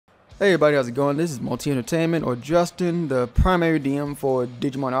Hey everybody, how's it going? This is Multi Entertainment, or Justin, the primary DM for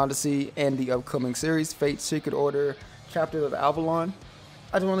Digimon Odyssey and the upcoming series, Fate Secret Order, Chapter of Avalon.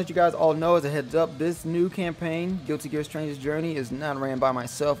 I just want to let you guys all know as a heads up, this new campaign, Guilty Gear Stranger's Journey, is not ran by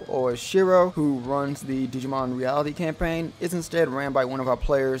myself or Shiro, who runs the Digimon Reality campaign. It's instead ran by one of our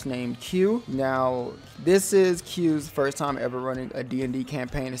players named Q. Now, this is Q's first time ever running a D&D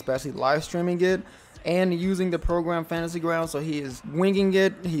campaign, especially live streaming it and using the program Fantasy Ground, so he is winging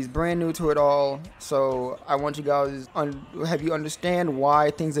it. He's brand new to it all, so I want you guys have you understand why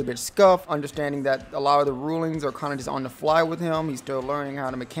things are a bit scuffed, understanding that a lot of the rulings are kind of just on the fly with him. He's still learning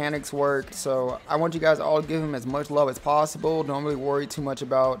how the mechanics work, so I want you guys to all give him as much love as possible. Don't really worry too much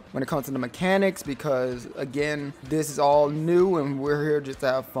about when it comes to the mechanics, because again, this is all new and we're here just to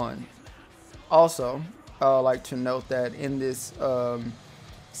have fun. Also, I'd like to note that in this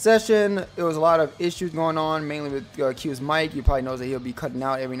session, there was a lot of issues going on, mainly with Q's mic. You probably notice that he'll be cutting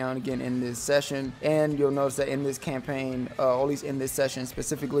out every now and again in this session, and you'll notice that in this campaign, or at least in this session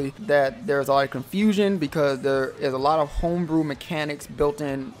specifically, that there's a lot of confusion because there is a lot of homebrew mechanics built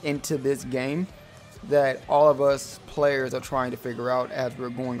into this game that all of us players are trying to figure out as we're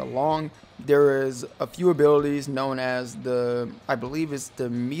going along. There is a few abilities known as I believe it's the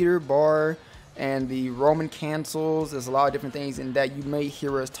meter bar and the Roman cancels. There's a lot of different things in that you may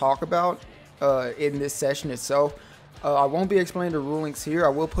hear us talk about in this session itself. I won't be explaining the rulings here. I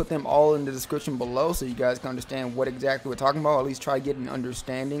will put them all in the description below so you guys can understand what exactly we're talking about, or at least try to get an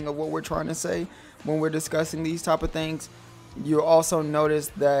understanding of what we're trying to say when we're discussing these type of things. You'll also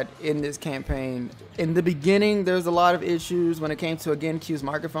notice that in this campaign, in the beginning, there's a lot of issues when it came to, again, Q's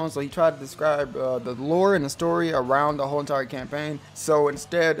microphone. So he tried to describe the lore and the story around the whole entire campaign. So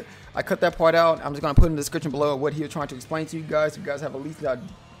instead, I cut that part out. I'm just going to put in the description below what he was trying to explain to you guys. So you guys have at least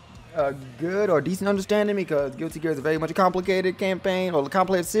a good or decent understanding, because Guilty Gear is very much a complicated campaign or a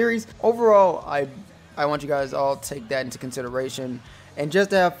complicated series. Overall, I want you guys all to take that into consideration and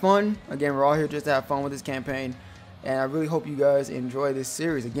just to have fun. Again, we're all here just to have fun with this campaign. And I really hope you guys enjoy this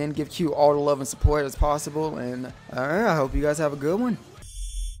series. Again, give Q all the love and support as possible. And I hope you guys have a good one.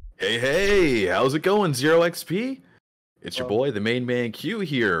 Hey, how's it going, ZeroXP? It's your boy, the main man Q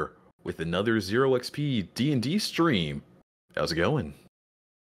here, with another ZeroXP D&D stream. How's it going?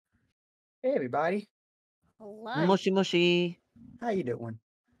 Hey, everybody. Hello. Mushy mushy. How you doing?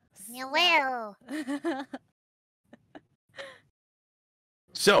 Hello.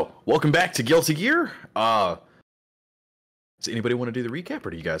 So, welcome back to Guilty Gear. Does anybody want to do the recap,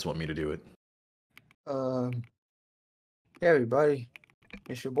 or do you guys want me to do it? Hey, everybody.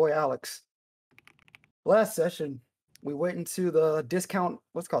 It's your boy, Alex. Last session, we went into the discount,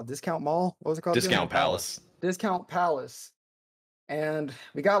 what's it called? Discount Mall? What was it called? Discount Palace. Discount Palace. And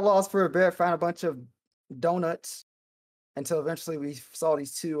we got lost for a bit, found a bunch of donuts, until eventually we saw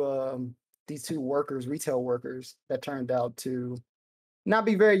these two workers, retail workers, that turned out to not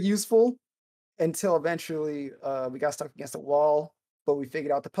be very useful, until eventually we got stuck against a wall, but we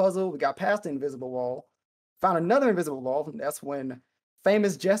figured out the puzzle. We got past the invisible wall, found another invisible wall, and that's when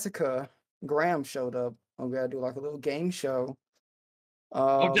famous Jessica Graham showed up. And we got to do like a little game show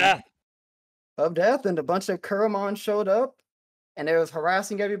Of death. of death, and a bunch of Kuramon showed up, and they was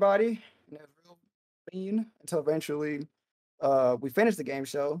harassing everybody, and it was real mean, until eventually we finished the game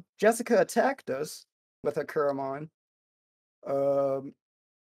show. Jessica attacked us with her Kuramon.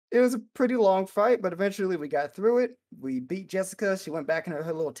 It was a pretty long fight, but eventually we got through it. We beat Jessica. She went back in her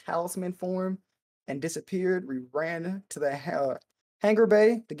little talisman form and disappeared. We ran to the hangar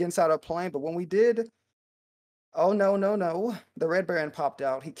bay to get inside our plane, but when we did, oh no, the Red Baron popped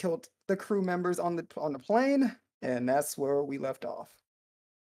out. He killed the crew members on the plane, and that's where we left off.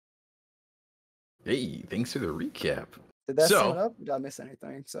 Hey, thanks for the recap. Did that sum it up? Did I miss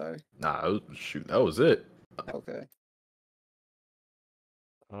anything? Sorry. Nah, shoot, that was it. Okay.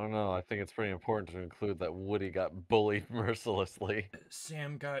 I don't know. I think it's pretty important to include that Woody got bullied mercilessly.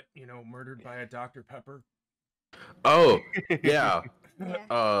 Sam got, murdered by a Dr. Pepper. Oh, yeah.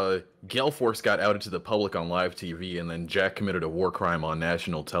 Yeah. Gale Force got outed to the public on live TV, and then Jack committed a war crime on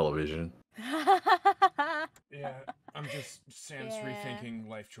national television. Yeah, Sam's rethinking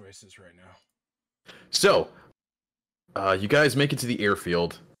life choices right now. So, you guys make it to the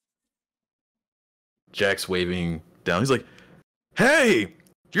airfield. Jack's waving down. He's like, "Hey,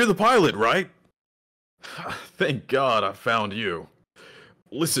 you're the pilot, right? Thank God I found you.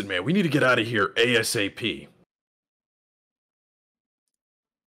 Listen, man, we need to get out of here ASAP."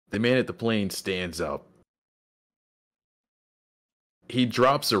 The man at the plane stands up. He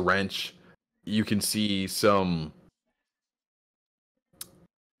drops a wrench. You can see some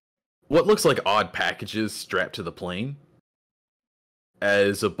what looks like odd packages strapped to the plane.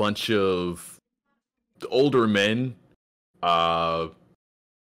 as a bunch of older men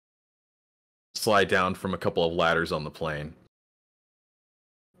slide down from a couple of ladders on the plane.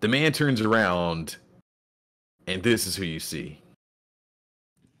 The man turns around, and this is who you see.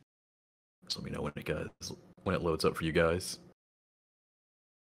 So let me know when it loads up for you guys.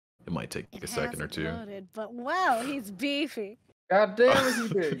 It might take a second or two. Loaded, but wow, he's beefy. God damn, is he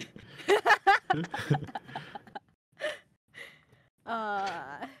big?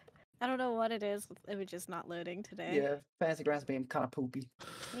 I don't know what it is. It was just not loading today. Yeah, Fancy Grant's being kind of poopy.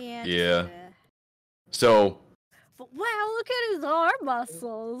 Yeah. Yeah. So. But wow, look at his arm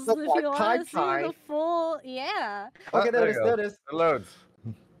muscles. Look If like you want to see pie. the full, yeah. Okay, there it is. you There go. it is. It loads.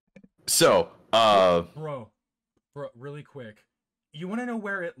 So, Bro, really quick. You want to know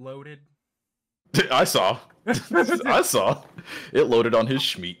where it loaded? I saw. I saw. It loaded on his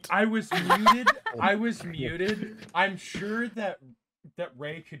schmeat. I was muted. I'm sure that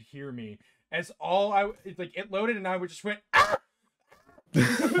Ray could hear me. As it loaded and I would just went. Ah! Dude,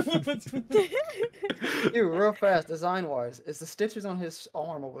 real fast, design-wise, is the stitches on his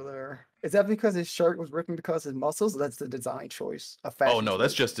arm over there? Is that because his shirt was ripping because of his muscles? Or that's the design choice. A fashion Oh no,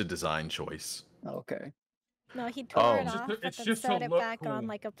 that's choice? just a design choice. Okay. No, he tore it Oh. off, It's but just then to sewed it look back on cool.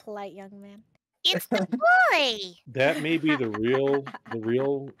 like a polite young man. It's the boy. That may be the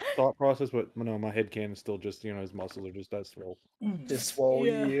real thought process, but no, my headcanon is still just, his muscles are just that swole. Just swole,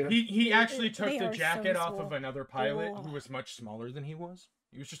 yeah. He actually took They the are so jacket off swole. of another pilot Ugh. who was much smaller than he was.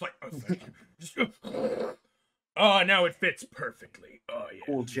 He was just like, oh, thank you. Just, oh, now it fits perfectly. Oh, yeah.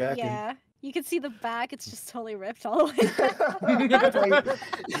 Cool jacket. Yeah, you can see the back. It's just totally ripped all the way down.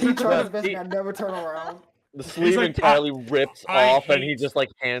 He tried his best and never turn around. The sleeve like, entirely rips I off, and he hate- just like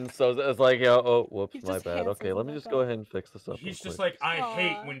hand sews it. It's like, oh, whoops, He my just bad. hand Okay, sews let it me back just go up. ahead and fix this up. He's real just quick. like, I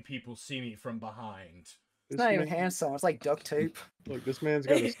hate Aw. when people see me from behind. It's not even hand sewn. It's like duct tape. Look, this man's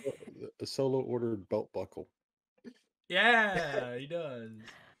got a solo ordered belt buckle. Yeah, he does.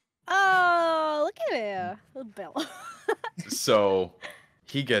 Oh, look at him. The bill. So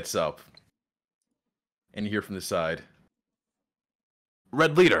he gets up, and you hear from the side,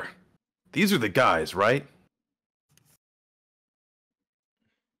 Red Leader, these are the guys, right?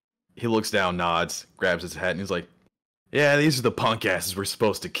 He looks down, nods, grabs his hat, and he's like, yeah, these are the punk asses we're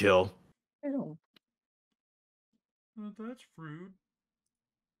supposed to kill. Ew. Well, that's rude.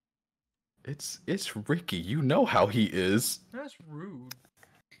 It's Ricky. You know how he is. That's rude.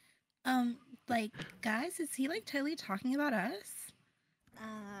 Like, guys, is he like totally talking about us?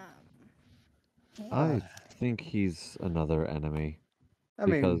 I think he's another enemy. I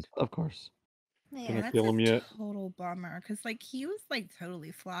mean, Because, of course. Yeah, Gonna that's kill a him yet? total bummer. Cause like he was like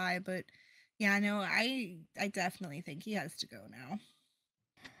totally fly, but yeah, no, I definitely think he has to go now.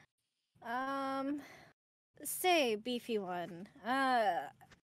 Say, beefy one.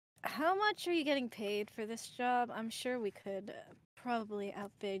 How much are you getting paid for this job? I'm sure we could probably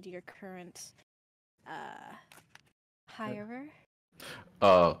outbid your current hirer.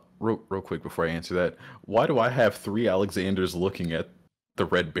 Real quick before I answer that, why do I have 3 Alexanders looking at the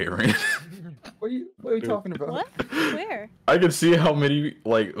Red Baron? what are you talking about? What? Where? I can see how many,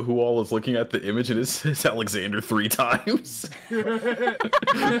 who all is looking at the image, and it says Alexander 3 times.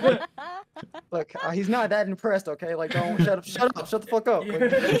 Look, he's not that impressed, okay? Like, don't shut the fuck up.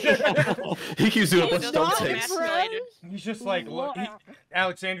 He keeps doing a bunch He's of dumb not takes. impressed. He's just like, look,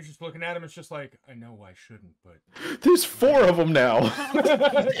 Alexander's just looking at him. It's just like, I know I shouldn't, but There's 4 of them now.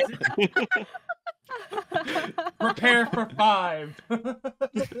 prepare for 5. For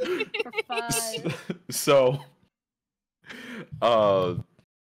 5. So,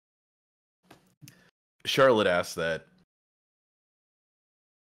 Charlotte asks that.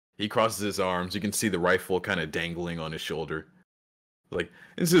 He crosses his arms. You can see the rifle kind of dangling on his shoulder. Like,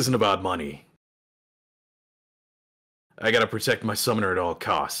 this isn't about money. I gotta protect my summoner at all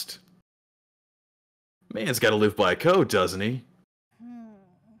cost. Man's gotta live by code, doesn't he?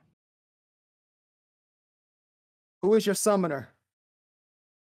 Who is your summoner?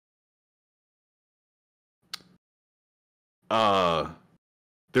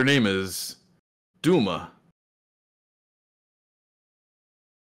 Their name is Duma.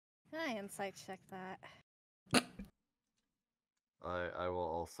 Can I insight check that? I will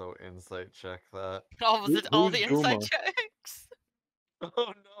also insight check that. All was it all Who's the inside Duma? checks?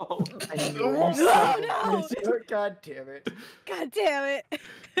 Oh no! I knew Oh, it. no. God damn it. God damn it.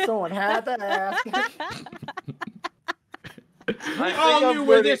 Someone had to ask. We all knew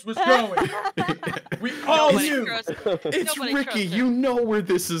where this was going. We all Nobody knew. trusts- It's Nobody Ricky. trusts him. You know where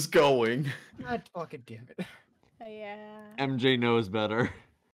this is going. God fucking damn it. Yeah. MJ knows better.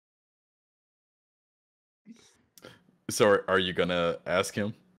 So are you gonna ask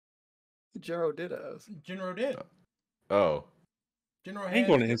him? Jero did ask. Jinro did. Oh. Jinro I ain't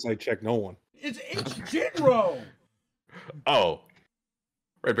going to inside check no one. It's Jinro. Oh.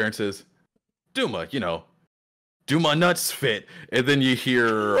 Red Baron says, Duma, you know, do my nuts fit? And then you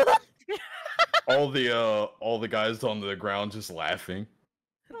hear all the guys on the ground just laughing.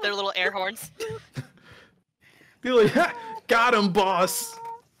 Their little air horns. Be like, ha, got him, boss.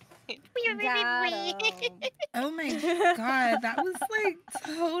 Got 'em. Oh my god, that was like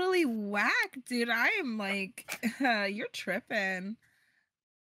totally whack, dude. I am like, you're tripping.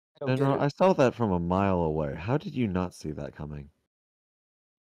 I don't get General, it. I saw that from a mile away. How did you not see that coming?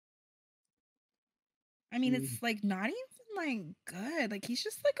 I mean, it's like not even like good. Like he's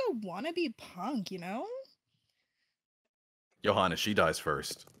just like a wannabe punk, you know? Johanna, she dies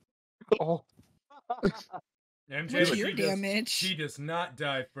first. Oh, MJ, What's your damage? She does not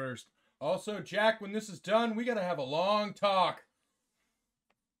die first. Also, Jack, when this is done, we gotta have a long talk.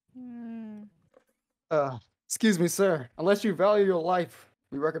 Hmm. excuse me, sir. Unless you value your life,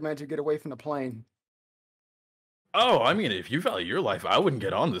 we recommend you get away from the plane. Oh, I mean, if you value your life, I wouldn't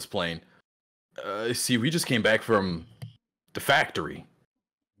get on this plane. See, we just came back from the factory.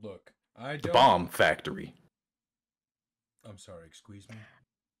 Look, I The don't. bomb factory. I'm sorry, excuse me.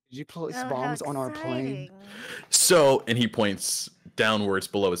 Did you place Oh, how bombs on our plane? exciting. So, and he points downwards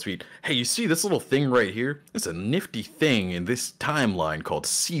below his feet. Hey, you see this little thing right here? It's a nifty thing in this timeline called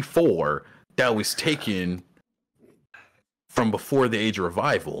C4 that was taken from before the Age of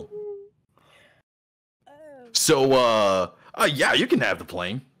Revival. Oh. So, yeah, you can have the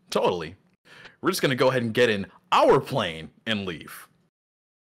plane. Totally. We're just gonna go ahead and get in our plane and leave.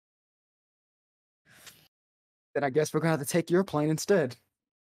 Then I guess we're gonna have to take your plane instead.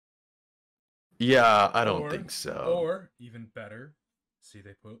 Yeah, I don't Or- think so. Or, even better, see,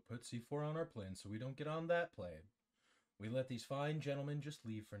 they put C4 on our plane, so we don't get on that plane. We let these fine gentlemen just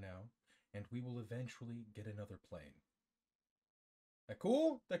leave for now, and we will eventually get another plane. That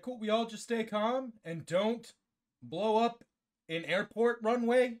cool? That cool? We all just stay calm and don't blow up an airport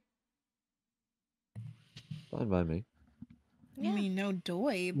runway? Fine by me. I mean, no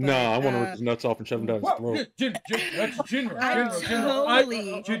doy, but No, I want to rip his nuts off and shove him down his Whoa, throat. that's Jinro. I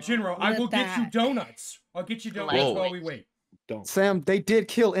totally Jinro, I will with get you that. donuts. I'll get you donuts Whoa. while we wait. Don't. Sam, they did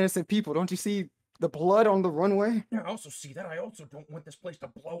kill innocent people. Don't you see the blood on the runway? Yeah, I also see that. I also don't want this place to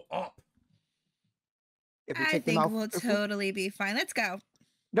blow up. If we I take them think out, we'll if we- totally be fine. Let's go.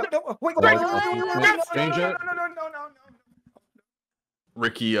 No, no, wait, Right. no, no, no, no, no, no, no, no, Stranger. no, no, no, no, no.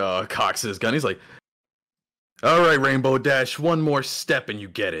 Ricky cocks his gun. He's like, all right, Rainbow Dash, one more step and you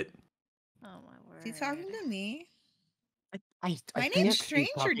get it. Oh my word. Is he talking to me? I My think name's he's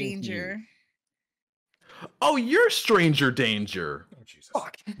Stranger talking to you. Danger. Oh, you're Stranger Danger. Oh, Jesus.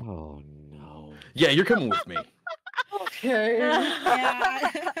 Fuck. Oh no. Yeah, you're coming with me. Okay.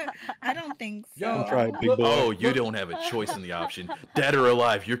 Yeah, I don't think so. Yo, I'll try it, big boy. Oh, you don't have a choice in the option. Dead or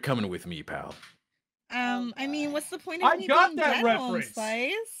alive, you're coming with me, pal. I mean, what's the point of I me got being that dead, Home reference.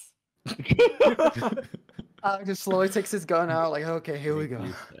 Slice? Just slowly takes his gun out, like, okay, here we go.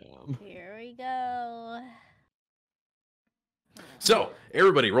 Sam. Here we go. So,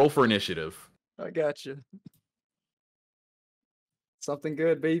 everybody, roll for initiative. I got you. Something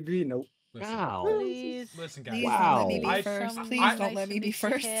good, baby. Nope. Listen, Wow. Please. listen, guys. Please Wow. don't let me be I- first. Some Please I- don't let me be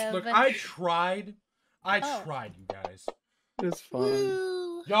first. Look, I tried. Oh. tried, you guys. It's fine.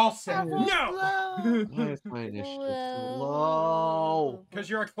 Woo. Y'all said I won't no! blow. Why is my initiative so Whoa. low? Because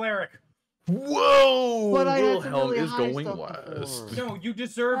you're a cleric. Whoa! But I had some Wilhelm really is high going stuff west. before. No, you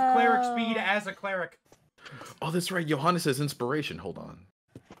deserve cleric speed as a cleric. Oh, that's right. Johannes has inspiration. Hold on.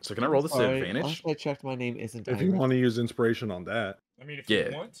 So can I roll this at Sorry, advantage? last I checked, my name isn't. If you Iris. want to use inspiration on that, I mean, if Yeah.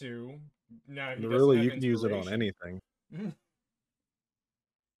 you want to. No, he doesn't really, have you can use it on inspiration. anything.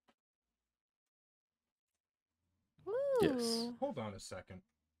 Yes. Woo. Hold on a second.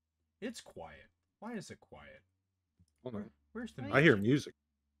 It's quiet. Why is it quiet? Hold on. Where's the I hear music.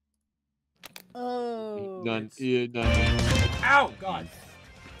 Oh. None. It's- Yeah, none. Ow! God.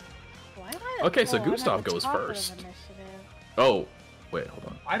 Why am I Okay, so I'm at Gustav the goes top of first. initiative. Oh, wait, hold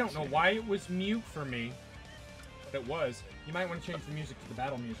on. I don't know why it was mute for me, but it was. You might want to change the music to the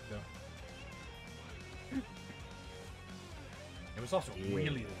battle music, though. It was also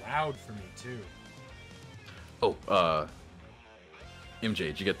really loud for me, too. Oh, MJ,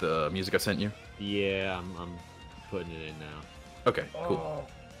 did you get the music I sent you? Yeah, I'm putting it in now. Okay, cool. Oh,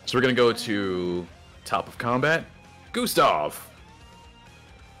 So we're gonna go to top of combat. Gustav!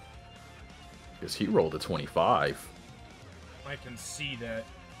 Because he rolled a 25. I can see that.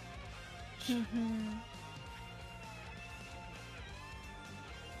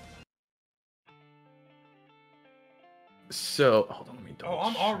 So hold on, let me double Oh,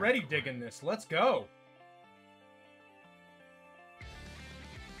 I'm check. already digging this. Let's go.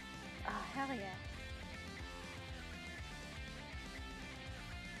 Oh, hell yeah.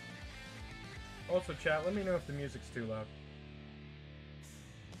 Also, chat, let me know if the music's too loud.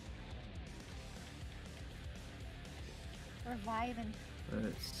 We're vibing.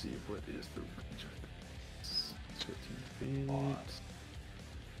 Let's see, what is the range of this? 15 feet.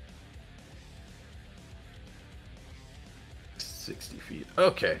 60 feet.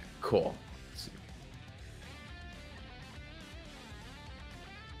 Okay, cool. Let's see.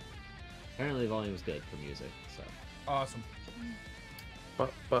 Apparently, volume's good for music, so. Awesome.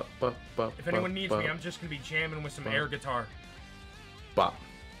 If anyone needs me, I'm just gonna be jamming with some air guitar. Bop.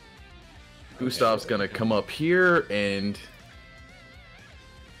 Gustav's gonna come up here and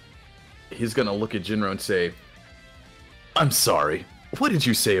he's gonna look at Jinro and say, "I'm sorry. What did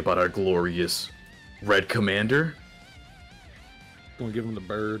you say about our glorious Red Commander?" Gonna give him the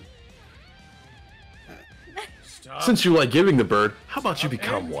bird. Stop. Since you like giving the bird, how about you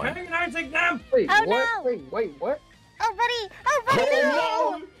become one? Antagonizing them! Wait, Oh, what? no! Wait, what? Oh, buddy! Oh, buddy!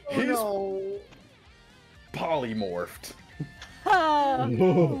 Oh, Oh, He's no. polymorphed.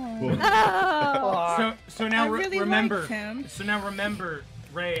 Oh. Oh. So now I really remember. liked him. So now remember,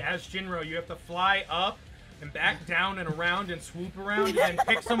 Ray, as Jinro, you have to fly up and back down and around and swoop around and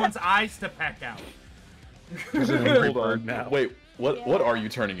pick someone's eyes to peck out. Hold bird on. now. Wait, what are you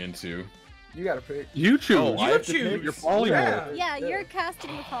turning into? You gotta pick. You choose. Oh, I have to choose. pick? You're polymorph. Yeah, you're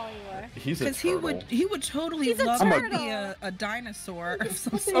casting the polymorph. He's a Because turtle. he would totally He's a love to turtle. be a dinosaur or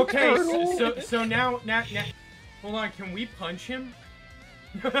something. Okay, so now, hold on, can we punch him?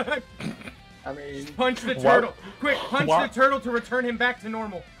 I mean, Punch the What? turtle! Quick, punch What? the turtle to return him back to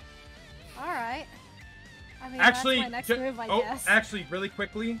normal. Alright. I mean, Actually, that's my next ju- move, I oh, guess. actually, really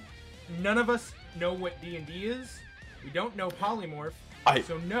quickly, none of us know what D&D is. We don't know polymorph.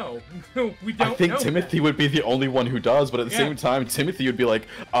 So no, we don't I think know Timothy that. would be the only one who does, but at the Yeah. same time, Timothy would be like,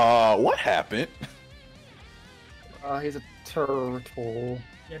 what happened? he's a turtle.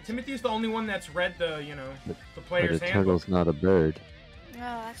 Yeah, Timothy's the only one that's read the, the But player's a handbook. turtle's not a bird. Oh,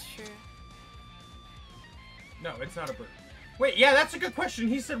 that's true. No, it's not a bird. Wait, yeah, that's a good question.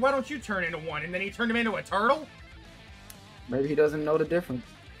 He said, why don't you turn into one? And then he turned him into a turtle? Maybe he doesn't know the difference.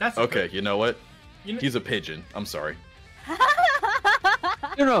 That's Okay, you know what? You know, He's a pigeon. I'm sorry.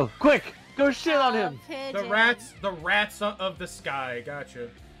 No, quick! Go shit on him! the rats of the sky. Gotcha.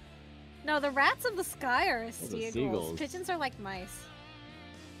 No, the rats of the sky are the seagulls. seagulls. Pigeons are like mice.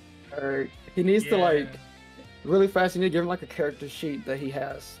 Alright, he needs to Yeah. like really fast. You need to give him like a character sheet that he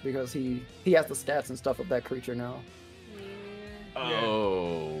has because he has the stats and stuff of that creature now. Yeah. Yeah.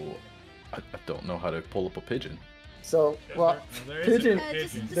 Oh, I don't know how to pull up a pigeon. So, well, There isn't pigeon- a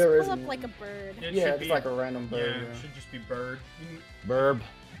Just pigeon. There pull isn't. up like a bird. It yeah, should it's be, like a random yeah, bird. it Yeah. should just be bird. Burb.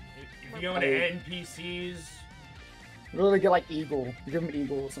 If you go into NPCs, Really get like eagle. Give him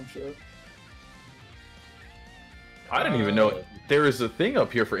eagle or some shit. I didn't even know there is a thing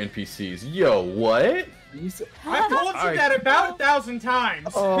up here for NPCs. Yo, what? You said, I've told you that about 1,000 times.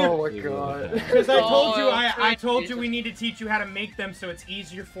 oh my god. Because I told you, Oh, I told you Jesus. we need to teach you how to make them so it's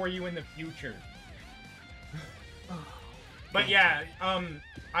easier for you in the future. But yeah,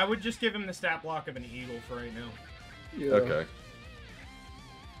 I would just give him the stat block of an eagle for right now. Yeah. Okay.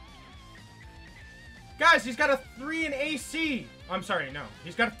 Guys, he's got a 3 in AC. I'm sorry, no.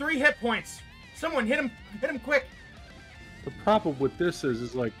 He's got 3 hit points. Someone hit him quick. The problem with this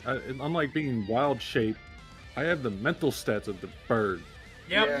is like, unlike being wild shape, I have the mental stats of the bird.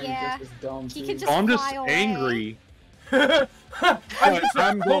 Yep. Yeah. He just is dumb He too. can So just I'm just fly away. angry. I'm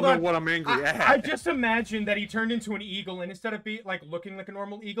I'm hold going to on. what I'm angry at. I just imagined that he turned into an eagle, and instead of looking like a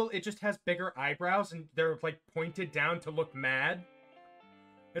normal eagle, it just has bigger eyebrows, and they're like pointed down to look mad.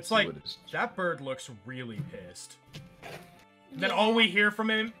 It's See like what it is. that bird looks really pissed. Then all we hear from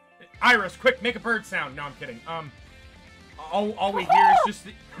him, Iris, quick, make a bird sound. No, I'm kidding. All we hear is just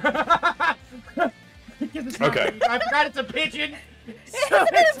the... Okay. I forgot it's a pigeon. It's a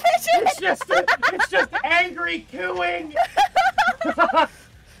pigeon! It's just angry cooing.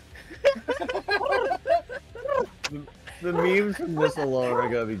 The memes from this alone are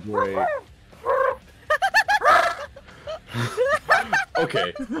gonna be great.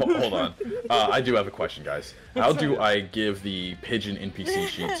 Okay, hold on. I do have a question, guys. How do I give the pigeon NPC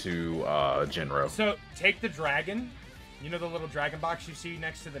sheet to Jinro? So take the dragon. You know the little dragon box you see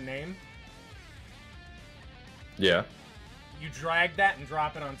next to the name? Yeah, You drag that and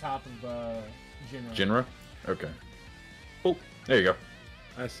drop it on top of Jinro. Jinro? Okay. Oh, there you go.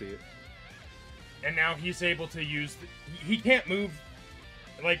 I see it. And now he's able to use... he can't move...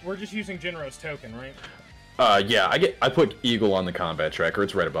 Like, we're just using Jinro's token, right? Yeah, I put Eagle on the combat tracker.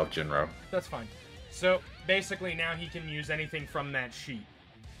 It's right above Jinro. That's fine. So basically now he can use anything from that sheet.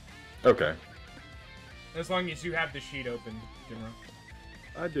 Okay. As long as you have the sheet open,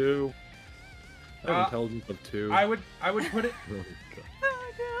 Jinro. I do. I have intelligence of 2. I would put it.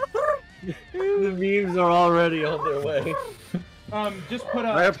 The memes are already on their way. Just put a.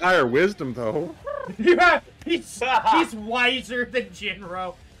 I have higher wisdom though. Yeah, he's wiser than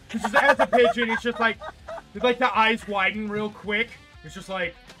Jinro. It's just as a pigeon, it's just like the eyes widen real quick. It's just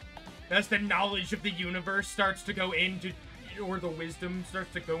like as the knowledge of the universe starts to go into, or the wisdom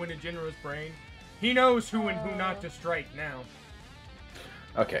starts to go into Jinro's brain. He knows who and who not to strike now.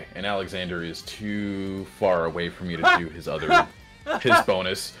 Okay, and Alexander is too far away from me to do his other his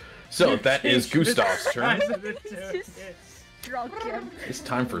bonus. So that is Gustav's turn. Drunk him. It's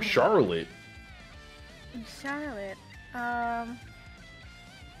time for Charlotte. Charlotte.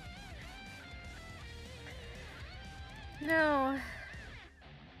 No.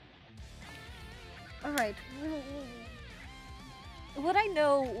 Alright. Would I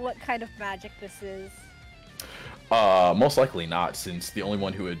know what kind of magic this is? Most likely not, since the only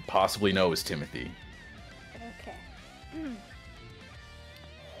one who would possibly know is Timothy. Okay.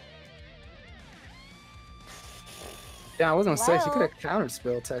 Yeah, I was gonna say she Well- could have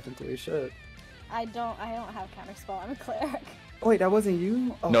counterspell technically. Shit. I don't have counterspell. I'm a cleric. Oh, wait, that wasn't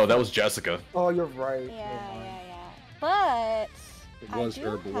you? Oh, No, that was Jessica. Oh, you're right. Yeah. But It was I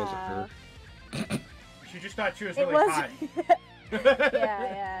her, do but wasn't her. have- She just thought she was It really was. hot.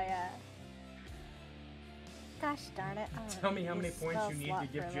 yeah. Gosh darn it. I don't Tell me need how many this points spell you need to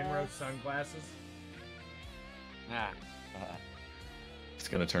slot give for Jinro this. sunglasses. Nah. It's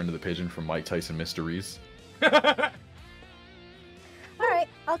gonna turn to the pigeon from Mike Tyson Mysteries. Alright,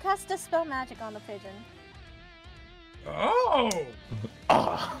 I'll cast Dispel Magic on the pigeon. Oh!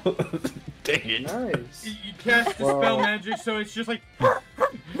 Ah, dang it. Nice. You cast the spell magic, so it's just like.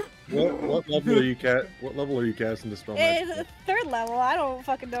 What level are you What level are you casting the spell magic? It's 3rd level. I don't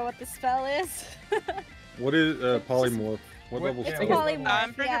fucking know what the spell is. What is polymorph? What level It's spell? polymorph.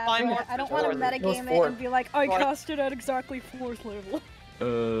 I'm pretty Yeah, polymorph I don't is want to fourth. metagame it fourth. and be like, I cast it at exactly 4th level. Yeah,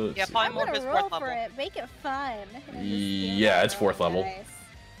 I'm polymorph gonna is roll 4th for level. it. Make it fun. and just Yeah, it's 4th level. dice.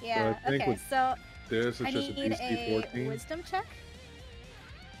 Yeah. I think Okay. with So This is I just a need DC a 14. Wisdom check.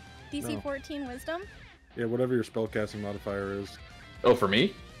 DC No. 14 Wisdom. Yeah, whatever your spellcasting modifier is. Oh, for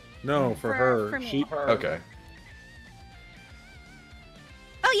me? No, for her. For me. She. Okay.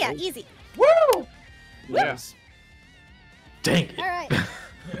 Oh yeah, easy. Woo! Yes. Dang it. All right.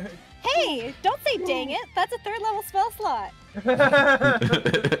 Hey, don't say dang it. That's a 3rd level spell slot.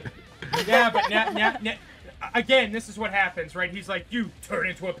 Yeah, but now, again, this is what happens, right? He's like, you turn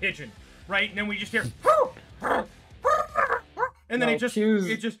into a pigeon, right? And then we just hear, and then No, it just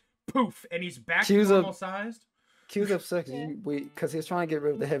poof, and he's back to Q's a- normal sized. Q's upset because he was trying to get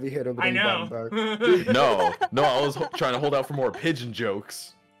rid of the heavy hitter, but I then he know. brought him back. No, I was trying to hold out for more pigeon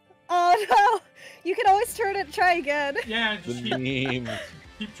jokes. Oh no! You can always turn it. Try again. Yeah, just The memes.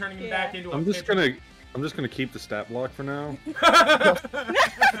 keep turning him Yeah. back into a I'm just pigeon. gonna keep the stat block for now.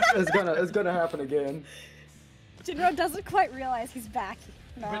 It's gonna happen again. Jinro doesn't quite realize he's back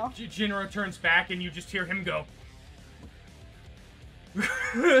now. But Jinro turns back, and you just hear him go.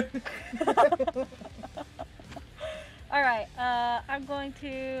 All right. I'm going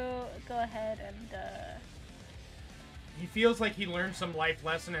to go ahead and. He feels like he learned some life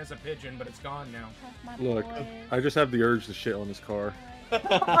lesson as a pigeon, but it's gone now. Have my Look, boys. I just have the urge to shit on his car. Shit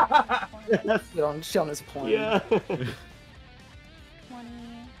on his plane. Yeah. 20, 5,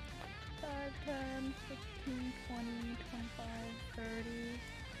 10, 15, 20, 25, 30.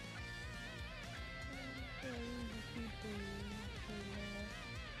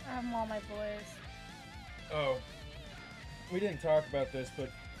 I have all my boys. Oh, we didn't talk about this, but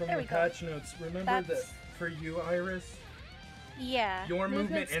from There the we go. patch notes, remember that That's- for you, Iris, Yeah. your movement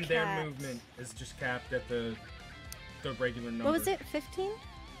movement's and their capped. movement is just capped at the regular number. What was it? 15?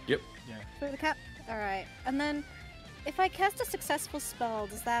 Yep. Yeah. For the cap? Alright. And then, if I cast a successful spell,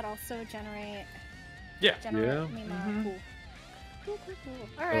 does that also generate... Yeah. Generate me Mhm. more? Cool. Cool.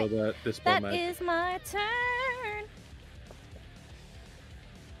 So Alright. that dispel That magic. is my turn.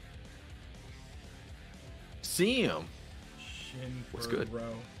 See him. Shin What's Bird good?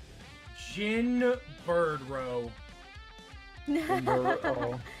 Row. Shin Bird Row.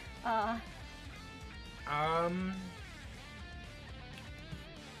 Oh.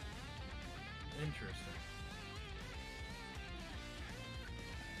 Interesting.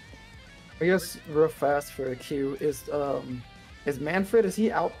 I guess real fast for a Q is Manfred, is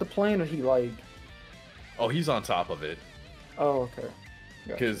he out the plane or he like Oh, he's on top of it. oh okay.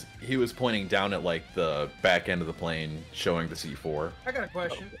 Because he was pointing down at like the back end of the plane, showing the C4. I got a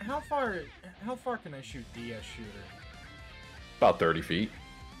question. How far can I shoot DS shooter? About 30 feet.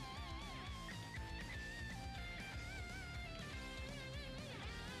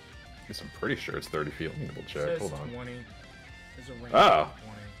 I'm pretty sure it's 30 feet. Let me double check. It says Hold on. 20. There's a range Oh. of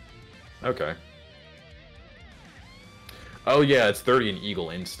 20. Okay. Oh yeah, it's 30 in Eagle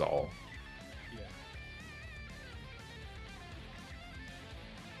install. Yeah.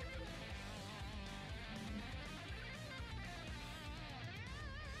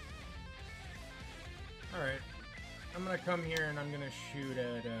 Alright. I'm gonna come here and I'm gonna shoot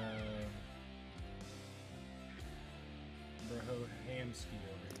at Hamsky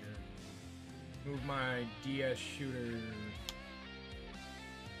over here. Move my DS shooter.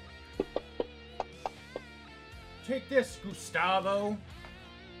 Take this, Gustavo.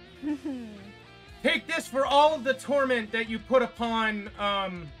 Take this for all of the torment that you put upon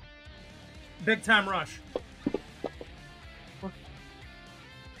Big Time Rush. Well,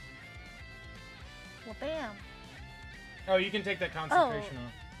 bam. Oh, you can take that concentration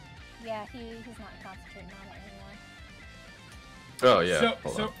off. Yeah, he's not concentrating on it anymore. Oh yeah.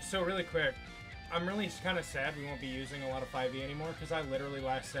 So really quick, I'm really kind of sad we won't be using a lot of 5e anymore because I literally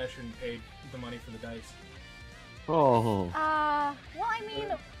last session paid the money for the dice. Oh. Well, I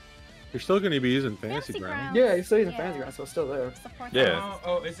mean, You're still going to be using Fantasy Fantasy Ground. Ground. Yeah, he's still using Yeah. Fantasy Ground, so it's still there. support Yeah. that.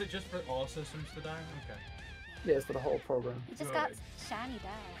 Oh, is it just for all systems to die? Okay. Yeah, it's for the whole program. You just got Good. shiny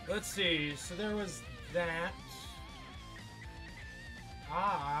dice. Let's see. So there was that.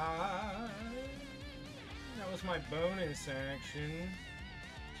 That was my bonus action.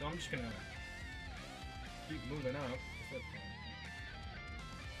 So I'm just gonna keep moving up.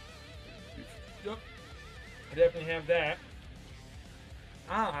 Yep. I definitely have that.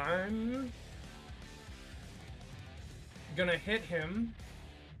 I'm gonna hit him.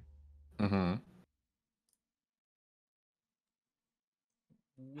 Mm-hmm.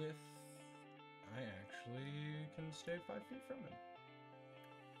 With, I actually can stay 5 feet from him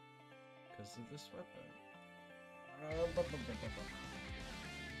because of this weapon.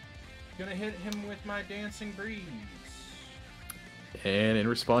 Gonna hit him with my dancing breeze. And in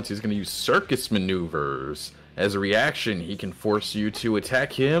response, he's going to use circus maneuvers. As a reaction, he can force you to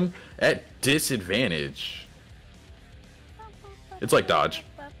attack him at disadvantage. It's like dodge.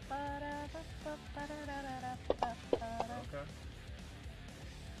 Okay.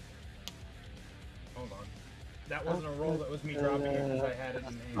 Hold on. That wasn't a roll. That was me dropping it because I had it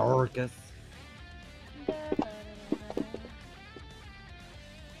in hand. Orcus.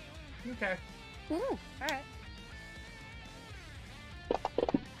 Okay. Ooh, alright.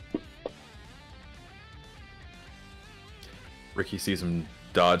 Ricky sees him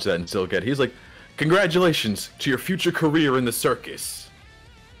dodge that and still get. He's like, "Congratulations to your future career in the circus."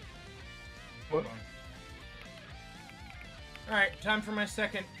 Hold on. Alright, time for my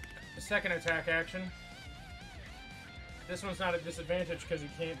second attack action. This one's not a disadvantage because he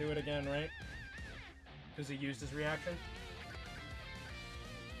can't do it again, right? Because he used his reaction?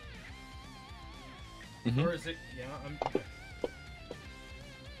 Mhm. Or is it... Yeah, I'm... Okay.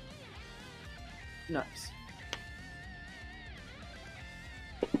 Nice.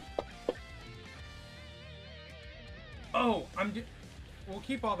 Oh, we'll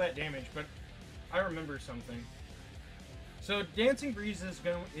keep all that damage, but I remember something. So Dancing Breeze is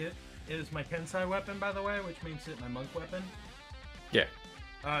my Kensai weapon, by the way, which means it's my monk weapon. Yeah.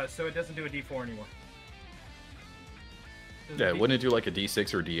 So it doesn't do a D4 anymore. Yeah, wouldn't it do like a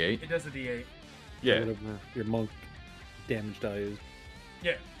D6 or a D8? It does a D8. Yeah. Whatever your monk damage die is.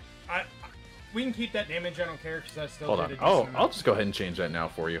 Yeah. We can keep that damage. I don't care because I still Hold did on. a decent Oh, amount. I'll just go ahead and change that now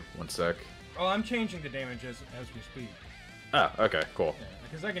for you. One sec. Oh, I'm changing the damage as we speak. Ah, okay, cool. Yeah,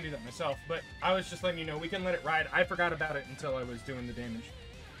 because I can do that myself. But I was just letting you know we can let it ride. I forgot about it until I was doing the damage.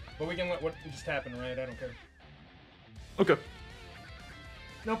 But we can let what just happened ride. I don't care. Okay.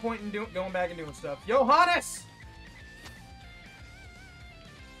 No point in going back and doing stuff. Johannes!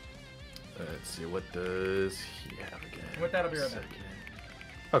 Let's see, what does he have again? With that, I'll be right back.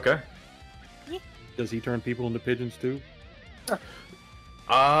 Okay. Does he turn people into pigeons too? That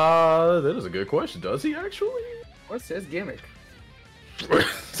is a good question. Does he actually? What's his gimmick?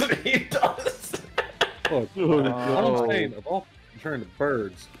 He does. Oh, I'm saying, of all turn to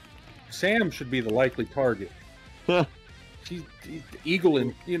birds, Sam should be the likely target. She's the eagle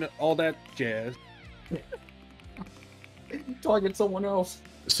and all that jazz. Target someone else.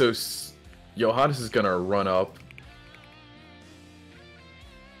 So Johannes is gonna run up.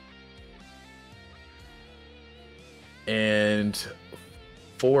 And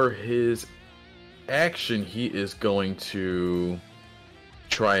for his action, he is going to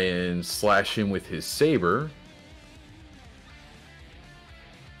try and slash him with his saber.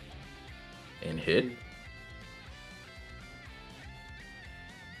 And hit.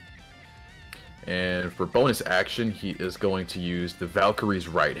 And for bonus action, he is going to use the Valkyrie's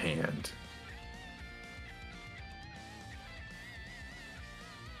right hand.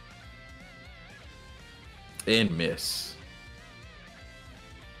 And miss.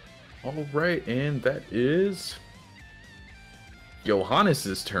 Alright, and that is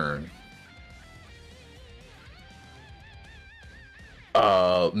Johannes's turn.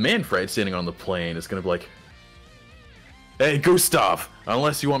 Manfred, standing on the plane, is gonna be like, "Hey, Gustav,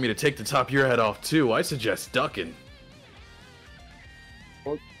 unless you want me to take the top of your head off too, I suggest ducking."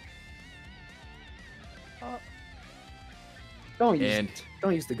 Don't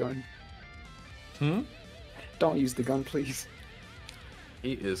use the gun. Hmm? Don't use the gun, please.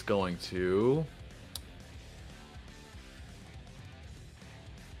 He is going to...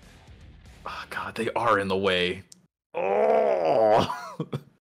 Oh, God, they are in the way. Oh!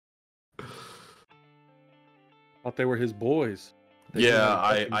 Thought they were his boys. Yeah,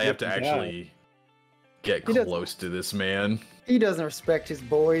 I have to actually get close to this man. He doesn't respect his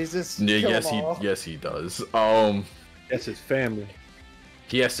boys. Just Yes, he does. That's his family.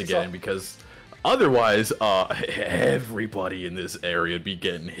 He has to get in because otherwise, everybody in this area would be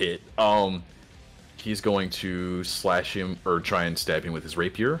getting hit. He's going to slash him or try and stab him with his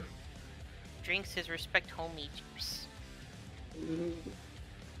rapier. Drinks his respect homie juice.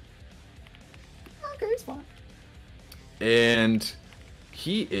 Okay, it's fine. And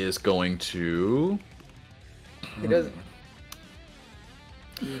he is going to... He doesn't.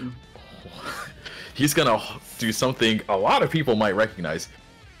 He's gonna do something a lot of people might recognize.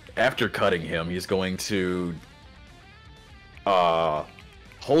 After cutting him, he's going to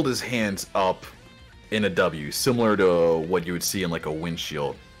hold his hands up in a W, similar to what you would see in like a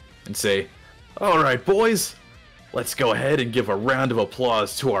windshield, and say, "Alright, boys, let's go ahead and give a round of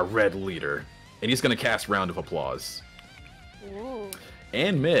applause to our red leader." And he's gonna cast Round of Applause. Ooh.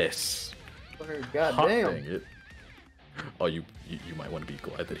 And miss. God Hot damn. dang it. Oh, you might want to be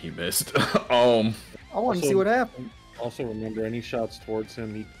glad that he missed. I want to see what happened. Also, remember, any shots towards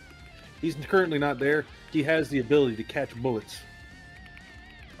him, he's currently not there. He has the ability to catch bullets.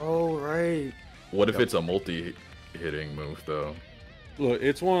 Oh, right. What if it's a multi-hitting move, though? Look,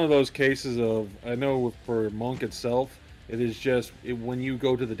 it's one of those cases of, I know for Monk itself, it is just when you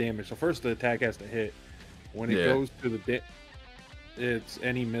go to the damage. So first the attack has to hit. When it goes to the it's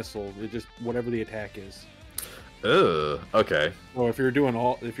any missile. It just whatever the attack is. Okay. Well, if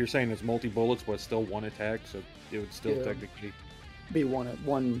you're saying it's multi bullets, but still one attack, so it would still technically be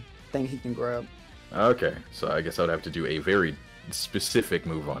one thing he can grab. Okay, so I guess I would have to do a very specific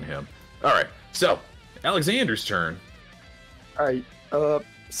move on him. All right, so Alexander's turn. All right.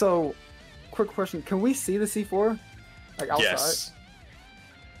 So, quick question: can we see the C4? Like outside? Yes.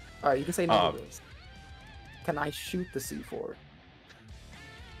 All right, you can say no to this. Can I shoot the C4?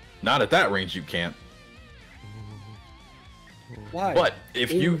 Not at that range, you can't. Why? But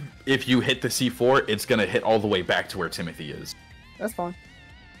if you hit the C4, it's gonna hit all the way back to where Timothy is. That's fine.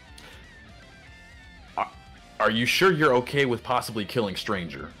 Are you sure you're okay with possibly killing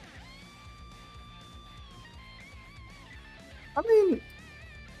Stranger? I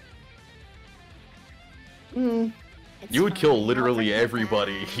mean, you would kill literally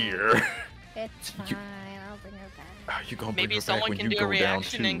everybody here. It's fine. I'll bring her back. You gonna bring Maybe her someone back when can you do a go down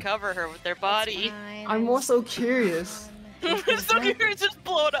reaction too. and cover her with their body. I'm also curious. So you just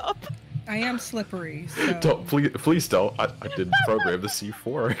blow it up. I am slippery. So. Don't please don't. I didn't program the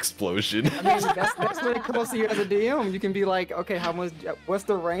C4 explosion. I mean, that's when it comes to you as a DM. You can be like, okay, what's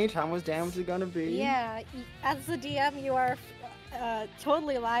the range? How much damage is it gonna be? Yeah, as the DM, you are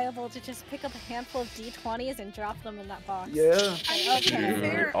totally liable to just pick up a handful of D20s and drop them in that box. Yeah.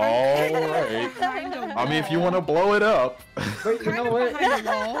 Okay. Alright. I mean, if you want to blow it up. Wait, you know what?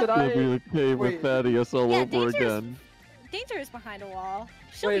 It'll be the cave with Thaddeus all over again. Danger is behind a wall.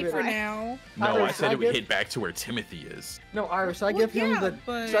 She'll Wait be a For fine. now. No, Iris, I said it would give- hit back to where Timothy is. No, Iris, should I Well, give him yeah,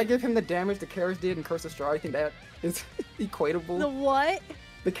 but- should I give him the damage the Carrots did in Curse of Strahd? I think that is equatable. The what?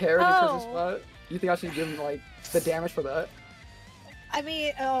 The Carrot in Curse of Oh. Strahd. You think I should give him like the damage for that? I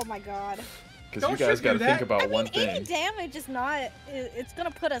mean, oh my god. Because you guys got to think about one thing. 80 damage is not. It's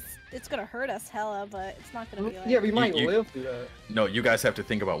gonna it's gonna hurt us hella, but it's not gonna be like. Yeah, we might you- live through that. No, you guys have to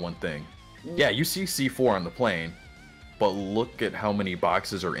think about one thing. Yeah, you see C4 on the plane, but look at how many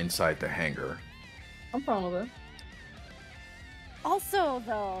boxes are inside the hangar. I'm fine with that. Also,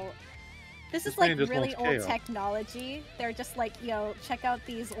 though, this This is like man just really wants old chaos. technology. They're just like, check out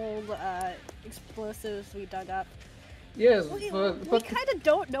these old explosives we dug up. Yes, We but kind of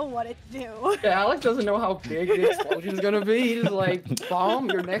don't know what it do. yeah, Alex doesn't know how big the explosion's gonna be. He's just like, bomb,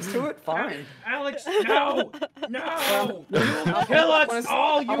 you're next to it, fine. Alex, no! No! No, You'll kill us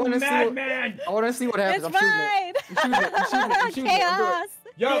all, I you wanna see what- madman! I want to see what happens. It's I'm shooting it. fine. I'm shooting it. I'm shooting it. I'm shooting it. I'm doing it. Chaos.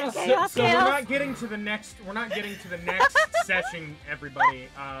 Yo, so we're Chaos. not getting to the next. We're not getting to the next session, everybody.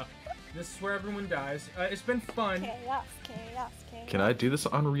 This is where everyone dies. It's been fun. Chaos. Chaos. Chaos. Can I do this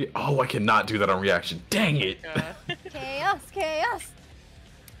on Oh, I cannot do that on reaction. Dang it! Chaos. Chaos.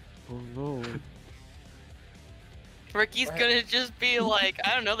 Oh no. Ricky's gonna just be like,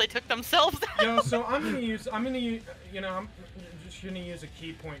 I don't know, they took themselves out. Yo, so I'm gonna use, you know, I'm just gonna use a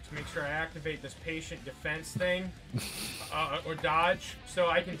key point to make sure I activate this patient defense thing, or dodge, so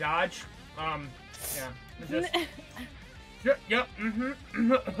I can dodge. Yeah. Just, yep.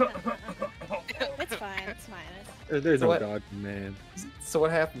 It's fine. It's fine. There's So no what- dodge, man. So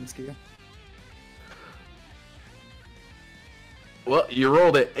what happens, Kia? Well, you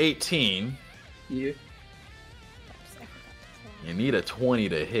rolled at 18. Yeah. You need a 20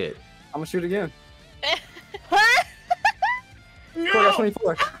 to hit. I'm gonna shoot again. No! Got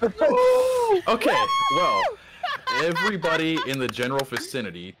 24. Okay, well, everybody in the general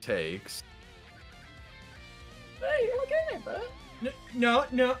vicinity takes. Hey, okay, bro.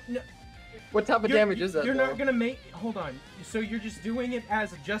 No. What type of damage is that? You're though? not gonna make. Hold on. So you're just doing it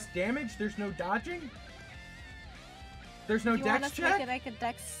as just damage? There's no dodging? There's no You want dex us to make check? it like a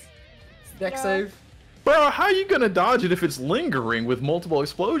dex? Deck Yeah. save. Bro, how are you gonna dodge it if it's lingering with multiple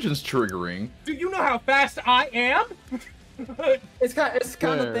explosions triggering? Do you know how fast I am? It's kind of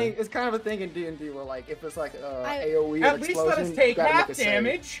Fair. thing. It's kind of a thing in D&D where like if it's like I- AOE or At least let us explosion, take you gotta half make a save.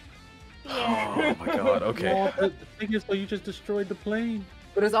 damage. Yeah. Oh my god, okay. Well, the thing is, though, you just destroyed the plane.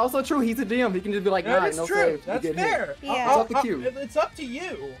 But it's also true. He's a DM. He can just be like, That nah, is no true. saves. You That's get hit. fair. Yeah. It's up to you. It's up to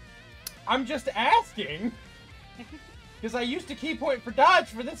you. I'm just asking. Because I used a key point for dodge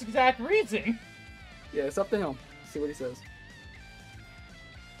for this exact reason. Yeah, it's up to him. See what he says.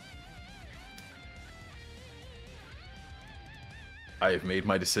 I have made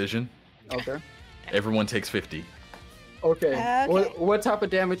my decision. Okay. Everyone takes 50. Okay. Okay. What type of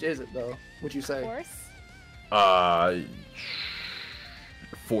damage is it though? Would you say? Force.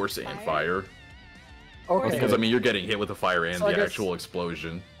 Force and Fire? fire. Okay. Because I mean, you're getting hit with the fire and So I the guess- actual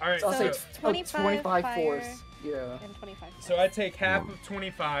explosion. All right. So I'll So say it's 25, 25 force. fire. Yeah. And 25. So I take half of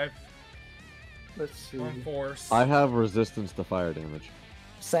 25 Let's see. on force. I have resistance to fire damage.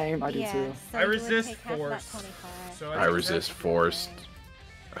 Same. I do Yeah, too. so I you would resist take half of that force. 25. So I take resist half- force.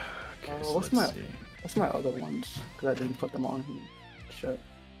 Okay, so what's let's my- see. What's my other ones? Because I didn't put them on here. Shit.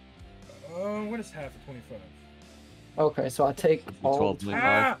 What is half of 25? Okay, so I take all. 12.5.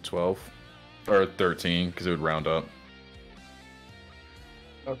 Ah! 12 or 13 because it would round up.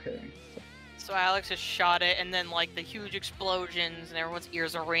 Okay. So Alex has shot it, and then like the huge explosions, and everyone's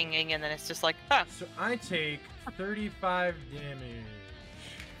ears are ringing, and then it's just like, huh. So I take 35 damage.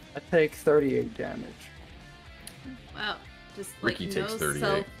 I take 38 damage. Wow. Just like Ricky takes no 38.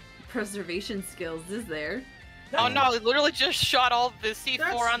 self-preservation skills, is there? Oh no, he literally just shot all the C4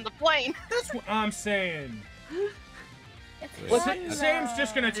 That's- on the plane. That's what I'm saying. It's What's fun, it- Sam's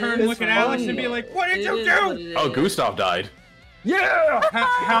just gonna It turn, is look at Alex, and be fun. like, "What did It you is do?" what it Oh, is. Gustav died. Yeah!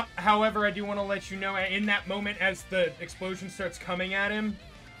 However, I do want to let you know, in that moment, as the explosion starts coming at him,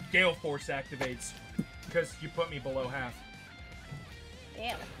 Gale Force activates because you put me below half.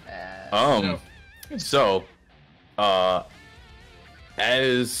 Damn. So,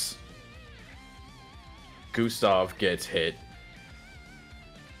 as Gustav gets hit,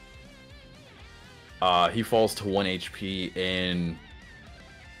 he falls to 1 HP, and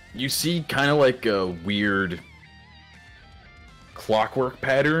you see kind of like a weird clockwork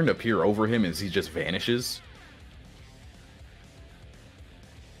pattern appear over him as he just vanishes.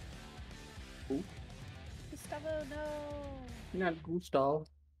 Gustavo, no. Not Gustav.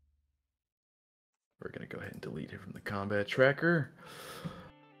 We're gonna go ahead and delete him from the combat tracker.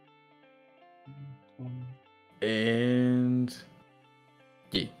 And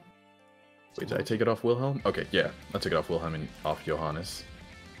yeah. Wait, did I take it off Wilhelm? Okay, yeah, I took it off Wilhelm and off Johannes.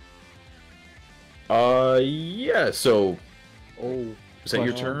 Yeah. So, Oh, is that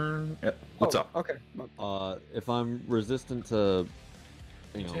your But, turn? What's Oh, up? Okay. If I'm resistant to,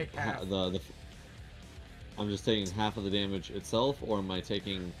 you know, Take half. I'm just taking half of the damage itself, or am I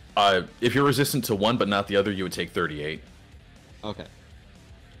taking? If you're resistant to one but not the other, you would take 38. Okay.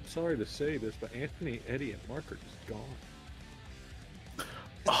 sorry to say this, but Anthony, Eddie, and Mark are just gone.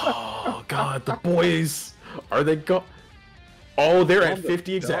 Oh God, the boys are they go? Oh, they're at On the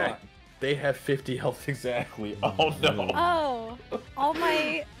 50 exact. dot. They have 50 health exactly. Oh no. Oh, all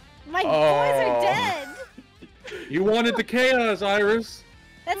my boys Oh. are dead. You wanted the chaos, Iris.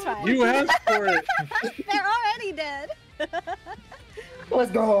 That's fine. You asked for it. They're already dead.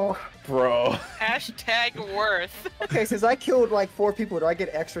 Let's go. Bro. Hashtag worth. Okay, since I killed like 4 people, do I get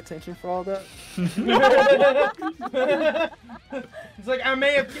extra attention for all that? It's like I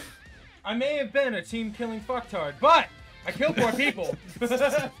may have been a team killing fucktard, but I killed 4 people.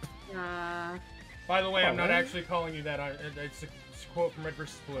 By the way, I'm not actually calling you that. It's a quote from Red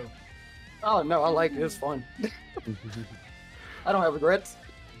vs. Blue. Oh no, I like it. It's fun. I don't have regrets.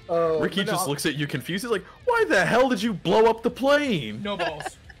 Ricky just looks at you confused. He's like, "Why the hell did you blow up the plane?" No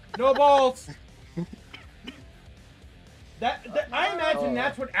balls. No balls. I imagine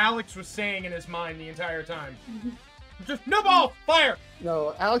that's what Alex was saying in his mind the entire time. Just no balls, fire.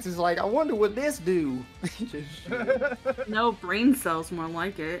 No, Alex is like, I wonder what this do. No, brain cells, more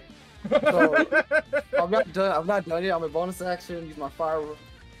like it. So, I'm not done. I'm not done yet. I'm a bonus action. Use my fire,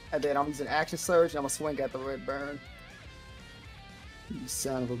 and then I'm using action surge. And I'm gonna swing at the red burn. You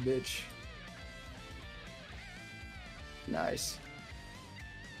son of a bitch. Nice.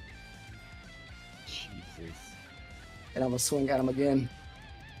 Jesus. And I'm gonna swing at him again.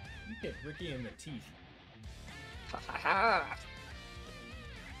 You hit Ricky in the teeth. Ha ha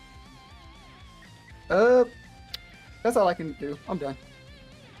ha. That's all I can do. I'm done.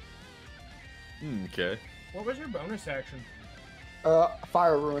 Okay. What was your bonus action?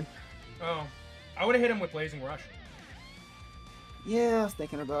 Fire ruin. Oh, I would have hit him with blazing rush. Yeah, I was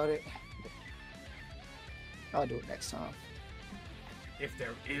thinking about it. I'll do it next time. If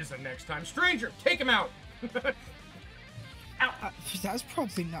there is a next time, stranger, take him out. That's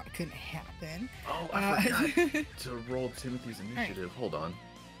probably not gonna happen. Oh, I forgot to roll Timothy's initiative. Right. Hold on.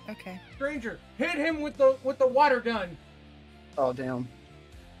 Okay. Stranger, hit him with the water gun. Oh damn.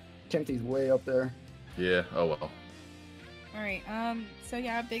 Timothy's way up there. Yeah. Oh well. All right. So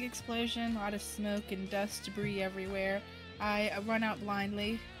yeah, big explosion, a lot of smoke and dust, debris everywhere. I run out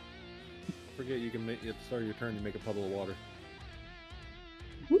blindly. Forget you can make at the start of your turn. You make a puddle of water.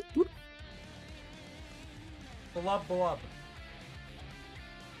 Blub blub.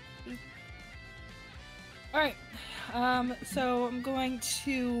 All right. So I'm going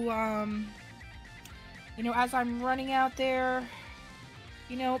to, you know, as I'm running out there,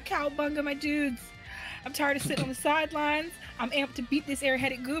 you know, cowabunga, my dudes. I'm tired of sitting on the sidelines. I'm amped to beat this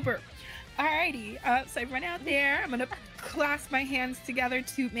airheaded goober. Alrighty. So I run out there. I'm gonna clasp my hands together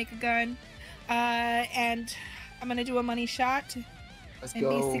to make a gun, and I'm gonna do a money shot. Let's and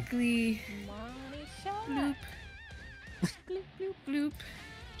go. Basically, Money shot. bloop, bloop, bloop, bloop.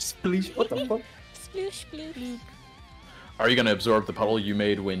 Sploosh. What the fuck? Sploosh, sploosh, bloop. Are you gonna absorb the puddle you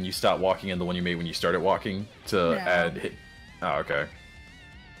made when you stopped walking and the one you made when you started walking to add hit? Oh, okay.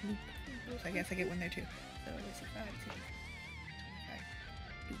 So I guess I get one there too. So it is 5,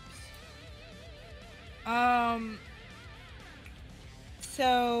 10, 5. Oops.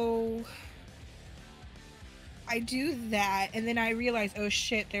 So I do that, and then I realize, oh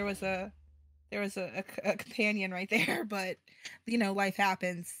shit, there was a companion right there. But you know, life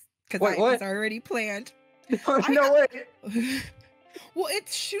happens because I was already planned. No way. Well, it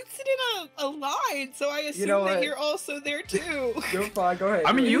shoots it in a line, so I assume that you're also there too. You're fine. Go ahead.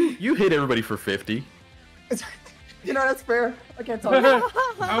 I mean, you hit everybody for 50. You know, that's fair. I can't talk about it.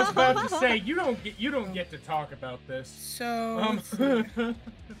 I was about to say you don't get to talk about this. So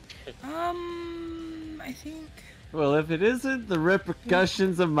I think. Well, if it isn't the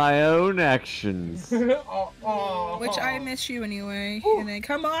repercussions of my own actions. Which I miss you anyway. Ooh. And then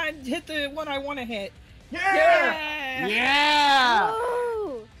come on, hit the one I want to hit. Yeah! Yeah!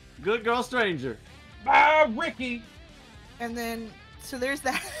 Woo! Good girl, stranger. Ricky. And then so there's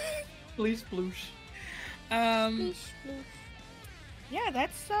that. Please, sploosh. Sploosh, sploosh. Yeah,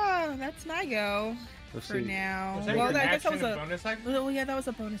 that's my go for now. Was that well, your I guess that action was a bonus action? Oh yeah, that was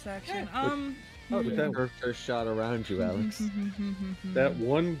a bonus action. Oh, did that work? First shot around you, Alex. That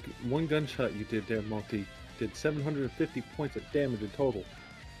one gunshot you did there, Monty, did 750 points of damage in total.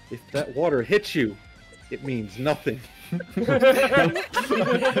 If that water hits you, it means nothing. I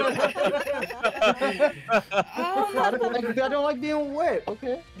don't like being wet.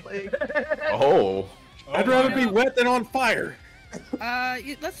 Okay. Like... Oh. I'd rather be wet than on fire.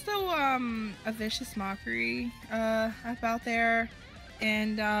 Let's do a vicious mockery up out there,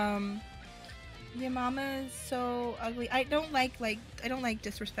 and your mama is so ugly. I don't like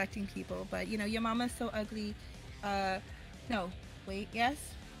disrespecting people, but you know, your mama's so ugly. No, wait, yes,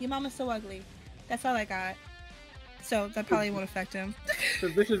 your mama's so ugly. That's all I got. So that probably won't affect him. The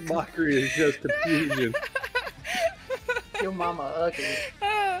vicious mockery is just confusion. Your mama ugly.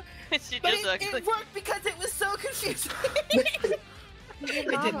 She But just it worked because it was so confusing.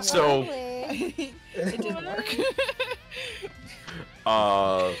 So Okay. It didn't work.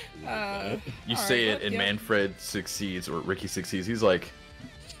 You say it, and Manfred succeeds, or Ricky succeeds. He's like,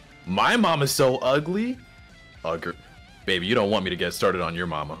 "My mama's so ugly." Baby, you don't want me to get started on your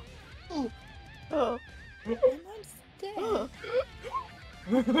mama. My mom's dead.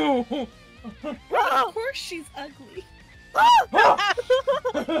 Of course she's ugly.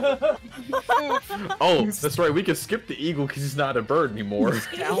 Oh, that's right. We can skip the eagle because he's not a bird anymore.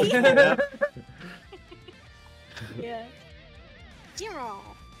 Yeah. Jinro.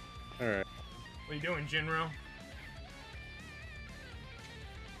 Alright. What are you doing, Jinro?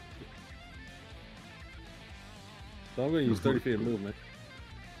 So I'm going to use 30 feet of movement.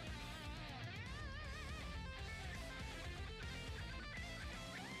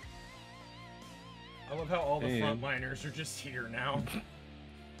 I love how all the frontliners are just here now.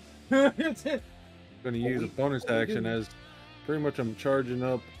 I'm going to use a bonus action as pretty much I'm charging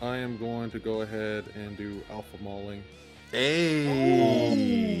up. I am going to go ahead and do alpha mauling.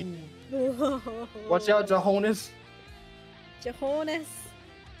 Hey! Watch out, Jahonis. Jahonis.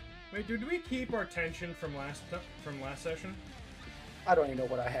 Wait, did we keep our tension from last session? I don't even know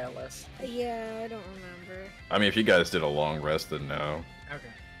what I had last. Yeah, I don't remember. I mean, if you guys did a long rest, then no. Okay.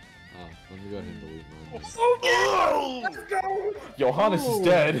 Oh, let me go ahead and delete mine. Oh, let's go! Johannes is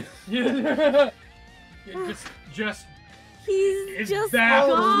dead. Yeah, just He's just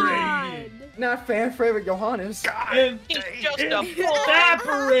evaporated. gone. Not fan favorite Johannes. He's just a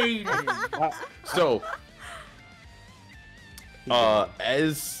evaporated. So,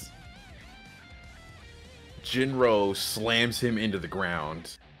 as Jinro slams him into the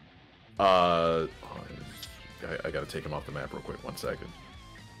ground, I gotta take him off the map real quick. 1 second.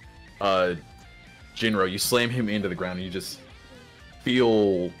 Jinro, you slam him into the ground, and you just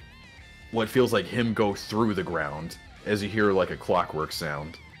feel what feels like him go through the ground as you hear like a clockwork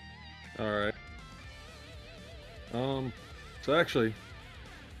sound. Alright. So actually,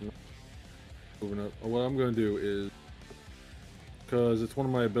 moving up, what I'm going to do is, because it's one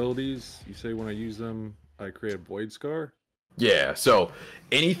of my abilities, you say when I use them, I create a void scar? Yeah, so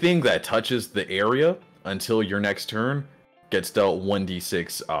anything that touches the area until your next turn gets dealt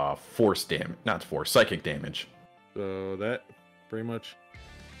 1d6 force damage, not force, psychic damage. So that, pretty much,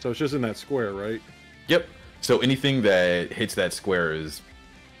 so it's just in that square, right? Yep. So anything that hits that square is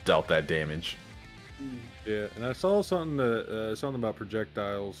dealt that damage. Yeah, and I saw something that, something about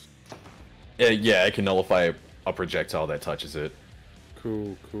projectiles. Yeah, it can nullify a projectile that touches it.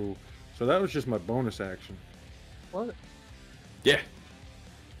 Cool, cool. So that was just my bonus action. What? Yeah.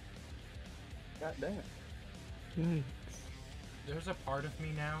 God damn. There's a part of me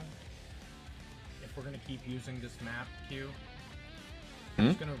now, if we're gonna keep using this map, Q, I'm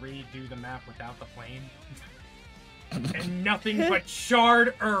just gonna redo the map without the plane. And nothing but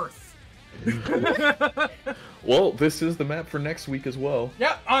charred earth. Well, this is the map for next week as well.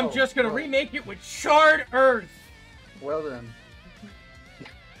 Yep, I'm just gonna remake it with charred earth. Well then.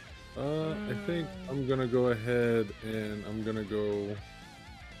 I think I'm gonna go ahead and I'm gonna do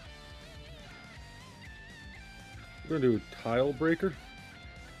tile breaker.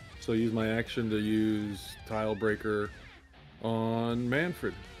 So use my action to use tile breaker on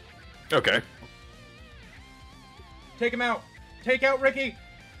Manfred. Okay. Take him out. Take out Ricky.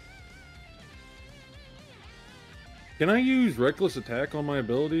 Can I use reckless attack on my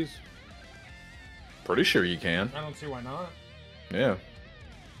abilities? Pretty sure you can. I don't see why not. Yeah.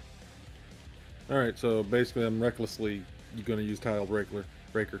 Alright, so basically I'm recklessly gonna use tile breaker.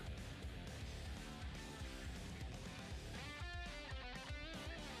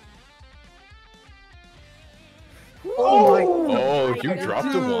 Oh my Oh, you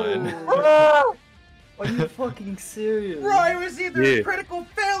dropped a one. Are you fucking serious? Bro, it was either a critical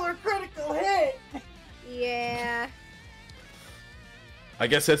fail or critical hit. Yeah. I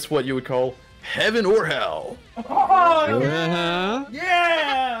guess that's what you would call heaven or hell. Oh, Uh-huh.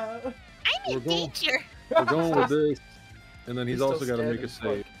 yeah. I'm in danger. We're going with this. And then he's He's also still got to scared make a as fuck.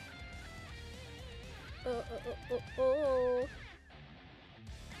 save.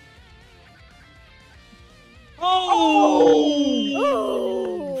 Oh!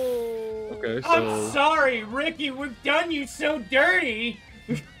 Okay, so I'm sorry, Ricky. We've done you so dirty.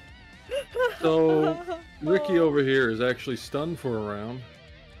 So Ricky over here is actually stunned for a round.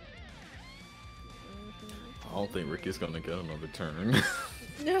 I don't think Ricky's gonna get another turn.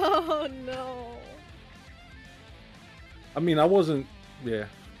 No, no. I mean, I wasn't. Yeah,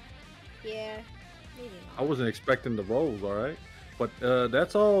 Yeah. Maybe I wasn't expecting the rolls. All right, but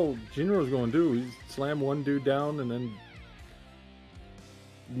that's all Jinro's going to do. He's slam one dude down and then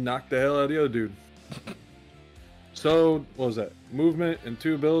knock the hell out of the other dude. So what was that? Movement and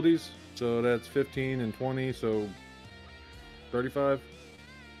 2 abilities. So that's 15 and 20, so 35.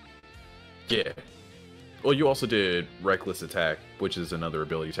 Yeah. Well, you also did reckless attack, which is another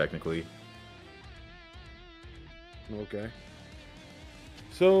ability technically. Okay.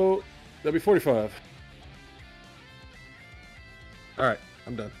 So that'll be 45. All right,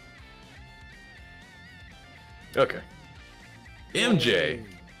 I'm done. Okay. MJ,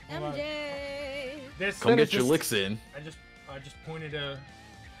 Hold on. MJ. This come get your just- licks in. I just pointed I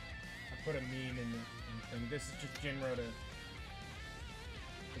put a meme in the thing. This is just Jinro to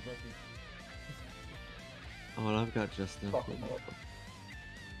rookie. Oh, and I've got just enough. Fuck 'em up.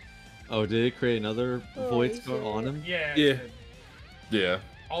 Oh, did it create another Oh, void he scar said on it. him? Yeah. Yeah. Yeah.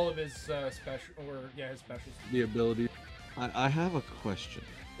 All of his special, his specials. The ability. I have a question.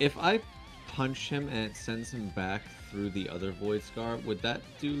 If I punch him and it sends him back through the other void scar, would that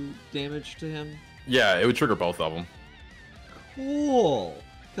do damage to him? Yeah, it would trigger both of them. Cool.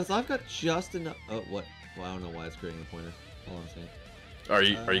 Because I've got just enough. Oh, what? Well, I don't know why it's creating a pointer. Hold on a second.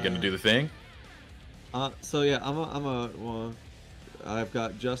 Are you gonna do the thing? So yeah, well, I've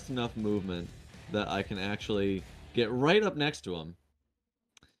got just enough movement that I can actually get right up next to him.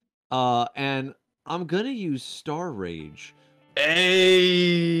 And I'm gonna use Star Rage.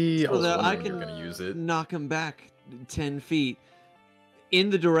 Hey, So that I you're can gonna use it. knock him back 10 feet in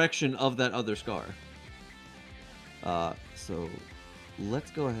the direction of that other scar. So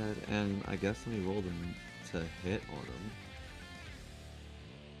let's go ahead and I guess let me roll them to hit on him.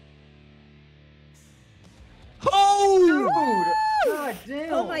 Oh! God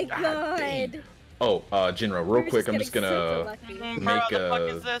damn. Oh my God god. damn. Oh, Jinro, real quick, I'm just gonna Bro, make the fuck a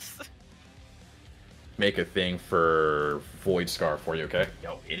is this? make a thing for Void Scar for you, okay?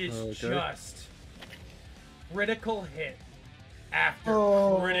 Yo, it is Okay. just critical hit after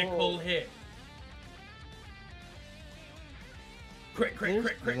Oh. critical hit. Crit, crit, There's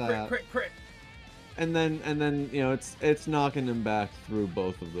crit, crit, that. crit, crit, crit. And then you know it's knocking him back through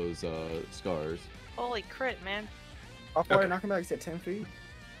both of those scars. Holy crit, man. How far Okay. knock him back? You said 10 feet?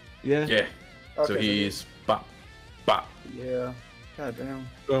 Yeah. Yeah. So Okay, he's bop, bop. Yeah. God damn.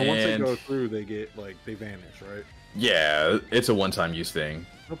 So once they And- go through, they get like they vanish, right? Yeah, it's a one-time use thing.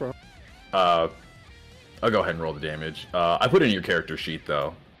 No problem. I'll go ahead and roll the damage. I put it in your character sheet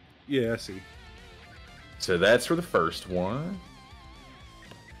though. Yeah, I see. So that's for the first one.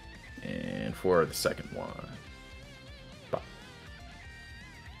 And for the second one. Bop.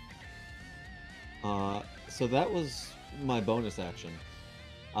 So that was my bonus action.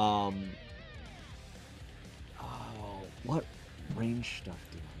 Oh, what range stuff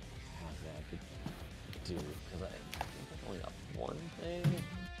do I have that I could do? Because I think I've only got one thing.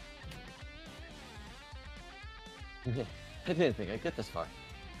 Yeah, I didn't think I'd get this far.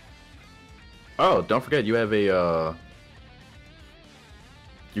 Oh, don't forget you have a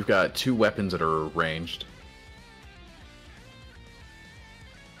you've got 2 weapons that are ranged.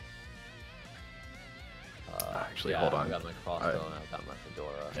 Actually, Yeah, hold on. I've got my crossbow and I've got my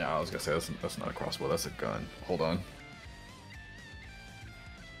fedora. Yeah, I was gonna say that's not a crossbow, that's a gun. Hold on.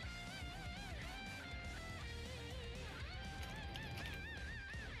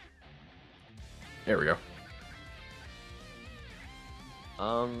 There we go.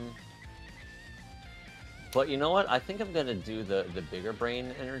 But you know what? I think I'm gonna do the bigger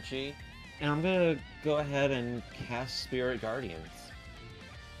brain energy, and I'm gonna go ahead and cast Spirit Guardians.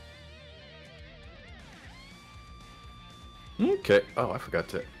 Okay. Oh, I forgot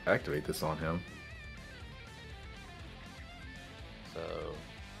to activate this on him. So,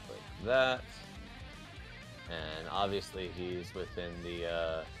 like that, and obviously he's within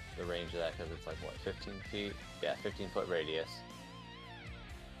the range of that because it's like what, 15 feet? Yeah, 15-foot radius.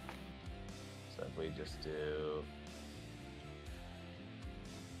 So if we just do.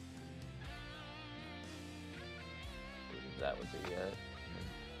 That would be it.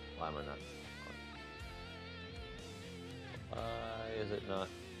 Why am I not? Why is it not?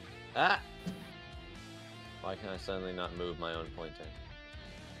 Ah! Why can I suddenly not move my own pointer?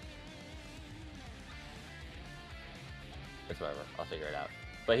 It's whatever. I'll figure it out.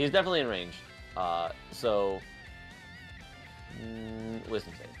 But he's definitely in range. So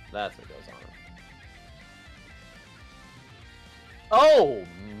wisdom save. That's what goes on him. Oh,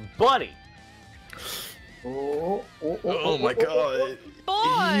 buddy! Oh my god.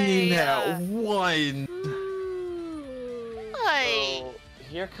 Boy! Now one. Hi. So,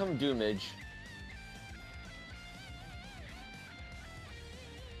 here come Doomage.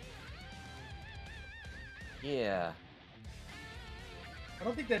 Yeah. I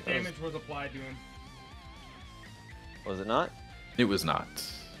don't think that damage was applied to him. Was it not? It was not.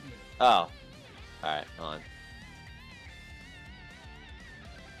 Oh. Alright, on.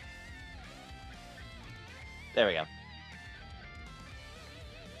 There we go.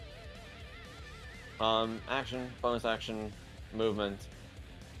 Action, bonus action, movement.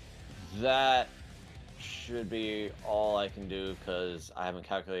 That should be all I can do because I haven't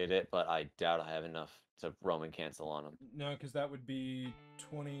calculated it, but I doubt I have enough to Roman cancel on him. No, because that would be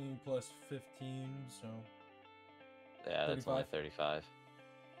 20 plus 15, so... Yeah, that's only 35.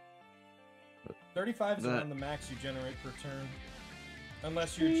 35 is around the max you generate per turn.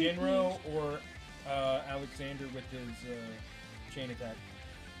 Unless you're Jinro or Alexander with his chain attack.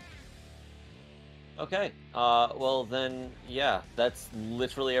 Okay, well then, yeah, that's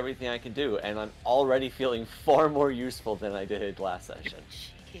literally everything I can do, and I'm already feeling far more useful than I did last session.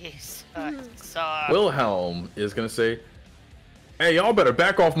 Jeez. Wilhelm is gonna say, "Hey, y'all better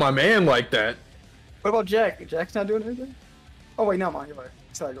back off my man like that." What about Jack? Jack's not doing anything? Oh wait, no, you're right.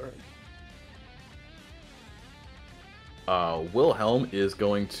 Sorry, go ahead. Wilhelm is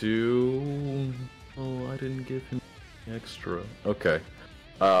going to... Oh, I didn't give him extra. Okay.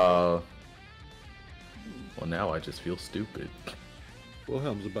 Well, now I just feel stupid.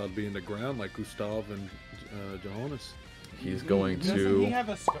 Wilhelm's about to be in the ground like Gustav and Johannes. He's going Doesn't to... he have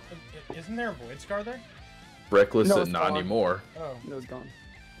a scar? Isn't there a Void Scar there? Reckless, No, it's not gone. anymore. Oh. No, it's gone.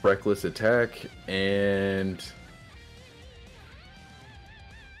 Reckless attack, and...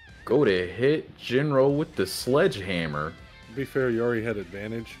 Go to hit Jinro with the sledgehammer. To be fair, you already had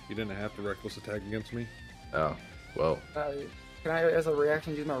advantage. You didn't have to reckless attack against me. Oh, well. Can I, as a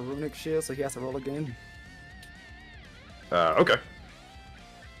reaction, use my runic shield so he has to roll again? Okay.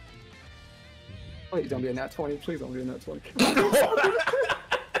 Please don't be a nat 20. Please don't be a nat 20.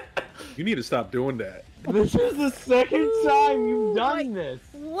 You need to stop doing that. This is the second time you've done this.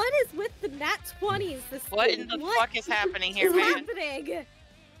 What is with the nat 20s? What in the fuck is happening here, man? happening?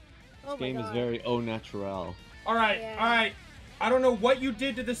 Oh This game my is God. very au naturel. Alright, Yeah. alright. I don't know what you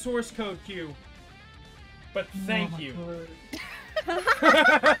did to the source code, Q. But thank you.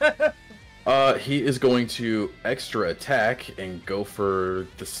 He is going to extra attack and go for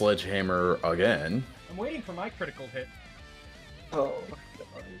the sledgehammer again. I'm waiting for my critical hit. Oh.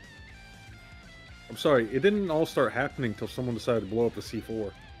 I'm sorry, it didn't all start happening until someone decided to blow up the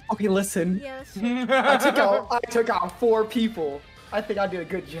C4. Okay, listen. Yes. I took out 4 people. I think I did a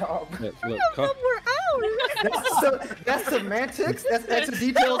good job. Look, We're out. That's semantics. That's extra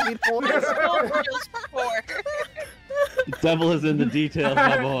details. The devil is in the details,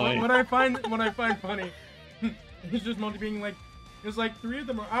 my boy. What I find funny is just Monty being like, it's like 3 of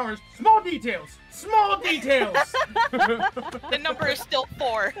them are ours. Small details. Small details. The number is still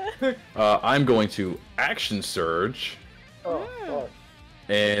 4. I'm going to action surge, Oh,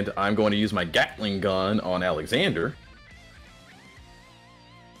 and I'm going to use my Gatling gun on Alexander.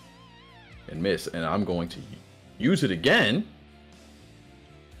 And miss, and I'm going to use it again.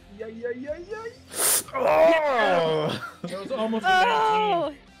 yeah. Oh! That was almost a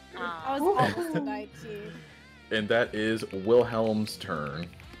 19. I was almost a 19. And that is Wilhelm's turn.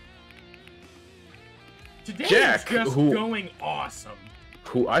 Today Jack, is just who- going awesome.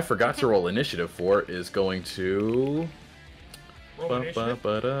 Who I forgot to roll initiative for is going to... Roll initiative.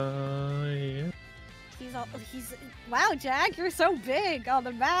 Yeah. He's wow, Jack, you're so big on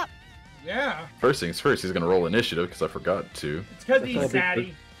the map. Yeah. First things first, he's going to roll initiative because I forgot to. It's because That's he's all big-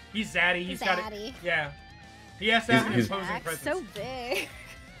 zaddy. He's zaddy. He's got it. Zaddy. Yeah. He has to have an He's- imposing Jack's presence. so big.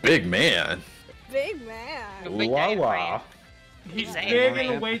 Big man. Big man. Big La guy la. frame. He's Zane, big right?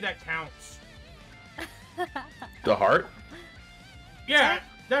 in a way that counts. The heart? Yeah,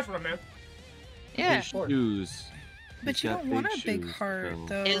 that's what I meant. Yeah. His shoes. But He's you got don't want a big big shoes, heart, so-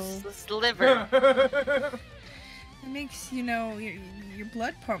 though. His liver. It makes, you know, your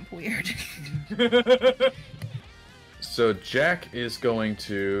blood pump weird. So Jack is going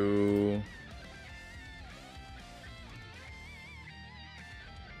to...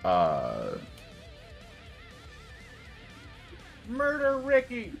 Murder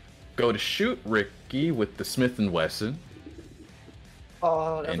Ricky. Go to shoot Ricky with the Smith & Wesson.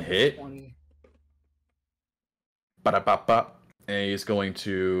 Oh, that's And a hit. 20. Ba-da-ba-ba. And he's going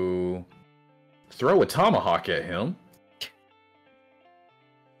to throw a tomahawk at him.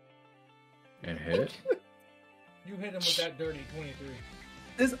 And hit. You hit him with that dirty 23.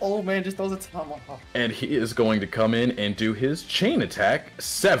 This old man just throws a tomahawk. And he is going to come in and do his chain attack,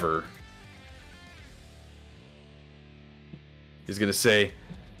 Sever. He's going to say,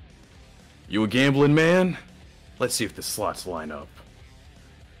 "You a gambling man? Let's see if the slots line up."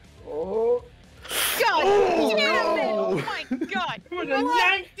 Oh. God damn it! Oh my god! It was a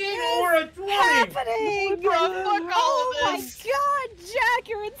 19 or a 20! Happening? Bro, fuck all of Oh this! my God, Jack,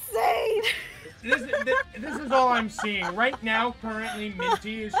 you're insane. This is all I'm seeing. Right now, currently,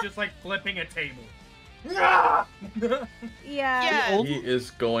 Minty is just like flipping a table. Yeah. He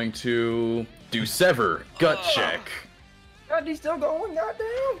is going to do sever gut check. God, he's still going.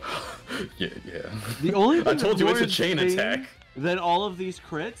 Goddamn. Yeah. The only thing I told you it's a more chain insane attack. than all of these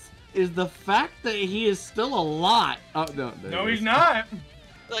crits is the fact that he is still alive. Oh no, No, he's not.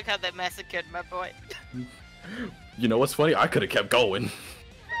 Look how they massacred my boy. You know what's funny? I could have kept going.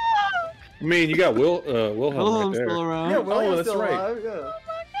 I mean, you got Wilhelm Wilhelm's right there. still around. Yeah, William's that's still right. alive. Yeah.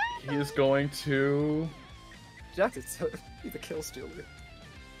 He is going to. Jackson's he's a kill stealer.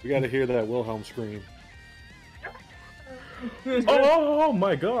 We got to hear that Wilhelm scream. Oh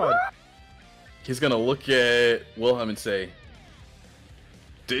my god! He's gonna look at Wilhelm and say,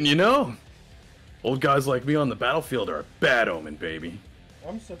 "Didn't you know? Old guys like me on the battlefield are a bad omen, baby."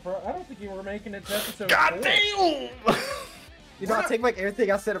 I'm surprised. I don't think you were making it to episode God 4. damn! You know, I take back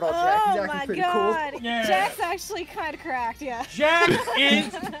everything I said about Jack. He's Oh actually my pretty god. cool. Yeah. Jack's actually kind of cracked, yeah. Jack is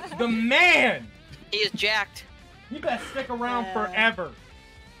the man. He is jacked. You better stick around Yeah. forever.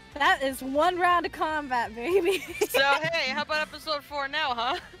 That is one round of combat, baby. So hey, how about episode 4 now,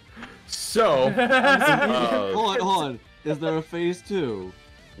 huh? So, Hold on. Is there a phase 2?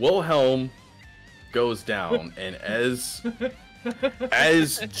 Wilhelm goes down, and as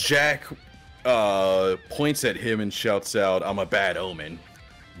Jack points at him and shouts out, "I'm a bad omen,"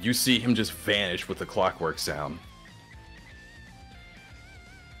 you see him just vanish with a clockwork sound.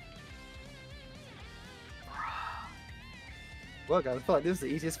 Well, guys, I feel like this is the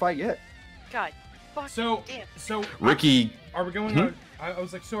easiest fight yet. God. Fuck. So, damn. so Ricky, are we going on? I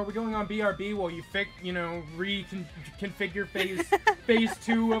was like, so are we going on BRB while you reconfigure phase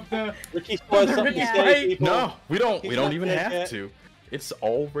 2 of the? Ricky still has something to Yeah. say, people. no, we don't. We He's don't not even dead have yet. to. It's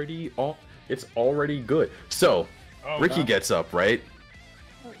already good. So, Oh, Ricky God. gets up, right?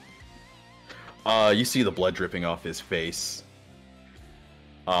 You see the blood dripping off his face.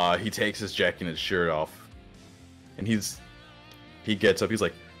 He takes his jacket and his shirt off, and he gets up. He's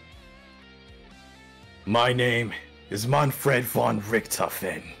like, "My name is Manfred von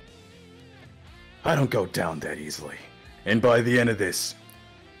Richthofen. I don't go down that easily. And by the end of this,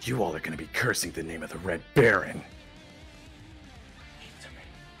 you all are going to be cursing the name of the Red Baron."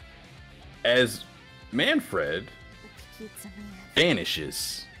 As Manfred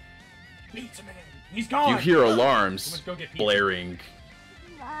vanishes, Pizza Man. He's gone. you hear alarms Someone's go get pizza. blaring.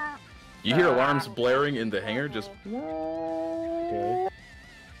 You hear alarms blaring in the hangar, just.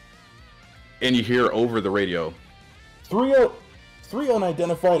 And you hear over the radio, three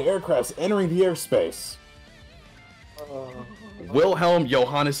unidentified aircrafts entering the airspace. Wilhelm,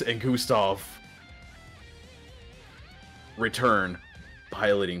 Johannes, and Gustav return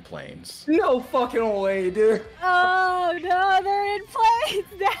piloting planes. No fucking way, dude. Oh no, they're in place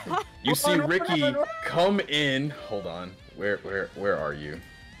now. You see Ricky come in. Hold on. Where are you?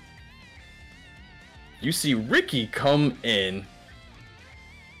 You see Ricky come in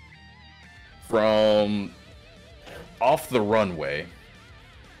from off the runway.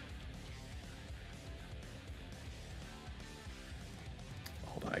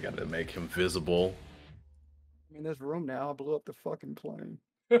 Hold on, I gotta make him visible. I mean, there's room now. I blew up the fucking plane.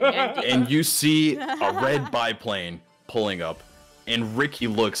 And you see a red biplane pulling up, and Ricky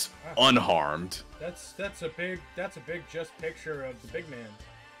looks unharmed. That's a big just picture of the big man.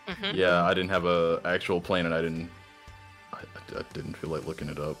 Mm-hmm. Yeah, I didn't have a actual plane, and I didn't feel like looking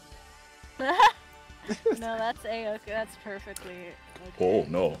it up. No, that's okay. That's perfectly okay. Oh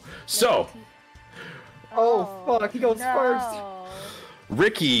no. So Oh, fuck, he goes first.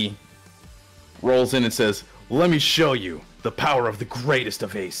 Ricky rolls in and says, "Let me show you the power of the greatest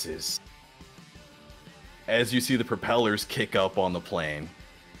of aces." As you see the propellers kick up on the plane,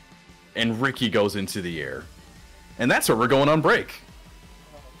 and Ricky goes into the air. And that's where we're going on break.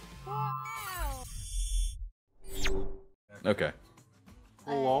 Okay.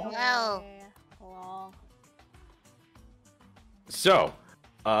 Well. So,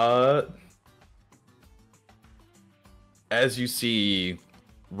 as you see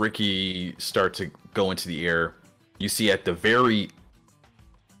Ricky start to go into the air, you see at the very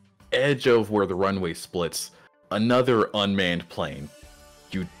edge of where the runway splits, another unmanned plane.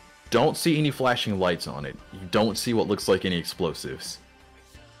 You don't see any flashing lights on it. You don't see what looks like any explosives.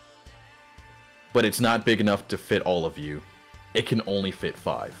 But it's not big enough to fit all of you. It can only fit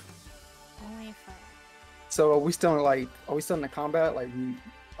 5. Only 5. So are we still in the combat? Like,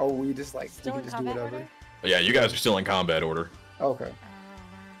 we just like Still we in can just do combat whatever? order? Yeah, you guys are still in combat order. Okay.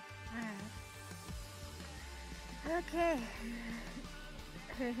 Okay.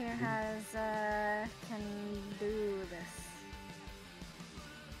 Who here can do this?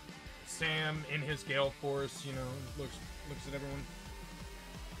 Sam in his gale force, looks at everyone.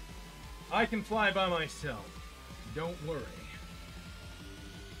 I can fly by myself. Don't worry.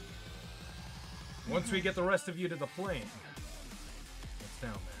 Once we get the rest of you to the plane, it's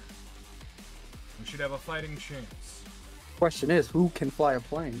down there. We should have a fighting chance. Question is, who can fly a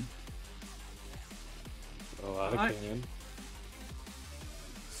plane? Oh, I can.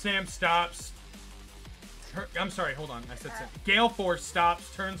 Sam stops. I'm sorry, hold on. I said Sam. Gale Force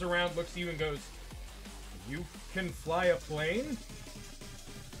stops, turns around, looks at you, and goes, "You can fly a plane?"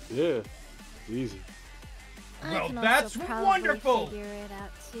 Yeah, easy. Well, that's wonderful! Figure it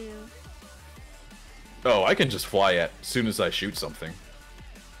out too. Oh, I can just fly as soon as I shoot something.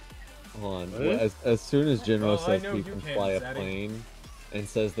 Hold on. As soon as Jinro says know he you can can, fly a Zaddy. plane and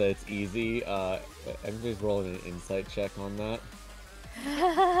says that it's easy, everybody's rolling an insight check on that.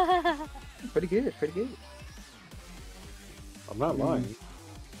 Pretty good, pretty good. I'm not lying.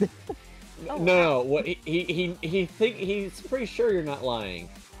 No, what he's pretty sure you're not lying.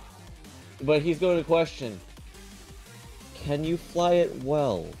 But he's going to question, can you fly it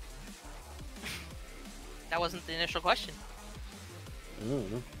well? That wasn't the initial question. I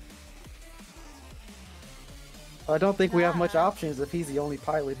don't know. I don't think we have much options if he's the only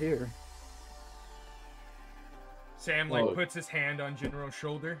pilot here. Sam, puts his hand on Jinro's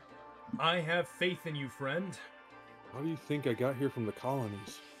shoulder. I have faith in you, friend. How do you think I got here from the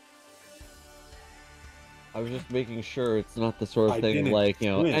colonies? I was just making sure it's not the sort of I thing didn't like,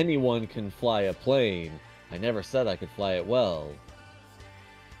 swim. anyone can fly a plane. I never said I could fly it well.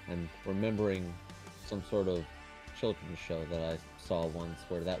 I'm remembering some sort of children's show that I saw once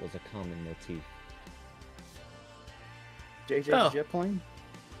where that was a common motif. JJ's jet plane?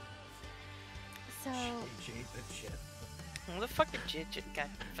 So. Who the fuck did Jit got?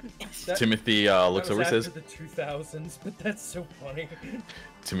 Timothy looks over and says, the 2000s, but that's so funny.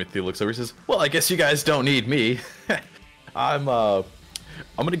 Timothy looks over and says, well, I guess you guys don't need me. I'm gonna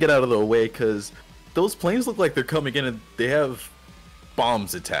get out of the way because those planes look like they're coming in and they have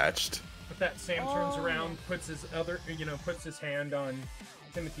bombs attached. With that, Sam turns around, puts his puts his hand on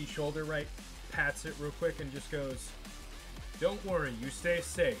Timothy's shoulder, right? Pats it real quick and just goes, "Don't worry, you stay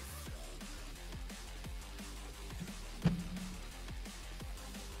safe."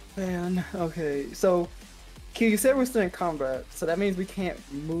 Man, okay, so Q, you said we're still in combat, so that means we can't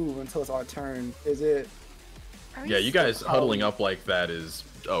move until it's our turn. Is it? Yeah, you guys huddling up like that is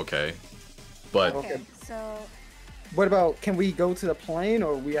okay, but Okay, so. What about, can we go to the plane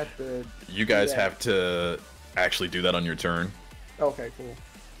or we have to? you guys have to actually do that on your turn. Okay, cool.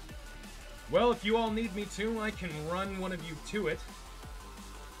 Well, if you all need me to, I can run one of you to it.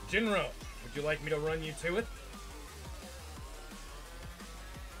 Jinro, would you like me to run you to it?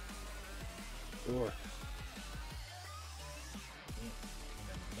 Sure.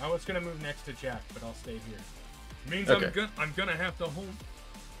 I was gonna move next to Jack, but I'll stay here. It means Okay. I'm gonna have to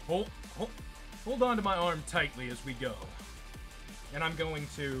hold on to my arm tightly as we go, and I'm going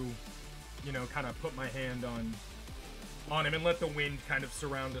to, kind of put my hand on him and let the wind kind of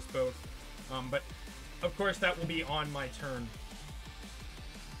surround us both. But of course that will be on my turn.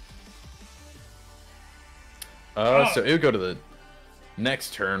 So it would go to the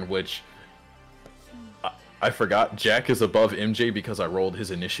next turn, which I forgot. Jack is above MJ because I rolled his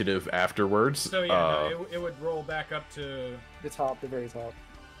initiative afterwards. So yeah, no, it would roll back up to the top, the very top.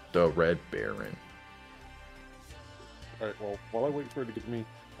 The Red Baron. Alright, well, while I wait for it to get to me,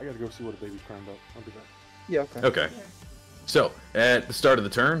 I gotta go see what a baby's crying about. I'll be back. Yeah, okay. Okay. So, at the start of the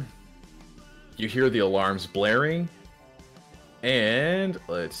turn, you hear the alarms blaring, and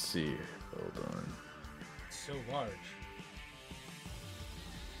let's see. Hold on. It's so large.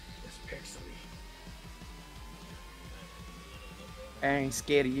 It's pixely. I ain't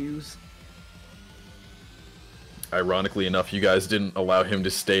scared of yous. Ironically enough, you guys didn't allow him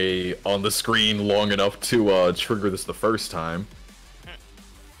to stay on the screen long enough to trigger this the first time.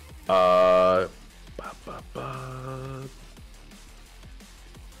 Man,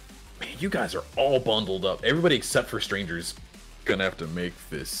 you guys are all bundled up. Everybody except for strangers gonna have to make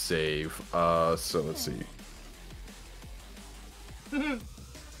this save. So let's see.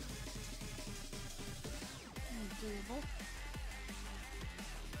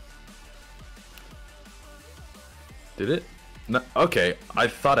 Did it? No, okay, I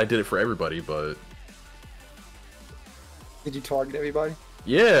thought I did it for everybody, but... Did you target everybody?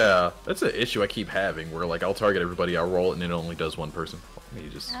 Yeah, that's an issue I keep having, where like I'll target everybody, I'll roll it, and it only does one person. Let me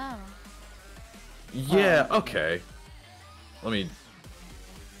just... Oh. Yeah, okay. Let me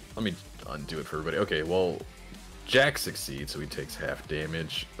undo it for everybody. Okay, well, Jack succeeds, so he takes half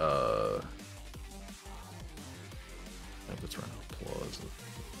damage. Let's run applause.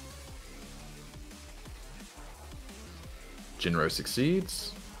 Jinro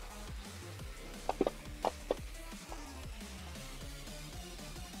succeeds.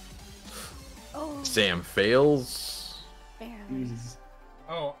 Sam fails. Barely.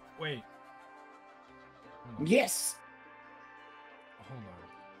 Oh, wait. Yes. Hold on.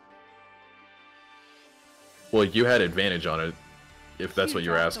 Well, you had advantage on it, if that's You what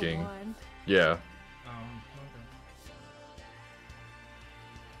you're dropped a asking. one. Yeah.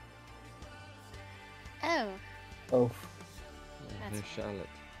 Okay. Oh. Oh. Here's Charlotte.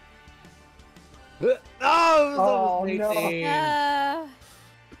 Oh, no!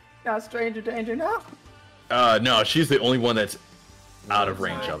 Not stranger danger now. No, she's the only one that's out of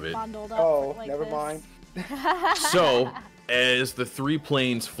range of it. Bundled up Oh, like never this. mind. So, as the 3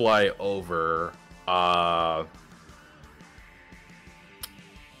 planes fly over, I'm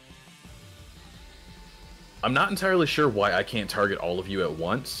not entirely sure why I can't target all of you at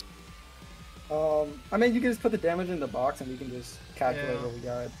once. I mean, you can just put the damage in the box and we can just calculate Yeah. what we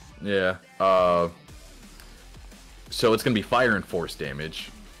got. Yeah. So it's gonna be fire and force damage,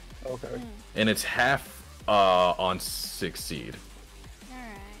 Okay. and it's half on succeed.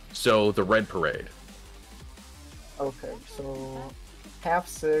 Alright. So the red parade. Okay, so half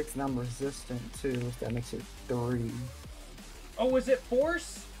 6, and I'm resistant too, so that makes it 3. Oh, was it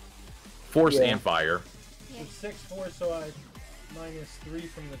force? Force Yeah. and fire. So 6 force, so I minus 3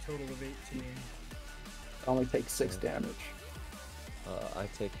 from the total of 18. I only take 6 damage. I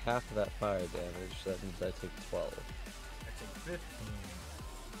take half of that fire damage, so that means I take 12. I take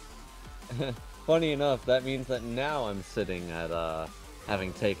 15. Funny enough, that means that now I'm sitting at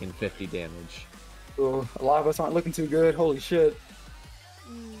having taken 50 damage. Ooh, a lot of us aren't looking too good. Holy shit.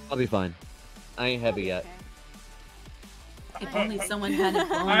 I'll be fine. I ain't heavy yet. If only someone hadn't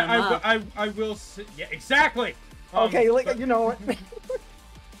blown him up. I will say, yeah, exactly. Okay, but, you know what?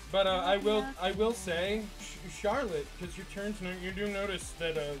 But I will say, Charlotte, because your turns, you do notice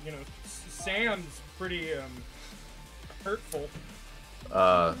that you know, Sam's pretty hurtful.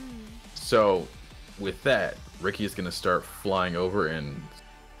 So with that, Ricky is gonna start flying over and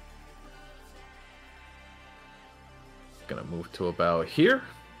gonna move to about here.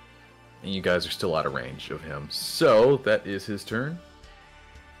 And you guys are still out of range of him. So that is his turn.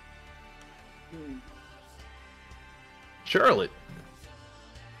 Charlotte.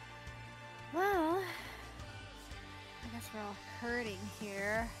 Well, I guess we're all hurting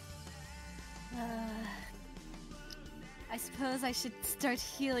here. I suppose I should start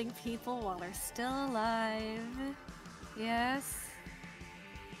healing people while they're still alive. Yes?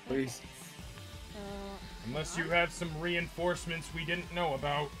 Please. So, Unless you have some reinforcements we didn't know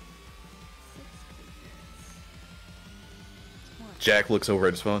about. Jack looks over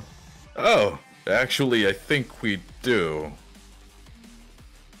at his phone. Oh, actually, I think we do.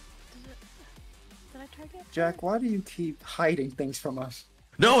 did I target? Jack, why do you keep hiding things from us?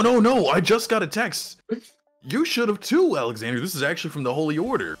 No, I just got a text. You should have too, Alexander. This is actually from the Holy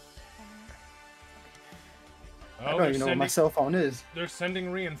Order. I don't even know what my cell phone is. They're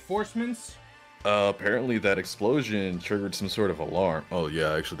sending reinforcements? Apparently that explosion triggered some sort of alarm. Oh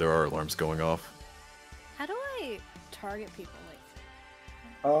yeah, actually there are alarms going off. How do I target people?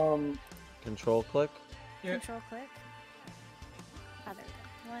 Control click. Yeah. Control click? Oh, there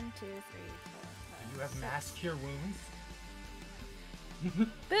we go. 1, 2, 3, 4, 5. You have mass cure wounds?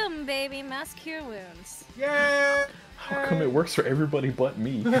 Boom, baby, mass cure wounds. Yeah! How come it works for everybody but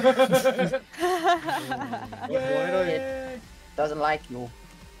me? It doesn't like you.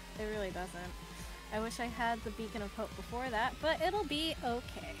 It really doesn't. I wish I had the Beacon of Hope before that, but it'll be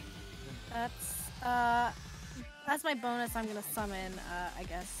okay. That's my bonus. I'm gonna summon, I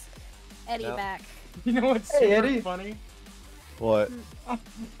guess, Eddie Yep. back. You know what's Hey, super Eddie. funny? What?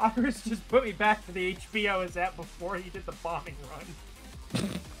 Iris just put me back to the HP I was at before he did the bombing run.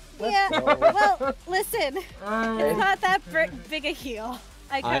 Yeah, well, listen, it's Oh, not that big a heal.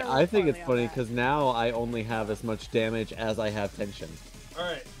 I think it's funny because now I only have as much damage as I have tension.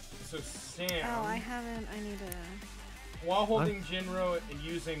 Alright, so Sam, Oh, I haven't. I need to. while holding Jinro and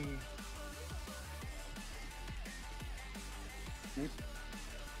using...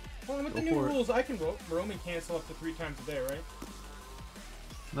 Well, with the Go new for it. rules, I can roam and cancel up to 3 times a day, right?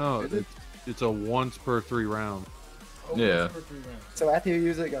 No, it's a once per 3 rounds. Oh, Yeah. once per 3 rounds. So after you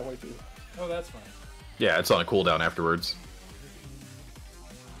use it, you gotta wait through. Oh, that's fine. Yeah, it's on a cooldown afterwards.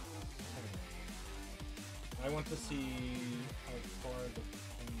 I want to see how far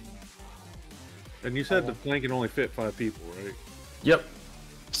the... And you said the plane can only fit 5 people, right? Yep.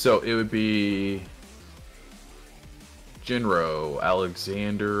 So it would be Jinro,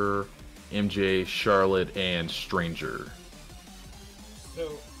 Alexander, MJ, Charlotte, and Stranger.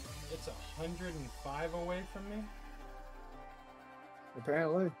 So, it's 105 away from me?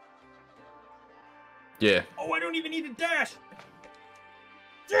 Apparently. Yeah. Oh, I don't even need to dash!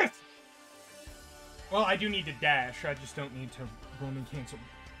 Yes! Well, I do need to dash. I just don't need to roaming cancel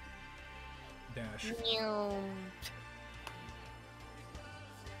dash.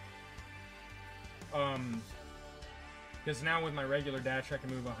 Because now with my regular dash, I can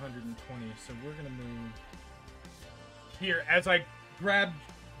move 120. So we're gonna move here as I grab.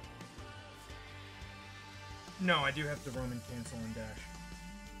 No, I do have to roam and cancel and dash.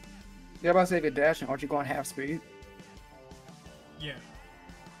 Yeah, I'm about to say if you're dashing, aren't you going half speed? Yeah.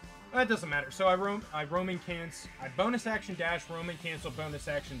 That doesn't matter. So I roam and cancel. I bonus action dash, roam and cancel, bonus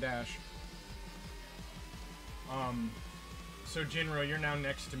action dash. So Jinro, you're now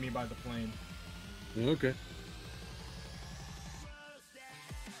next to me by the plane. Okay.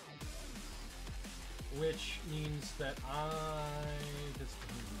 Which means that just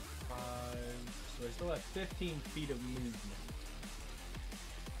 5, so I still have 15 feet of movement.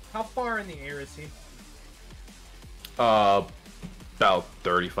 How far in the air is he? About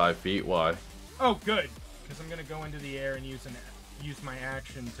 35 feet. Why? Oh, good, because I'm gonna go into the air and use my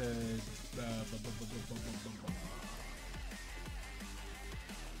action to.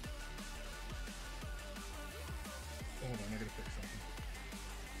 Hold on, I gotta fix something.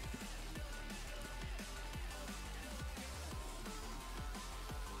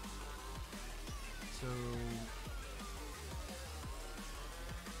 So,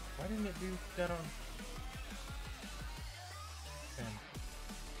 why didn't it do that on 10?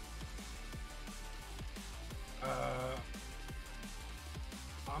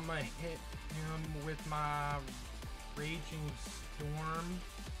 I'm gonna hit him with my Raging Storm,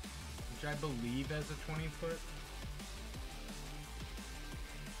 which I believe has a 20-foot.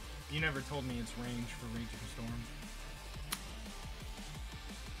 You never told me its range for Raging Storm.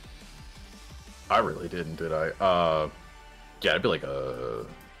 I really didn't, did I? Yeah, it'd be like a.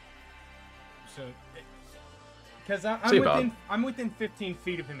 So, because I'm within 15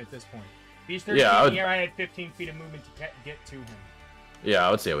 feet of him at this point. If he's 13 here, I had 15 feet of movement to get to him. Yeah,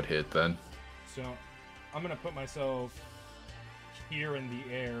 I would say I would hit then. So, I'm gonna put myself here in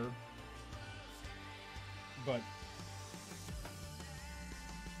the air, but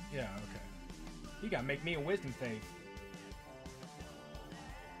yeah, okay. You gotta make me a wisdom save.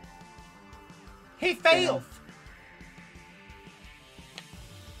 He failed!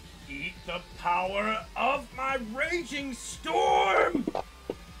 Eat the power of my Raging Storm!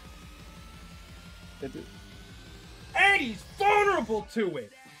 And he's vulnerable to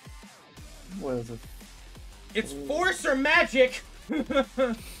it! What is it? It's force or magic! 1,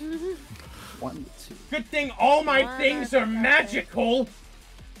 2. Good thing all my things are magical!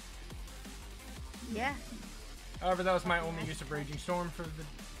 Yeah. However, that was my only use of Raging Storm for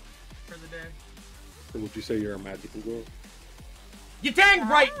the day. So would you say you're a magical girl? You dang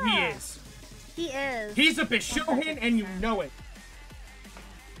right he is! He is. He's a Bishohin and you know it.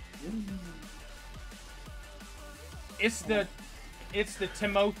 It's the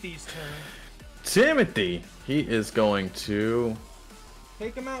Timothy's turn. Timothy! He is going to...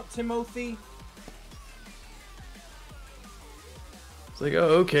 Take him out, Timothy. It's like,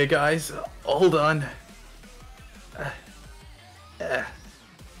 oh, okay, guys. Hold on.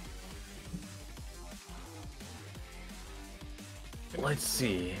 Let's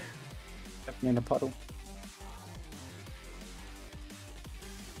see. Kept me in a puddle.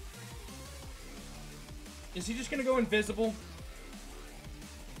 Is he just gonna go invisible?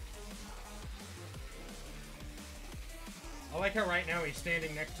 I like how right now he's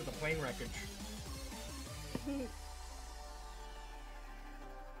standing next to the plane wreckage.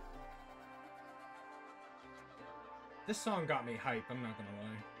 This song got me hype, I'm not gonna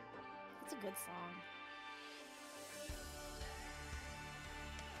lie. It's a good song.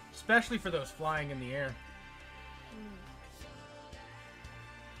 Especially for those flying in the air.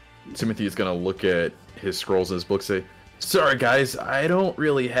 Timothy is gonna look at his scrolls in his book and say, sorry guys, I don't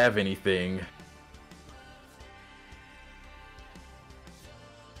really have anything.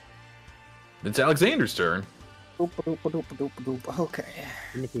 It's Alexander's turn. Okay.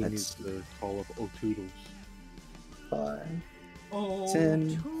 Timothy needs the call of O'Toodles. 5, Oh,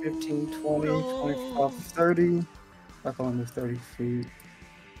 10, 15, 20, 25, 30. Back on the 30 feet.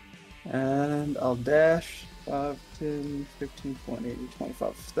 And I'll dash 5, 10, 15, 20,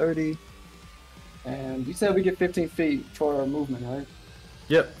 25, 30. And you said we get 15 feet for our movement, right?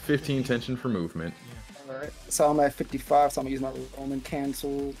 Yep, 15 tension for movement. Alright, so I'm at 55, so I'm gonna use my Roman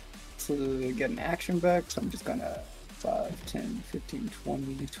cancel to get an action back. So I'm just gonna 5, 10, 15,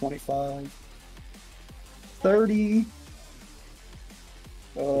 20, 25, 30.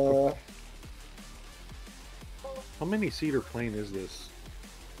 How many seater plane is this?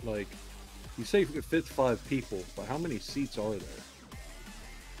 Like, you say it fits 5 people, but how many seats are there?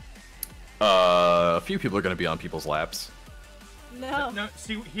 A few people are going to be on people's laps. No. No,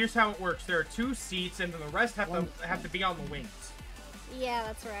 see, here's how it works. There are 2 seats, and then the rest have to be on the wings. Yeah,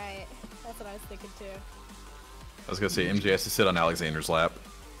 that's right. That's what I was thinking too. I was going to say, MJ has to sit on Alexander's lap.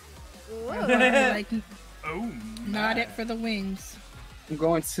 Like, oh, not it for the wings. I'm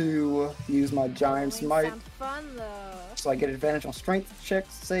going to use my giant smite, Sound fun though. so I get advantage on strength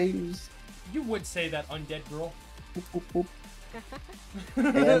checks, saves. You would say that, undead girl. Boop, boop, boop.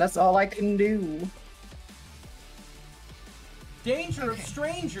 And that's all I can do. Danger of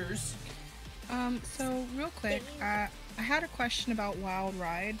strangers. So real quick, I had a question about Wild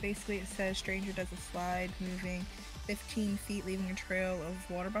Ride. Basically, it says stranger does a slide, moving 15 feet, leaving a trail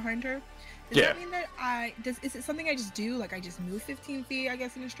of water behind her. Does that mean that is it something I just do? Like I just move 15 feet, I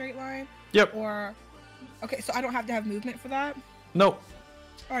guess, in a straight line? Yep. Or, okay, so I don't have to have movement for that? Nope.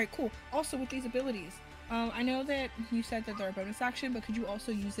 All right, cool. Also, with these abilities, I know that you said that they're a bonus action, but could you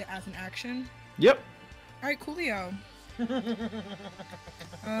also use it as an action? Yep. All right, coolio.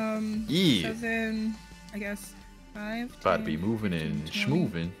 Yeah. So then, I guess 5, About to 10, be moving 15, and 20,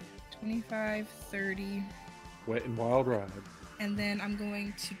 schmoving. 25, 30. Wet and Wild Ride. And then I'm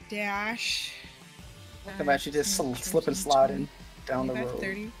going to dash. I'm actually just slip and sliding down the road.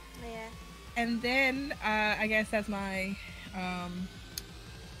 30. Yeah. And then, I guess as my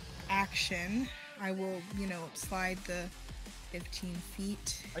action, I will, slide the 15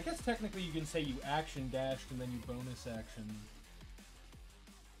 feet. I guess technically you can say you action dashed and then you bonus action.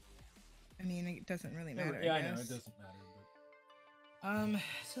 I mean, it doesn't really matter. Yeah, I know, it guess. doesn't matter.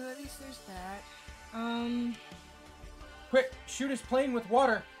 So at least there's that. Quick, shoot his plane with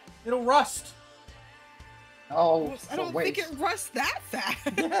water. It'll rust. Oh, I don't think it rusts that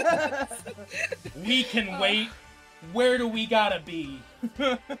fast. We can wait. Where do we gotta be?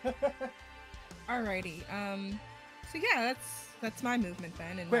 Alrighty. So yeah, that's my movement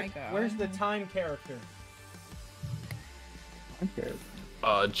then, and Quick, my go. where's the time character? Okay.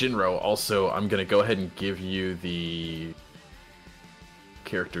 Jinro, also, I'm going to go ahead and give you the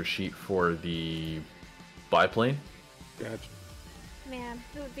character sheet for the biplane. Gotcha. Man,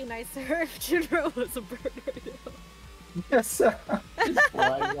 it would be nicer if Jinro was a bird right now. Yes.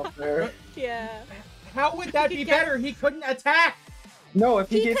 Flying up there. Yeah. How would that be better? He couldn't attack. No, if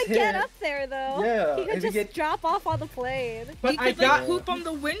He gets could hit. get up there though. Yeah, He could if he just drop off on the plane. But He could poop on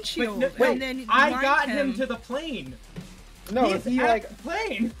the windshield, and then I blind got him him to the plane. No, He's if he at the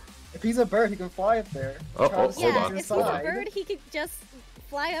plane. if he's a bird, he can fly up there. Oh, Try to hold slip on. If he's a inside. bird, he could just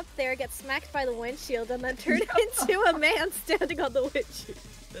fly up there, get smacked by the windshield, and then turn into a man standing on the windshield.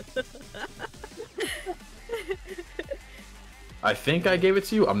 I think I gave it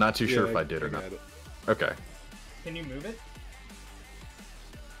to you. I'm not too sure Yeah, if I did or got not. it. Okay. Can you move it?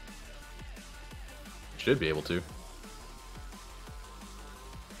 Should be able to.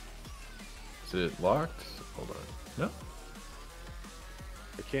 Is it locked? Hold on. No?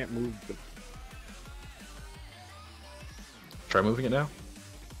 I can't move the. Try moving it now.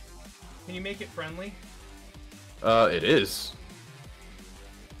 Can you make it friendly? It is.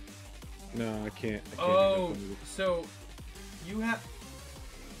 No, I can't. I can't Oh, move it. so you have.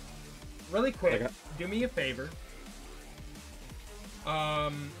 Really quick, I got- do me a favor.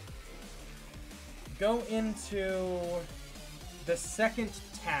 Go into the second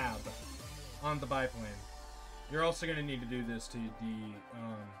tab on the biplane. You're also going to need to do this to the,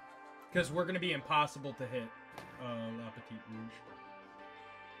 because we're going to be impossible to hit La Petite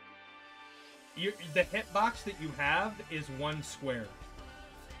Rouge. The hitbox that you have is 1 square.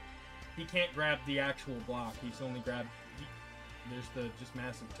 He can't grab the actual block. He's only grabbed. There's the just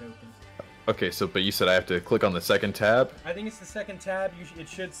massive token. Okay, so but you said I have to click on the second tab. I think it's the second tab. It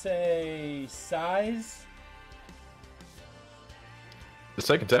should say size. The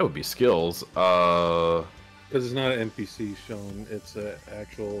second tab would be skills. Because it's not an NPC shown, it's an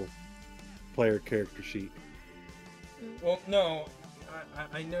actual player character sheet. Well, no,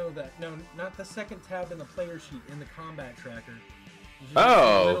 I know that. No, not the second tab in the player sheet, in the combat tracker. There's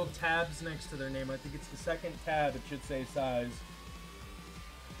usually little tabs next to their name. I think it's the second tab. It should say size.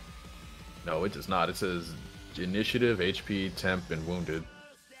 No, it does not. It says initiative, HP, temp, and wounded.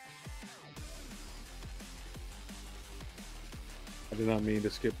 I did not mean to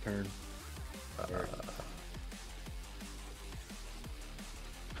skip turn.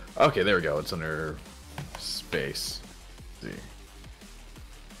 Okay, there we go. It's under space. Let's see.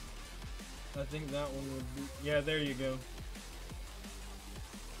 I think that one would be. Yeah, there you go.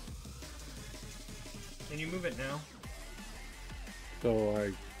 Can you move it now?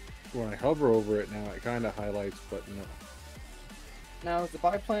 So when I hover over it now, it kind of highlights, but no. Now, is the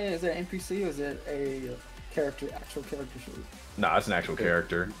biplane, is it an NPC or is it a character, actual character sheet? Nah, it's an actual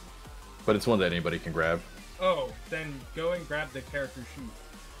character. but it's one that anybody can grab. Oh, then go and grab the character sheet.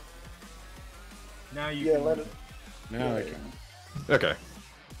 Now you Yeah, can let use it. Now I Yeah. can. Okay.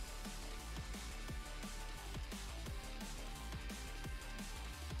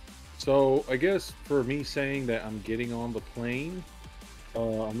 So I guess for me saying that I'm getting on the plane,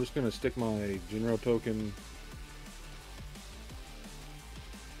 I'm just gonna stick my Jinro token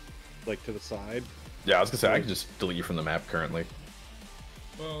like to the side. Yeah, I was gonna say I can just delete you from the map currently.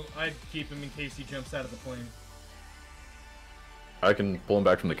 Well, I'd keep him in case he jumps out of the plane. I can pull him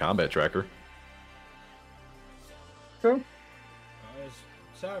back from the combat tracker. Cool.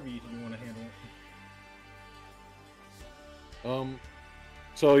 It's however you want to handle it.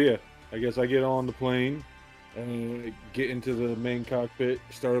 So yeah, I guess I get on the plane and get into the main cockpit,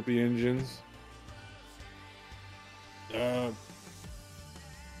 start up the engines.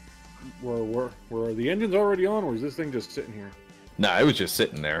 Were the engines already on, or is this thing just sitting here? Nah, it was just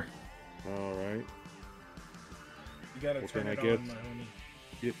sitting there. All right. You gotta Well, turn then it I get- on, my homie.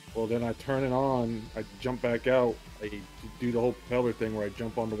 Yeah, well, then I turn it on. I jump back out. I do the whole propeller thing where I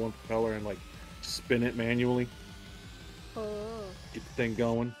jump onto one propeller and like spin it manually, Oh. get the thing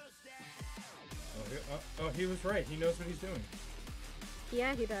going. He was right. He knows what he's doing.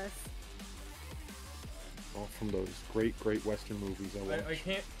 Yeah, he does. All from those great Western movies I watch.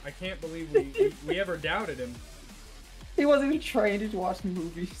 I can't believe we ever doubted him. He wasn't even trained. He's watching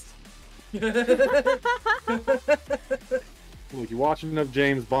movies. Look, you watch enough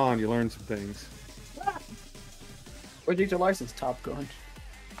James Bond, you learn some things. Where'd you get your license, Top Gun?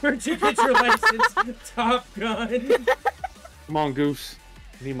 Where'd you get your license, Top Gun? Come on, Goose.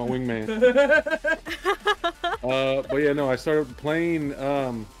 I need my wingman. But yeah, no, I started with the plane.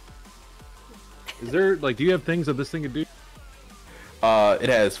 Is there, like, do you have things that this thing could do? It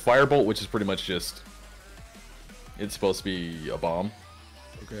has Firebolt, which is pretty much just... It's supposed to be a bomb.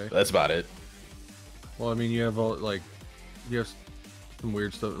 Okay. That's about it. Well, I mean, you have all, like, you have some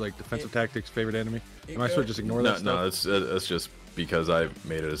weird stuff, like defensive tactics, favorite enemy. Am I supposed to just ignore that stuff? No, that's just because I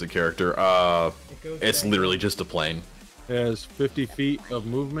made it as a character. It's literally just a plane. It has 50 feet of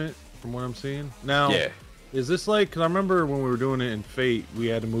movement, from what I'm seeing. Now, Yeah. is this like, because I remember when we were doing it in Fate, we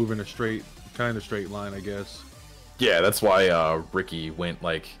had to move in a straight, kind of straight line, I guess. Yeah, that's why Ricky went,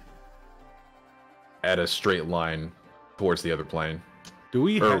 like, at a straight line towards the other plane. Do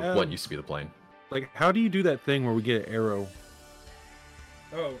we Or have, what used to be the plane. like, how do you do that thing where we get an arrow?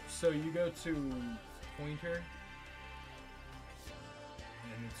 Oh, so you go to pointer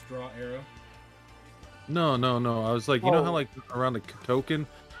and it's draw arrow. No. I was like, you know how, like, around the token,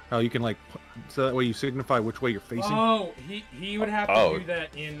 how you can, like, so that way you signify which way you're facing? Oh, he would have to do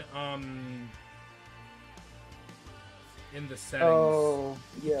that in the settings. Oh,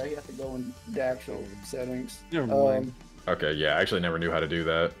 yeah, you have to go in the actual settings. Never mind. Okay, yeah, I actually never knew how to do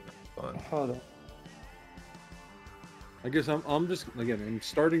that. Hold on. I guess I'm just, again, I'm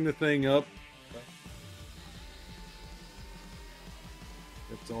starting the thing up.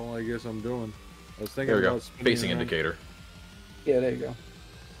 That's all I guess I'm doing. I was thinking There we go. about spinning Facing around. indicator. Yeah, there you go.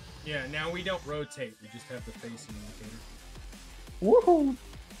 Yeah, now we don't rotate. We just have the facing indicator. Woohoo!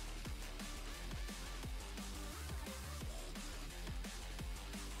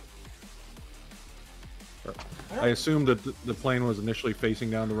 I assumed that the plane was initially facing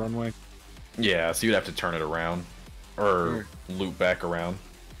down the runway. Yeah, so you'd have to turn it around. Or loop back around.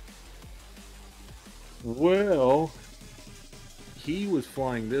 Well, he was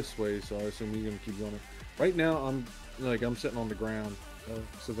flying this way, so I assume he's gonna keep going. Right now, I'm sitting on the ground,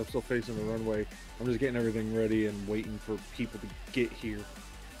 so I'm still facing the runway. I'm just getting everything ready and waiting for people to get here,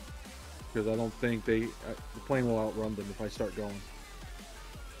 because I don't think the plane will outrun them if I start going.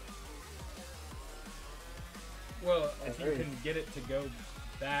 Well, if you can get it to go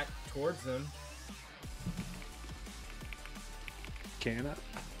back towards them. Can I?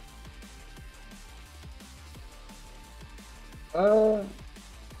 I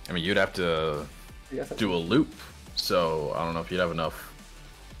mean, you'd have to do a loop, so I don't know if you'd have enough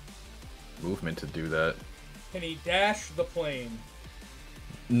movement to do that. Can he dash the plane?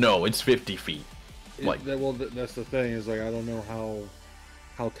 No, it's 50 feet. That's the thing, is like, I don't know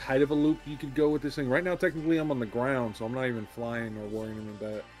how tight of a loop you could go with this thing. Right now, technically, I'm on the ground, so I'm not even flying or worrying about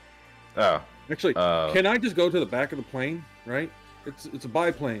that. Oh. Actually, can I just go to the back of the plane, right? It's a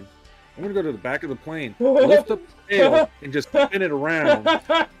biplane. I'm gonna go to the back of the plane, lift up the tail, and just spin it around.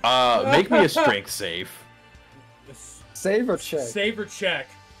 Make me a strength save. Save or check? Save or check.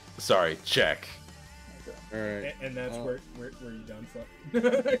 Sorry, check. Alright. And that's where you done fuck.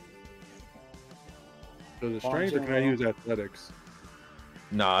 So the strength, or can I use athletics?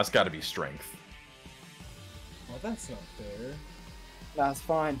 Nah, it's got to be strength. Well, that's not fair. That's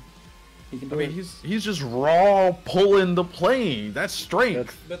fine. He can I do mean, it. he's just raw pulling the plane. That's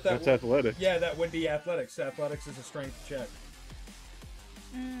strength. But That's athletic. Yeah, that would be athletics. Athletics is a strength check.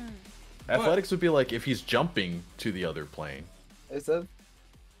 Athletics would be like if he's jumping to the other plane. It's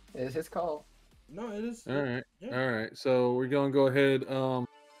his call. No, it is. All right. Yeah. All right. So we're gonna go ahead.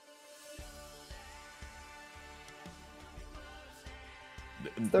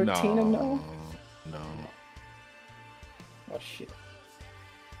 13 of no. No. Oh shit.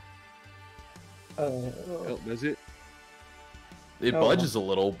 Oh, does it? It budges a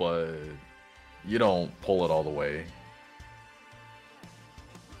little, but you don't pull it all the way.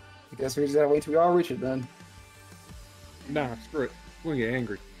 I guess we just gotta wait till we all reach it then. Nah, screw it. We're gonna get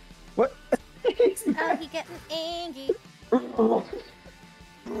angry. What? Oh, he getting angry.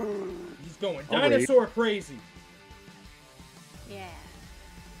 He's going I'll wait. dinosaur crazy. Yeah.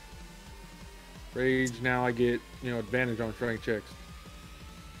 Rage. Now I get advantage on strength checks.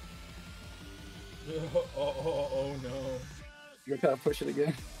 Oh no. You're gonna try to push it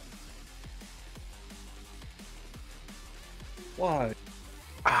again. Why?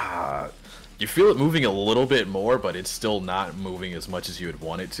 You feel it moving a little bit more, but it's still not moving as much as you would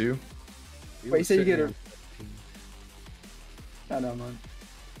want it to. Wait, you say you get her? Oh, no, man.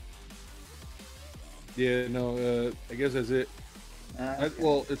 Yeah, no. I guess that's it. Okay.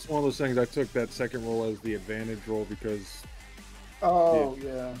 Well, it's one of those things. I took that second roll as the advantage roll because Oh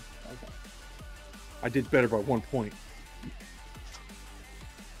yeah. Okay. I did better by 1 point.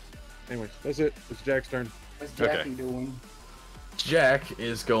 Anyways, that's it. It's Jack's turn. What's Jackie Okay. doing? Jack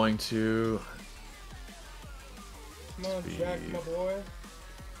is going to Come on, Jack, my boy.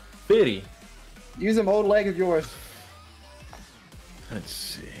 Biddy. Use them old leg of yours. Let's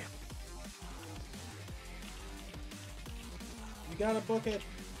see. You gotta book it.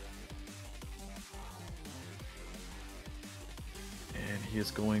 And he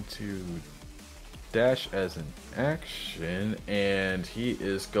is going to dash as an action, and he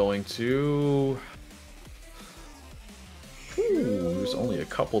is going to... Ooh, there's only a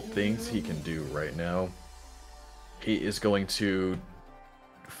couple things he can do right now. He is going to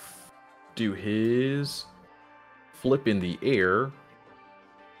do his flip in the air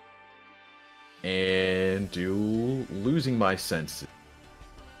and do losing my senses.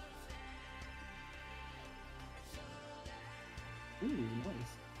 Ooh, nice.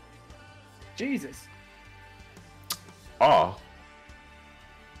 Jesus. Ah.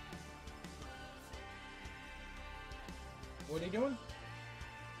 What are you doing?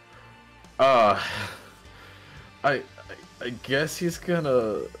 I guess he's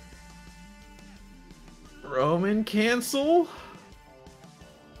gonna Roman cancel.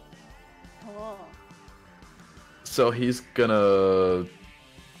 Oh. So he's gonna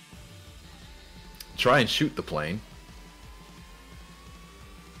try and shoot the plane.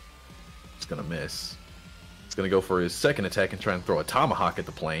 It's gonna miss. He's gonna go for his second attack and try and throw a tomahawk at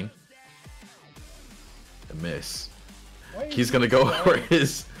the plane. A miss. He's gonna go for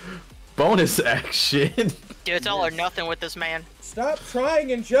his bonus action. Dude, it's all or nothing with this man. Stop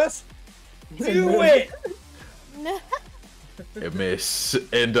trying and just do it. A miss.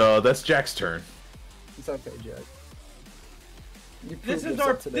 And that's Jack's turn. It's okay, Jack. You This proved is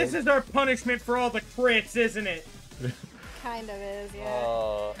yourself today. this is our punishment for all the crits, isn't it? Kind of is,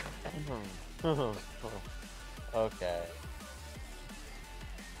 yeah. Okay.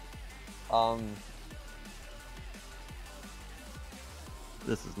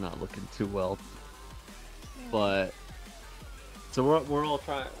 This is not looking too well. But so we're all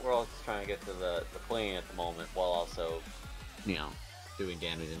just trying to get to the plane at the moment while also, doing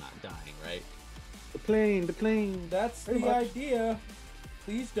damage and not dying, right? The plane. That's the idea.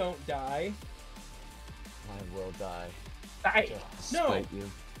 Please don't die. I will die. Die. Just No. spite you.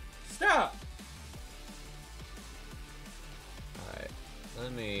 Stop. Alright.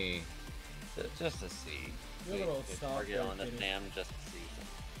 Let me just to see. Your little Hit soft target on the kitty. Sam just to see.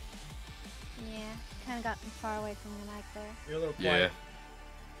 Yeah, kind of got far away from the mic there. You're a little Yeah. quiet.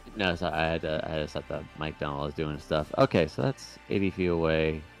 No, so I had to set the mic down while I was doing stuff. Okay, so that's 80 feet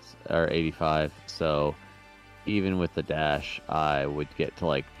away, or 85. So even with the dash, I would get to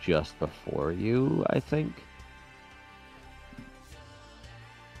like just before you, I think.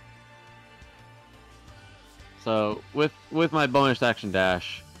 So with my bonus action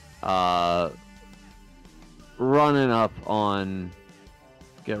dash, running up on,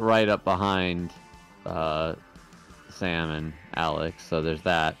 get right up behind Sam and Alex. So there's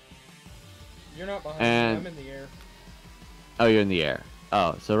that. You're not behind And- me. I'm in the air. Oh, you're in the air.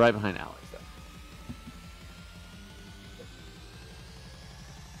 Oh, so right behind Alex.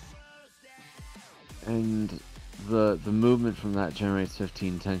 Then. And the movement from that generates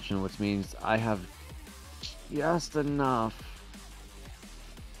 15 tension, which means I have just enough.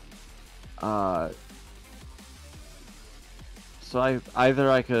 So I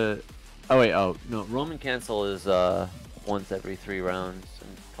could. Oh wait, oh no, Roman cancel is once every 3 rounds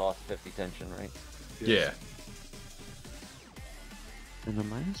and costs 50 tension, right? Yeah. And I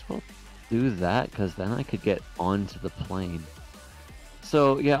might as well do that because then I could get onto the plane.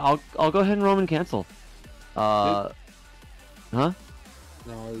 So yeah, I'll go ahead and Roman cancel. Huh? No,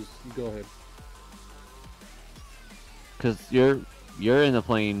 go ahead. Cause you're in the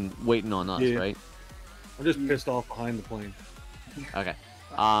plane waiting on us, right? I'm just pissed off behind the plane. Okay.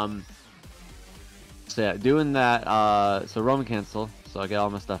 So yeah, doing that. So Roman cancel. So I get all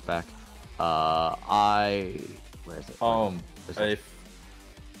my stuff back. Where is it?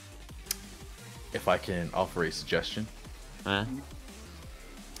 If I can offer a suggestion. Huh?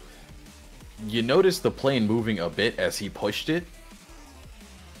 You notice the plane moving a bit as he pushed it.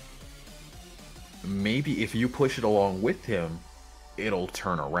 Maybe if you push it along with him, it'll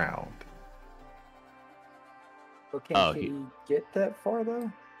turn around. But can't he get that far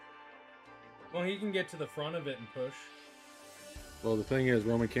though? Well, he can get to the front of it and push. Well, the thing is,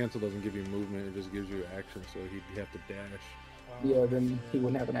 Roman cancel doesn't give you movement; it just gives you action. So he'd have to dash. Yeah, then he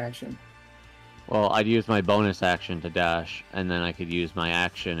wouldn't have an action. Well, I'd use my bonus action to dash, and then I could use my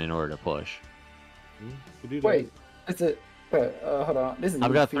action in order to push. Wait, is it? Hold on. This is.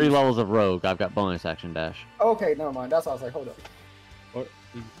 I've got 3 levels of rogue. I've got bonus action dash. Okay, never mind. That's why I was like, hold up. Or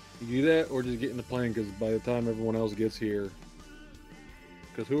you do that, or just get in the plane, because by the time everyone else gets here,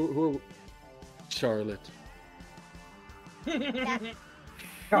 because who are Charlotte?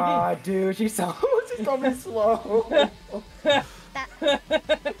 God, dude, she's gonna be slow.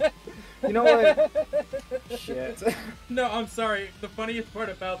 You know what? Shit. No, I'm sorry. The funniest part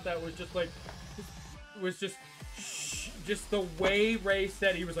about that was just the way Ray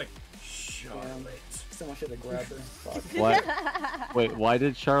said he was like, Charlotte. Someone should have grabbed her. Fuck. What? Wait, why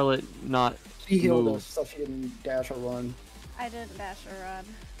did Charlotte not She healed move? us, so she didn't dash or run. I didn't dash or run.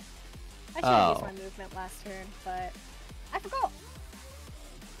 I should have used my movement last turn, but I forgot.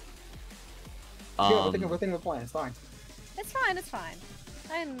 Yeah, we're thinking of playing. It's fine. It's fine. It's fine.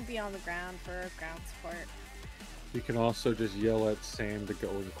 I can be on the ground for ground support. You can also just yell at Sam to go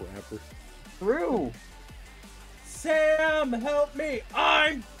and grab her. Through. Sam, help me!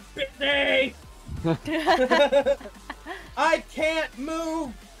 I'm busy! I can't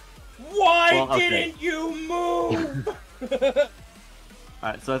move! Why didn't you move?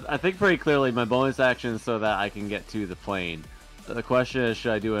 Alright, so I think pretty clearly my bonus action is so that I can get to the plane. The question is,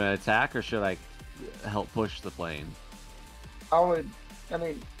 should I do an attack or should I help push the plane? I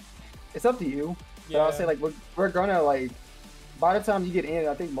mean, it's up to you. But I'll say, like, we're gonna, like, by the time you get in,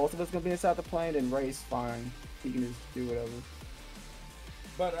 I think most of us gonna be inside the plane, and Ray's fine. He can just do whatever.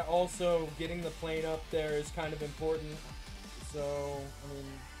 But also, getting the plane up there is kind of important. So, I mean,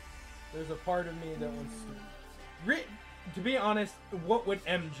 there's a part of me that wants to be honest, what would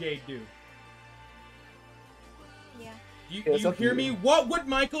MJ do? Yeah. You hear me? What would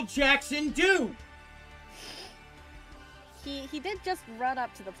Michael Jackson do? He did just run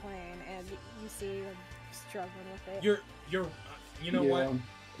up to the plane, and you see him struggling with it. You know what?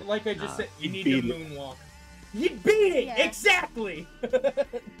 Like I just said, you need to moonwalk. You beat it! Yeah. Exactly!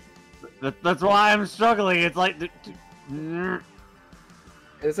 That's why I'm struggling. It's like...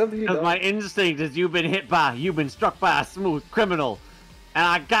 It's something you Because my instinct is you've been struck by a smooth criminal, and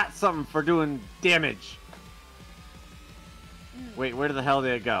I got something for doing damage. Wait, where the hell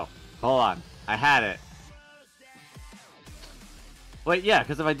did it go? Hold on, I had it. Wait, yeah,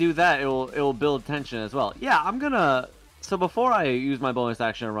 because if I do that, it will build tension as well. Yeah, I'm gonna. So before I use my bonus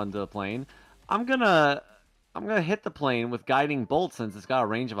action to run to the plane, I'm gonna hit the plane with guiding bolt since it's got a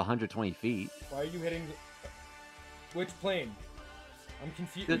range of 120 feet. Why are you hitting? Which plane? I'm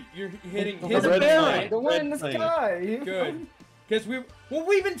confused. You're hitting his plane. The one in the sky. Good. Because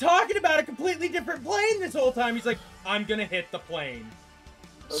we've been talking about a completely different plane this whole time. He's like, I'm gonna hit the plane.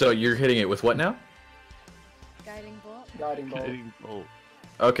 So you're hitting it with what now? Guiding bolt. Guiding bolt.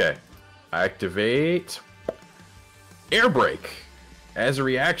 Okay. Activate air brake. As a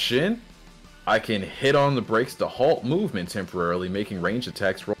reaction, I can hit on the brakes to halt movement temporarily, making ranged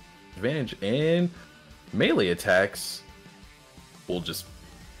attacks roll advantage, and melee attacks will just...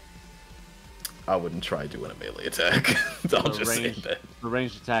 I wouldn't try doing a melee attack. I'll just say that. The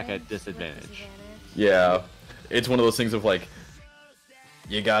ranged attack at disadvantage. Yeah. It's one of those things of like,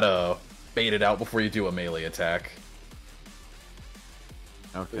 you gotta bait it out before you do a melee attack.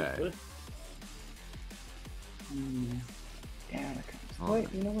 Okay. Yeah, wait,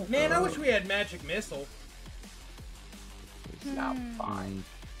 you know what? Man, I wish we had magic missile. Not fine.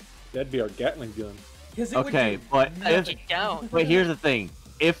 That'd be our Gatling gun. Okay, but but here's the thing: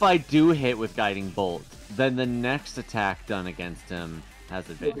 if I do hit with guiding bolt, then the next attack done against him has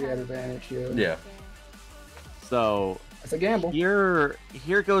advantage. Yeah. So it's a gamble. Here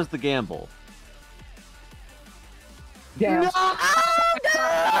goes the gamble. Yeah. No!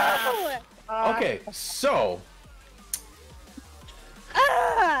 Okay, so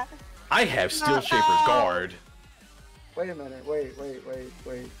I have Steel Shaper's Guard. Wait a minute. Wait.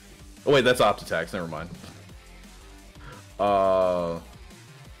 Oh wait, that's opt attacks. Never mind.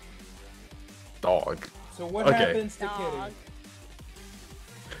 Dog. So what happens to Kitty?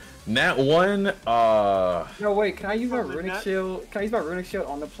 Nat 1. No, wait. Can I use my runic shield? Can I use my runic shield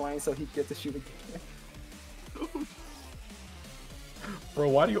on the plane so he gets to shoot again? Bro,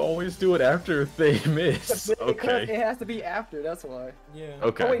 why do you always do it after they miss? Because Okay. it has to be after. That's why. Yeah.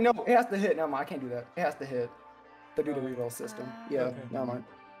 Okay. Oh wait, no. It has to hit. Never mind. I can't do that. It has to hit. To do the reroll system. Yeah. Okay. Never mind.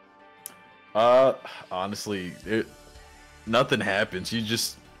 Honestly, nothing happens.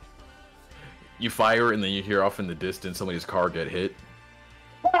 You fire and then you hear off in the distance somebody's car get hit.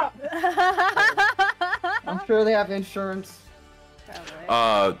 I'm sure they have insurance.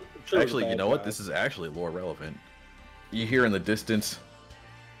 Actually, you know what? This is actually lore relevant. You hear in the distance.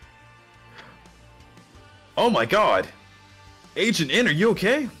 Oh my god! Agent N, are you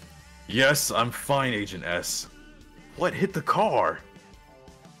okay? Yes, I'm fine, Agent S. What hit the car?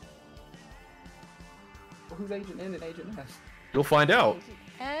 Who's Agent N and Agent S? You'll find out.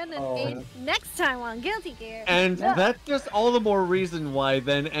 And next time on Guilty Gear. And that's just all the more reason why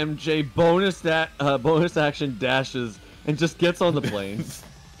then MJ bonus action dashes and just gets on the plane.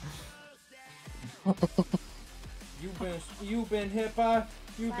 You've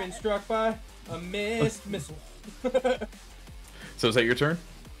been struck by a missed missile. So is that your turn?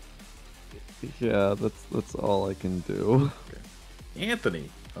 Yeah, that's all I can do. Okay. Anthony.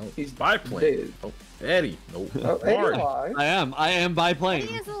 Oh, he's biplane. Dead. Oh, Eddie. No. Oh, Eddie's Mark. alive. I am biplane.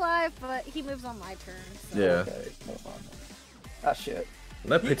 He is alive, but he moves on my turn. So. Yeah. Okay. Hold on. Ah, shit.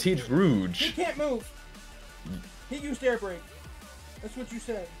 Le Petit Rouge. He can't move. He used air brake. That's what you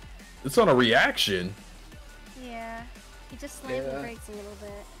said. It's on a reaction. Yeah. He just slammed the brakes a little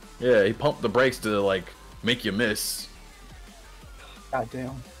bit. Yeah, he pumped the brakes to like make you miss. God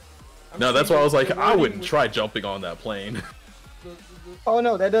damn. No, that's why I was like, I wouldn't try jumping on that plane. Oh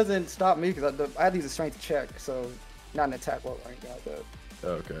no, that doesn't stop me because I had to use a strength check, so not an attack roll or anything like that.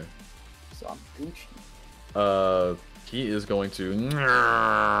 Okay. So I'm Gucci. He is going to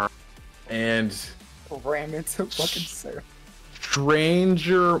and Ram into fucking Sarah.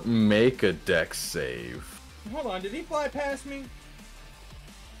 Stranger make a dex save. Hold on, did he fly past me?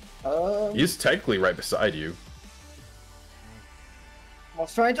 He's technically right beside you. Oh,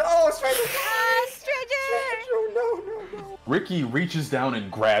 Stranger! Oh, Stranger! Ah, Stranger! No! Ricky reaches down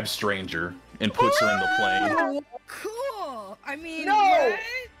and grabs Stranger and puts her in the plane. Cool. I mean, No! what?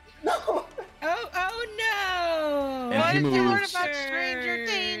 No! Oh no! And What he did you learn moves about Stranger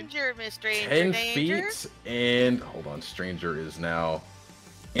Danger, Miss Stranger 10 Danger? feet and hold on, Stranger is now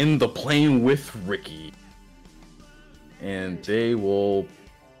in the plane with Ricky. And they will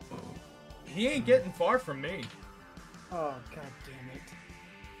He ain't getting far from me. Oh, god damn it.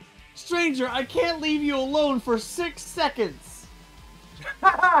 Stranger, I can't leave you alone for 6 seconds.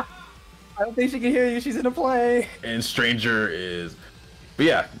 I don't think she can hear you. She's in a plane. and Stranger is but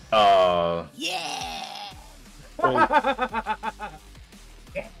yeah,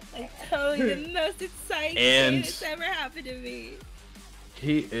 Totally the most exciting And- thing that's ever happened to me.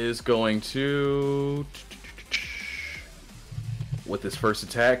 he is going to with his first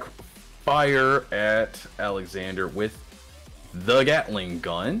attack fire at Alexander with the Gatling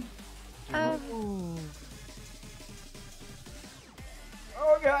gun. Oh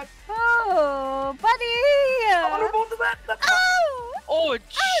god. Oh, buddy! Oh,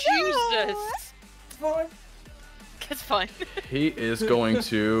 Jesus! no. It's fine. It's fine. He is going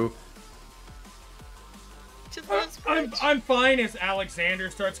to Just let us I'm fine as Alexander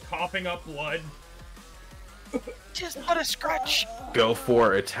starts coughing up blood. Just let us scratch. go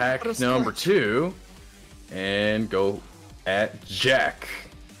for attack number 2 and go at Jack.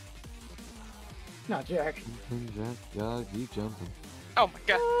 Not Jack. God, you jumping. Oh my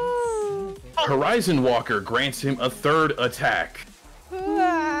god. Horizon Walker grants him a 3rd attack.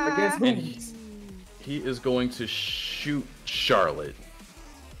 Against And who? he is going to shoot Charlotte.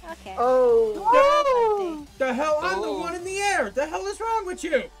 Okay. Oh. The hell? I'm the one in the air. The hell is wrong with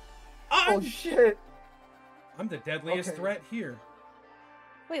you? Oh shit. I'm the deadliest Okay. threat here.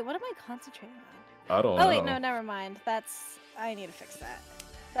 Wait, what am I concentrating on? I don't Oh know. wait, no, never mind. I need to fix that.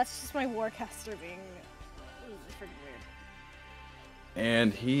 That's just my Warcaster being freaking weird.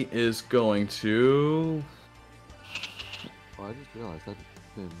 And he is going to. Oh, I just realized I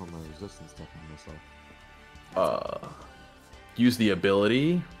didn't put my resistance stuff on myself. Use the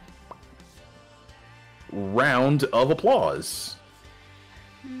ability. Round of applause.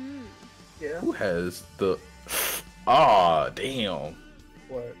 Yeah. Who has the? Ah, damn.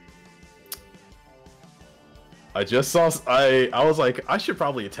 What? I just saw. I was like, I should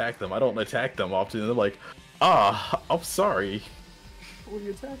probably attack them. I don't attack them often. And they're like, I'm sorry. What are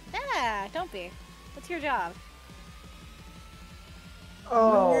you attacking? Yeah, don't be. That's your job.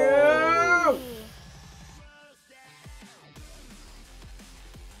 Oh.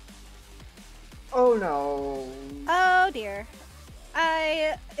 Oh no. Oh dear.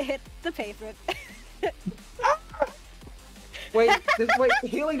 I hit the pavement. Wait, wait,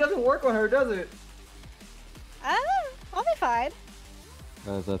 healing doesn't work on her, does it? I'll be fine.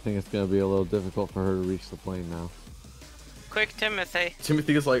 Guys, I think it's gonna be a little difficult for her to reach the plane now. Quick, Timothy.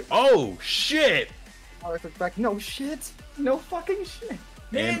 Timothy is like, oh shit! Arthur's back. No shit. No fucking shit.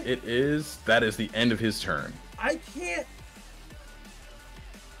 And that is the end of his turn. I can't.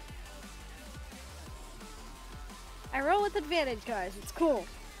 I roll with advantage, guys. It's cool.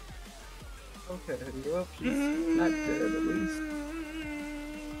 Okay, well, she's not dead at least.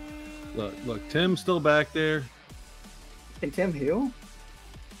 Look, Tim's still back there. Can Tim heal?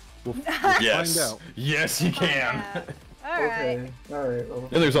 We'll Yes. find out. Yes, he can. Yeah. Alright. Okay, alright. Well,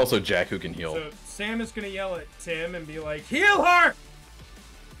 And there's also Jack who can heal. So Sam is gonna yell at Tim and be like, "Heal her!"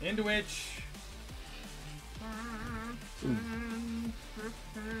 Into which.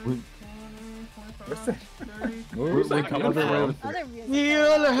 where's that? Where's that coming from? Other music.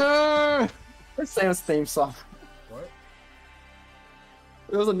 Heal her! Where's Sam's theme song? What?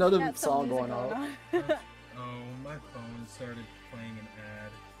 There was another Yeah, some song music going on. Oh, my phone started playing an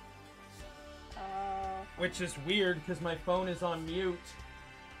ad. Oh. Which is weird because my phone is on mute.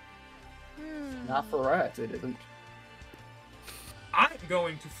 Not for rats, it isn't. I'm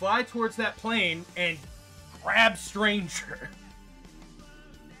going to fly towards that plane and grab Stranger.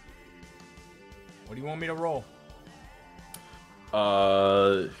 What do you want me to roll?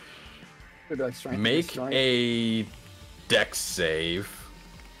 Maybe like strength, Make strength. a dex save.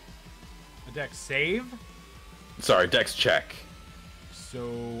 A dex save? Sorry, dex check.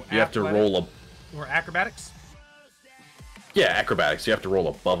 So You have to roll a. Or acrobatics? Yeah, acrobatics. You have to roll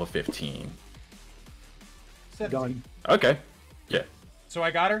above a 15. 17. Done. Okay. Yeah. So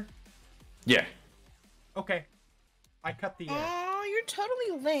I got her? Yeah. Okay. I cut the air. Oh, you're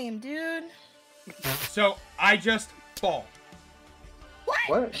totally lame, dude. So I just fall.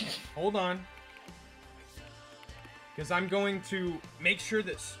 What? Hold on. Because I'm going to make sure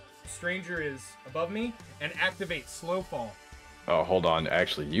that Stranger is above me and activate slow fall. Oh, hold on.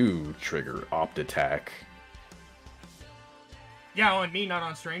 Actually, you trigger opt attack. Yeah, on me, not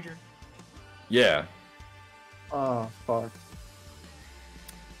on Stranger. Yeah. Oh, fuck.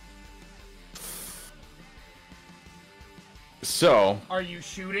 So. Are you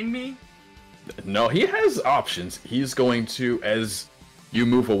shooting me? No, he has options. He's going to, as you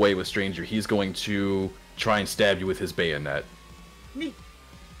move away with Stranger, he's going to try and stab you with his bayonet. Me.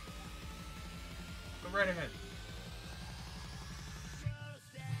 Go right ahead.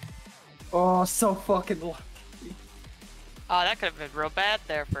 Oh, so fucking lucky. Oh, that could have been real bad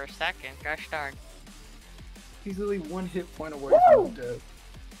there for a second. Gosh darn. He's literally one hit point away from death.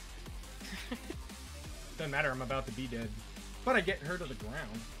 Doesn't matter, I'm about to be dead. But I get her to the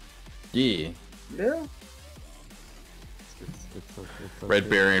ground. Yeah. Yeah. Red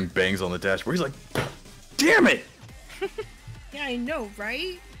Baron bangs on the dashboard. He's like, damn it! Yeah, I know,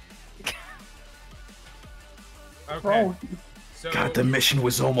 right? Okay. Oh. So God, the mission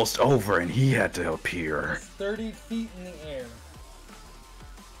was almost over and he had to appear. 30 feet in the air.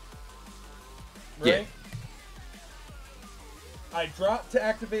 Right? Yeah. I drop to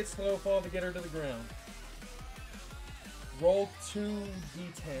activate slow fall to get her to the ground. Roll 2d10.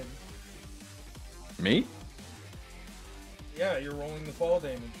 Me? Yeah, you're rolling the fall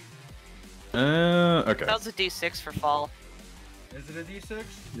damage. Okay. That was a d6 for fall. Is it a d6?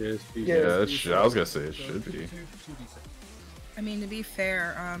 Yes, Yeah, I was gonna say it should be. 2d6. I mean, to be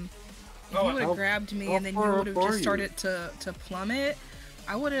fair, if Oh, you would how- have grabbed me how and then you far would have up are just you? started to plummet,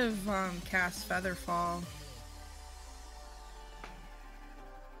 I would have cast Featherfall.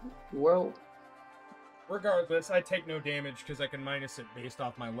 Well, Regardless, I take no damage because I can minus it based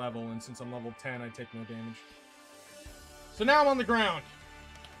off my level, and since I'm level 10, I take no damage. So now I'm on the ground.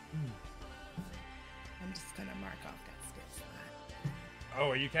 I'm just gonna mark off that skill slot. Oh,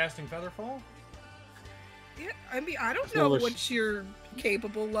 are you casting Featherfall? Yeah, I mean, I don't No, know it's- what you're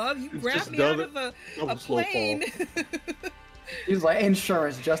capable of. You it's grabbed just me out double- of a double slow fall. plane. He's like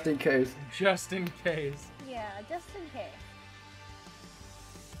insurance just in case. Just in case. Yeah, just in case.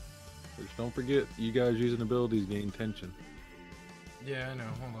 Just don't forget, you guys using abilities gain tension. Yeah, I know.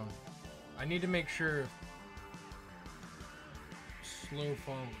 Hold on. I need to make sure slow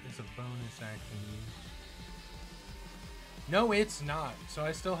fall is a bonus action use. No, it's not. So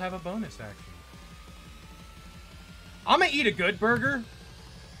I still have a bonus action. I'm gonna eat a good burger.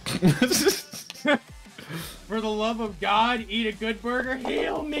 For the love of God, eat a good burger.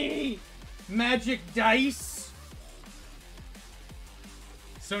 Heal me! Magic dice.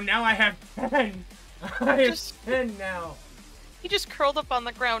 So now I have 10. I have 10 now. He just curled up on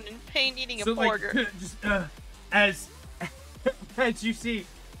the ground in pain eating a burger. Like, just, as you see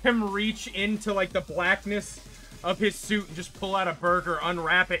him reach into like the blackness of his suit and just pull out a burger,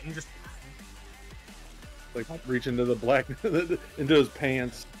 unwrap it, and just like reach into the black into his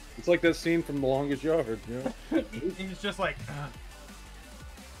pants. It's like that scene from The Longest Yard, you know? He's just like,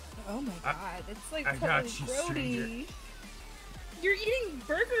 oh my god, it's like I got totally you, grody. stranger. You're eating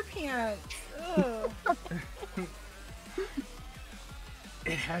burger pants. Ugh.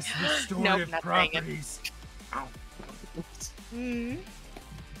 It has restorative properties. Ow. Mm.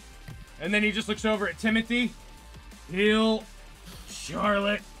 And then he just looks over at Timothy. Heal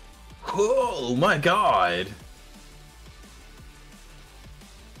Charlotte. Oh my god.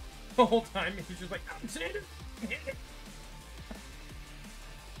 The whole time he's just like, I'm Xander.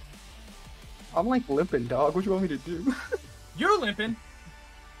 I'm like limping, dog. What you want me to do? You're limping.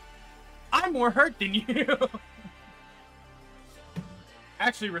 I'm more hurt than you.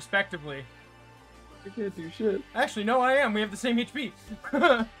 Actually, respectively. You can't do shit. Actually, no, I am. We have the same HP.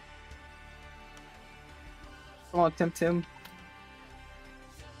 Come on, Tim.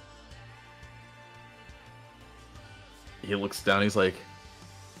 He looks down, he's like,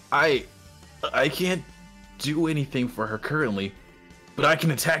 I can't do anything for her currently, but I can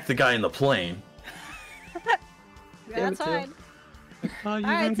attack the guy in the plane. That's fine.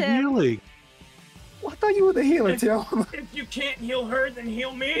 Alright, healing. Well, I thought you were the healer, Tim. If you can't heal her, then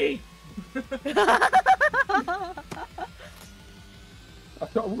heal me. I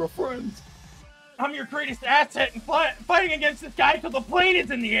thought we were friends. I'm your greatest asset in fighting against this guy till the plane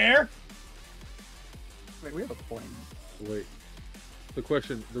is in the air. Wait, we have a plane. Wait. The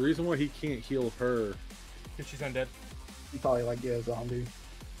question, the reason why he can't heal her... Because she's undead. He probably like, yeah, zombie.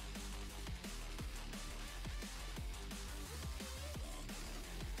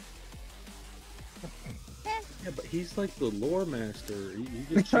 Yeah, but he's like the lore master. He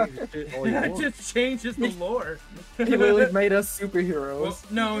just changes shit all he wants. Just changes the lore. He literally made us superheroes. Well,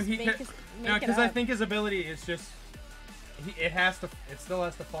 no, Make because I think his ability is just it still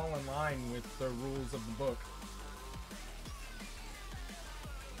has to fall in line with the rules of the book,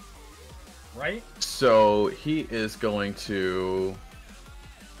 right? So he is going to.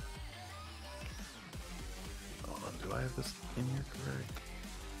 Hold on, do I have this in here correct?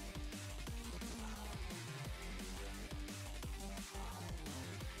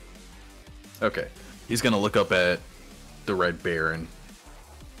 Okay, he's gonna look up at the Red Baron.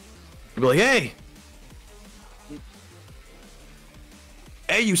 He'll be like,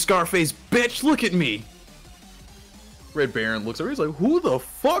 "Hey, you Scarface bitch! Look at me." Red Baron looks over. He's like, "Who the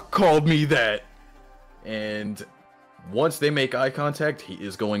fuck called me that?" And once they make eye contact, he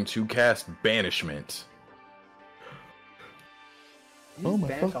is going to cast Banishment. Oh my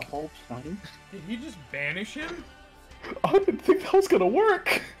fuck! Did he just banish him? I didn't think that was gonna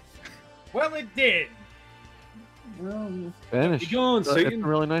work. Well, it did. Banish. Keep going, It's Satan. a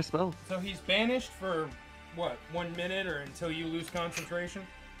really nice spell. So he's banished for what, 1 minute or until you lose concentration?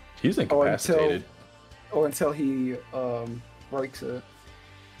 He's incapacitated. Or until he breaks it.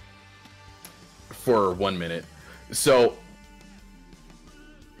 For 1 minute. So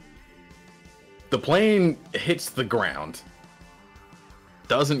the plane hits the ground,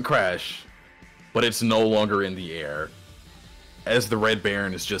 doesn't crash, but it's no longer in the air, as the Red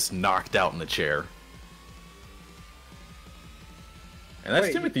Baron is just knocked out in the chair. And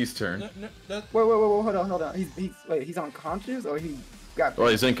that's Timothy's turn. Wait, hold on. He's unconscious, or he got... Well,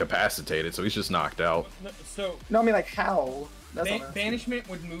 he's incapacitated, so he's just knocked out. No, I mean, like, how? Banishment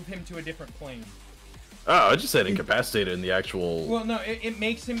would move him to a different plane. Oh, I just said incapacitated in the actual... Well, no, it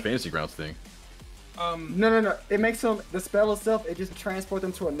makes him... Fantasy Grounds thing. No. It makes him... The spell itself, it just transports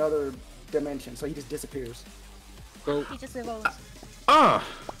him to another dimension, so he just disappears. So, He just evolves.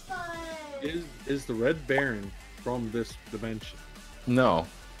 is the Red Baron from this dimension? No.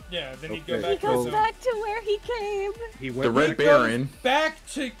 Yeah, then he'd Okay. go back. He goes back to where he came. He went The Red Baron...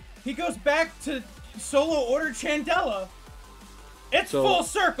 He goes back to Solo Order Chandela. It's So- full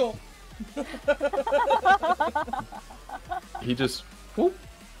circle. He just whoop.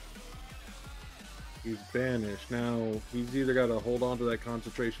 He's banished. Now, he's either got to hold on to that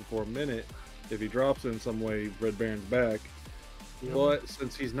concentration for a minute. If he drops it in some way, Red Baron's back. Yep. But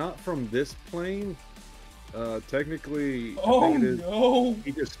since he's not from this plane, technically,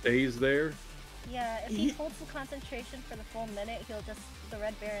 he just stays there. Yeah, if he holds the concentration for the full minute, the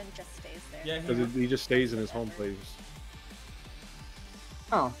Red Baron just stays there. Yeah, because he just stays in his home place.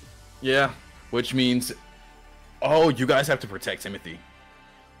 Oh. Yeah, which means, you guys have to protect Timothy.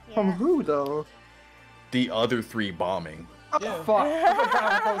 Yeah. From who though? The other 3 bombing. Oh, fuck. I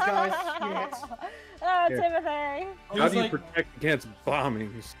forgot about those guys. Shit. Oh, Timothy. How do you protect against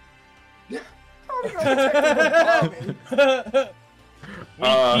bombings? How do you protect against bombing? We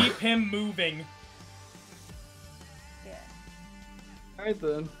keep him moving. Yeah. Alright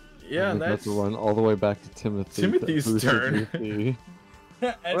then. Yeah, we have to run all the way back to Timothy. Timothy's turn.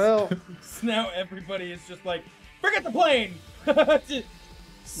 Well, now everybody is just like, forget the plane.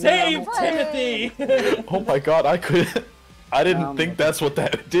 Save Timothy. Oh my god, I didn't think that's what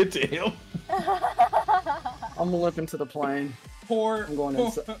that did to him. I'm limping to the plane. I'm going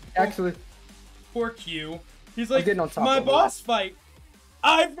inside. Actually, poor Q. He's like, getting on top my of boss fight.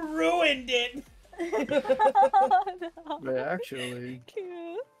 I've ruined it. But actually,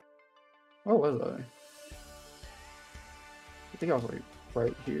 Cute. where was I? I think I was like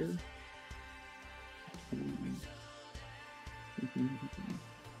right here.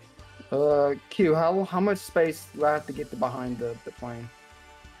 Q, how much space do I have to get behind the plane?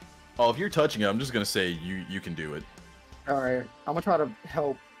 Oh, if you're touching it, I'm just gonna say you can do it. Alright, I'm gonna try to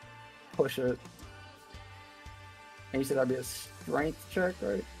help push it. And you said that'd be a strength check,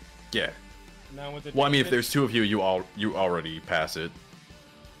 right? Yeah. Now with the Well, I mean, if there's 2 of you, you already pass it.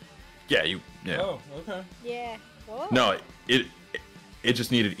 Yeah, yeah. Oh, okay. Yeah. Whoa. No, it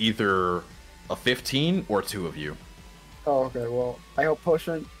just needed either a 15 or 2 of you. Oh, okay, well, I help push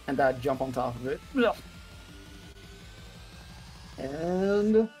it, and I jump on top of it.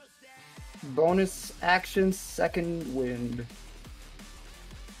 And bonus action, second wind.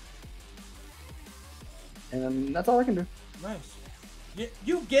 And that's all I can do. Nice.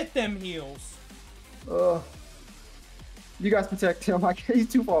 You get them heals. You guys protect him. He's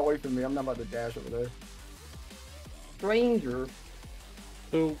too far away from me. I'm not about to dash over there. Stranger.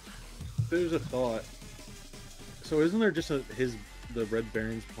 So, there's a thought. So isn't there just the Red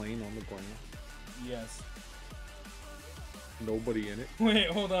Baron's plane on the ground? Yes. Nobody in it? Wait,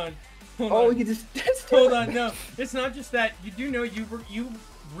 hold on. You just hold on. No, it's not just that. You do know you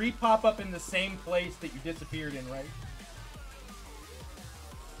re-pop up in the same place that you disappeared in, right?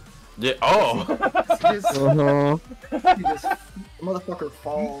 Yeah. Oh. Motherfucker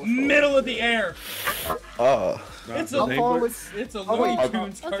falls. Middle of the air. It's a Looney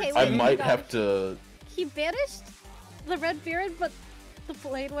Tunes cartoon. I might have to. He banished the Red Baron, but the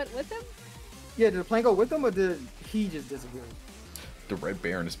plane went with him? Yeah, did the plane go with him, or did he just disappear? The Red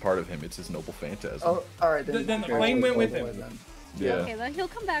Baron is part of him. It's his noble phantasm. Oh, alright then. Then the plane went with him. Yeah. Okay, then he'll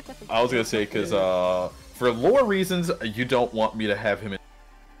come back with the plane. I was gonna say, because for lore reasons, you don't want me to have him in.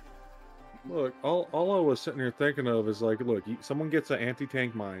 Look, all I was sitting here thinking of is like, look, someone gets an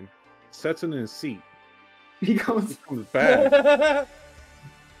anti-tank mine, sets it in his seat. He comes back.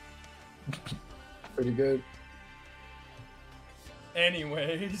 Pretty good.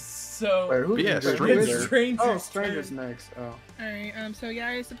 Anyways, so wait, who's Stranger's next. Oh. Alright, so yeah,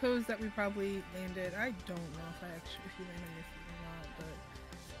 I suppose that we probably landed. I don't know if you landed on your feet or not, but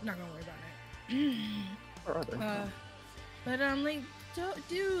I'm not gonna worry about it. Where are they?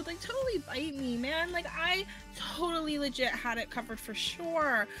 Dude, like, totally bite me, man. Like, I totally legit had it covered for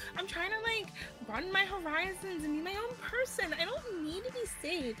sure. I'm trying to, like, broaden my horizons and be my own person. I don't need to be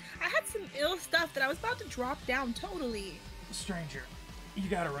saved. I had some ill stuff that I was about to drop down totally. Stranger, you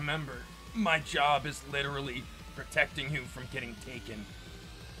gotta remember, my job is literally protecting you from getting taken.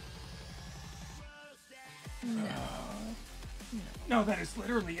 No, that is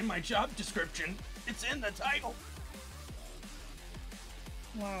literally in my job description. It's in the title.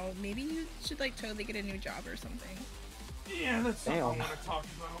 Well, maybe you should, like, totally get a new job or something. Yeah, that's something I want to talk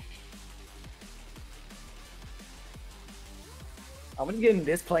about. I'm gonna get in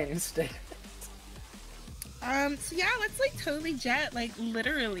this plane instead. So yeah, let's, like, totally jet, like,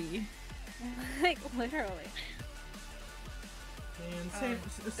 literally. Like, literally. Man,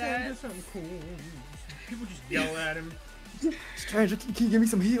 say something cool. People just yell at him. Stranger, can you give me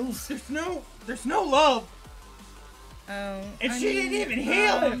some heals? There's no love. Oh, And she didn't even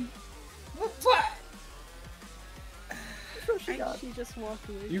heal him. What? She just walked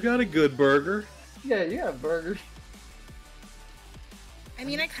away. You got a good burger. Yeah, you got a burger. I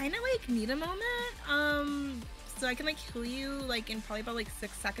mean, I kind of like need a moment, so I can like heal you like in probably about like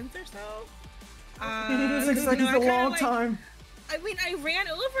 6 seconds or so. 6 seconds is a long time. I mean, I ran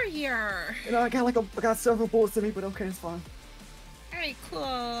over here. You know, I got several bullets in me, but okay, it's fine. Alright,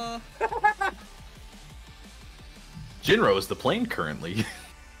 cool. Jinro is the plane currently.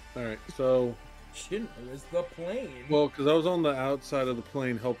 Alright, so... Jinro is the plane. Well, because I was on the outside of the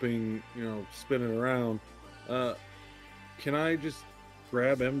plane helping, you know, spin it around. Can I just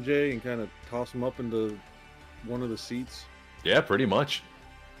grab MJ and kind of toss him up into one of the seats? Yeah, pretty much.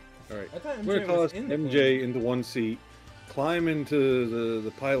 Alright, I thought I'm going to toss MJ into one seat, climb into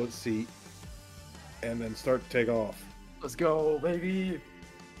the pilot seat, and then start to take off. Let's go, baby.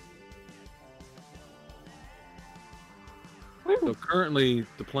 So currently,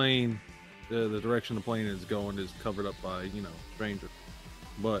 the plane, the direction the plane is going is covered up by, you know, strangers.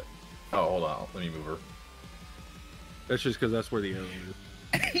 But... Oh, hold on. Let me move her. That's just because that's where the arrow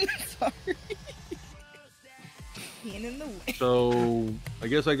is. Sorry. Being in the way. So, I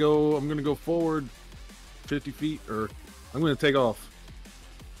guess I'm going to go forward 50 feet, or I'm going to take off.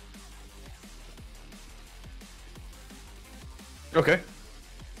 Okay.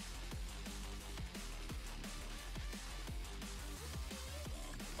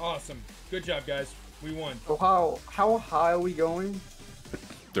 Awesome. Good job, guys. We won. So how high are we going?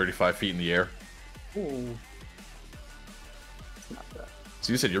 35 feet in the air. Ooh. It's not bad.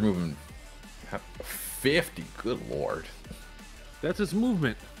 So you said you're moving 50. Good lord. That's its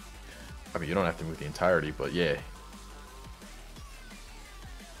movement. I mean, you don't have to move the entirety, but yeah.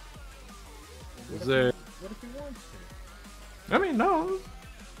 Is there... What if he wants to? I mean, no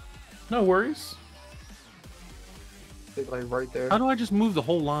worries. Like right there. How do I just move the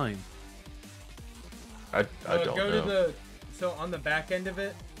whole line? I don't go know. to the on the back end of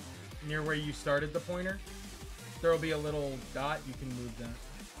it, near where you started the pointer, there will be a little dot. You can move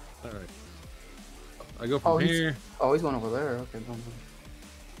that. All right. I go from here. He's going over there. Okay.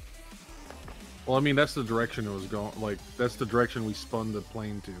 Well, I mean, that's the direction it was going. Like, that's the direction we spun the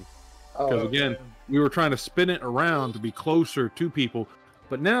plane to. Oh, Because again, we were trying to spin it around to be closer to people.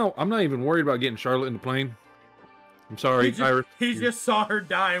 But now I'm not even worried about getting Charlotte in the plane. I'm sorry, Iris. He just saw her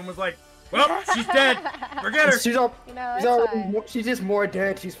die and was like, "Well, she's dead. Forget her." She's up. You know, She's just more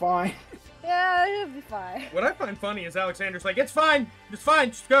dead. She's fine. Yeah, it'll be fine. What I find funny is Alexander's like, "It's fine. It's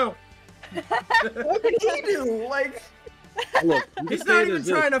fine. Just go." What did he do? Like, look, he's not even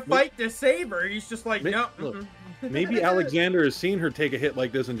trying to fight to save her. He's just like, "No." Maybe Alexander has seen her take a hit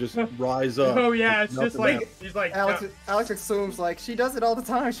like this and just rise up. Oh yeah, it's just like he's like Alex assumes like she does it all the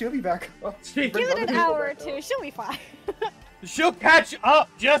time. She'll be back up. Give it an hour or two. She'll be fine. She'll catch up.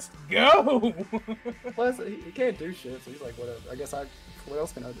 Just go. Plus, he can't do shit, so he's like, whatever. I guess what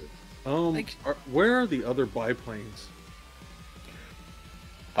else can I do? Where are the other biplanes?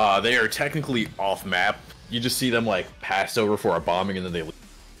 They are technically off map. You just see them like pass over for a bombing and then they leave.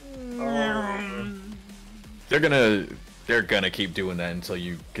 They're gonna keep doing that until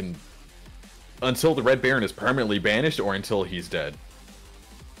the Red Baron is permanently banished or until he's dead.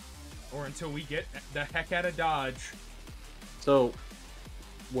 Or until we get the heck out of Dodge. So,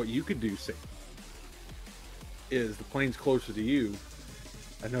 what you could do, Sam, is the plane's closer to you.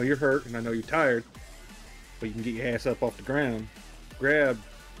 I know you're hurt and I know you're tired, but you can get your ass up off the ground, grab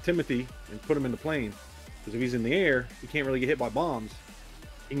Timothy, and put him in the plane. Because if he's in the air, he can't really get hit by bombs.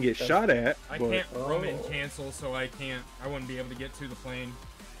 He can get shot at. I can't Roman cancel, so I wouldn't be able to get to the plane.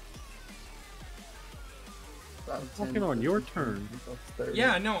 Working on your turn.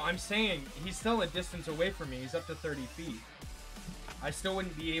 Yeah, no, I'm saying he's still a distance away from me. He's up to 30 feet. I still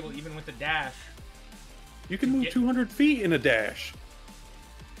wouldn't be able, even with the dash. You can move 200 feet in a dash.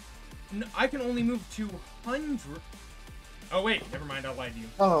 No, I can only move 200. Oh wait, never mind. I lied to you.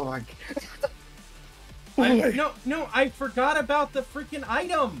 Oh my god. No, I forgot about the freaking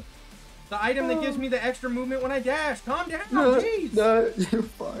item. The item that gives me the extra movement when I dash. Calm down, jeez. No, you're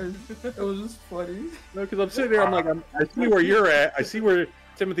fine. It was just funny. No, because I'm sitting there, I'm like, I see where you're at. I see where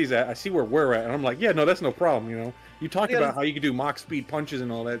Timothy's at. I see where we're at. And I'm like, yeah, no, that's no problem, you know. You talked about how you could do mock speed punches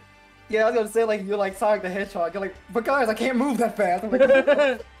and all that. Yeah, I was gonna say, like, you're like Sonic the Hedgehog. You're like, but guys, I can't move that fast. I'm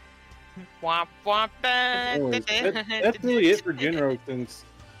like, Womp womp. That's really it for Jinro, since...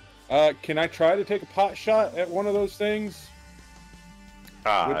 can I try to take a pot shot at one of those things?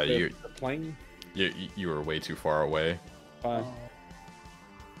 The plane? You were way too far away. Fine.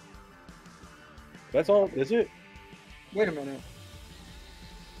 That's all, is it? Wait a minute.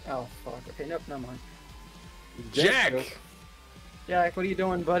 Oh, fuck. Okay, nope, never mind. Jack! Jack, what are you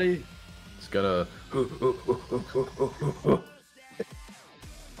doing, buddy? It's gonna...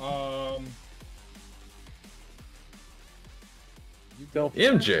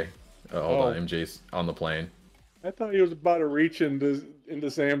 MJ. Hold on, MJ's on the plane. I thought he was about to reach into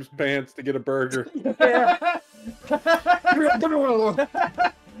Sam's pants to get a burger. Yeah. Give me one of those.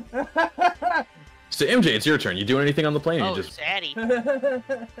 So MJ, it's your turn. You doing anything on the plane? Or Oh, you just Zaddy.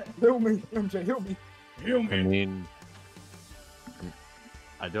 Help me, MJ, help me. Heal I me. mean,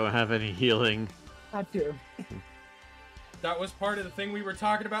 I don't have any healing. I do. That was part of the thing we were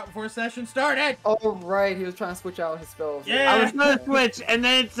talking about before session started. Oh right, he was trying to switch out his spells. Yeah. I was gonna switch, and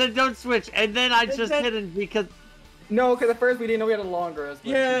then it said don't switch, and then I just didn't because. No, because at first we didn't know we had a long rest. but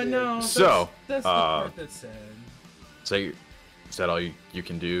Yeah, we did. no. So, that's the part that's sad. say, is that all you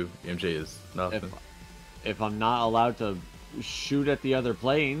can do? MJ is nothing. If I'm not allowed to shoot at the other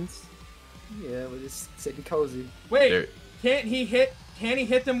planes, Yeah, we're just sitting cozy. Wait, There- can't he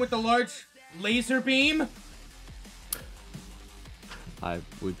hit them with the large laser beam? I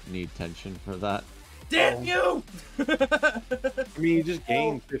would need tension for that. Damn you! I mean, you just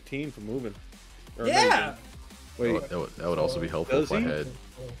gained 15 from moving. Or Yeah. Wait, That would also be helpful Does if I he? had.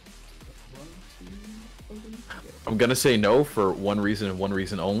 I'm gonna say no for one reason and one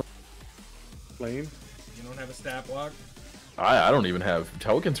reason only. plane. You don't have a stat block? I don't even have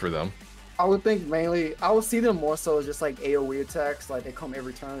tokens for them. I would think mainly, I would see them more so as just like AoE attacks, like they come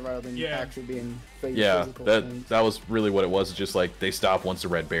every turn rather than Yeah. actually being Yeah, physical that things. that was really what it was. It's just like they stop once the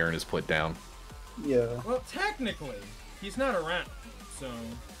Red Baron is put down. Yeah. Well, technically, he's not around, so.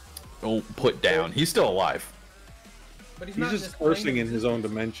 Oh, put down. He's still alive. But he's He's not just displaying cursing in his own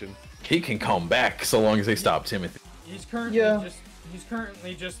existence. dimension. He can come back so long as they stop Timothy. He's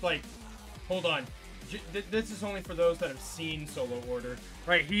currently just like, hold on. This is only for those that have seen Solo Order,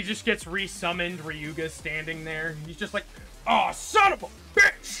 right? He just gets resummoned. Ryuga standing there. He's just like, "Oh, son of a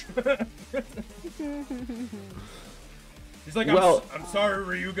bitch!" He's like, Well- I'm sorry,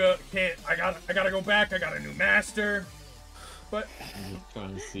 Ryuga. I gotta go back. I got a new master." But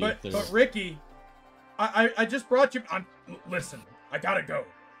Trying to see but if there's... Ricky, I just brought you. Listen, I gotta go.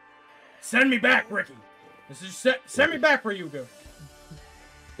 Send me back, Ricky. This is send me back, Ryuga.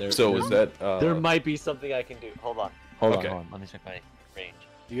 So is that? There might be something I can do. Hold on. Okay. Hold on. Let me check my range.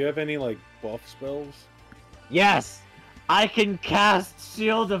 Do you have any like buff spells? Yes! I can cast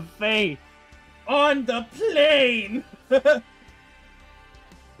Shield of Faith! On the plane.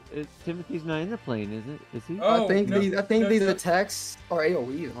 Timothy's not in the plane, is it? Is he? Oh, I think no, these no. attacks are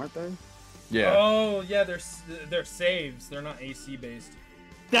AoE, aren't they? Yeah. Oh yeah, they're saves. They're not AC based.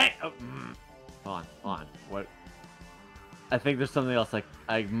 Hold on. What? I think there's something else like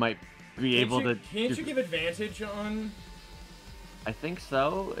I might be able to. Can't you give advantage on? I think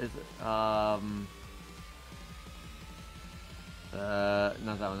so. Is it? Not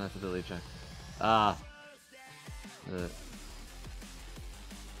that one. That's a ability check.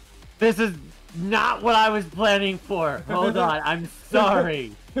 This is not what I was planning for. Hold on. I'm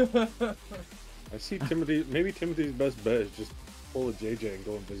sorry. I see Timothy. Maybe Timothy's best bet is just pull a JJ and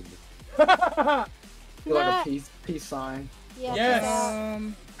go invisible. Feel like a peace sign. Yeah. Yes.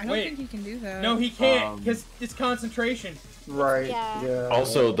 I don't Wait. think he can do that. No, he can't because it's concentration. Right. Yeah.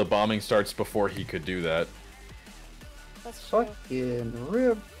 Also, the bombing starts before he could do that. That's true. Fucking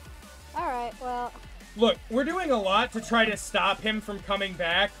rip. Alright, well. Look, we're doing a lot to try to stop him from coming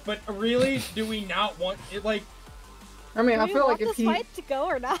back, but really, do we not want it? Like, I mean, Do I we feel want like if this he, fight to go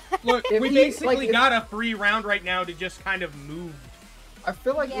or not? look, If we he- basically like, if- got a free round right now to just kind of move. I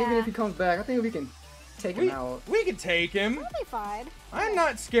feel like even Yeah. if he comes back, I think we can take him out. We can take him. We'll be fine. I'm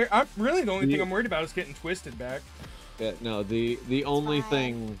not scared. I'm really the only thing You- I'm worried about is getting twisted back. Yeah, no, the only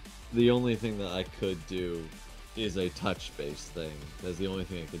fine. thing that I could do is a touch-based thing. That's the only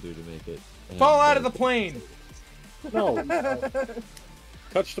thing I could do to make it. Fall out of the plane. No.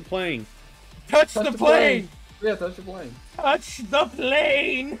 Touch the plane. Touch the plane. Yeah, touch the plane. Touch the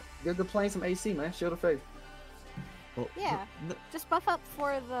plane. Give the plane some AC, man. Shield of faith. Yeah. Just buff up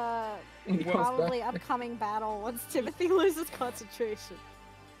for the When he comes probably back. upcoming battle once Timothy loses concentration.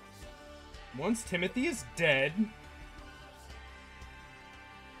 Once Timothy is dead.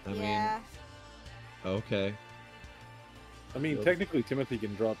 I Yeah. mean, okay. I mean, technically, Timothy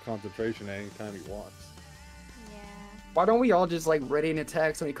can drop concentration at any time he wants. Yeah. Why don't we all just like ready and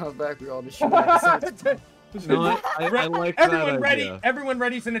attack so when he comes back we all just shoot him at the same time? No, I like Everyone that ready. idea. Everyone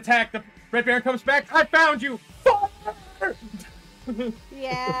ready's an attack. The Red Baron comes back. I found you. Fire!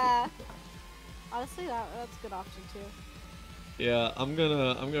 Yeah. Honestly, that's a good option too. Yeah, I'm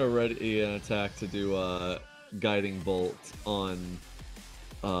gonna ready an attack to do guiding bolt on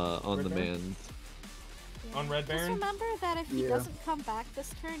the Baron? man. On Red Just Baron. remember that if he Yeah. doesn't come back this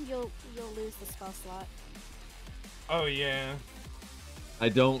turn, you'll lose the spell slot. Oh yeah. I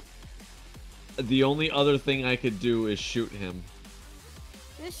don't. The only other thing I could do is shoot him.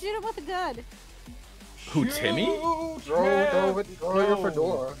 Just shoot him with a gun. Who, Timmy? Throw your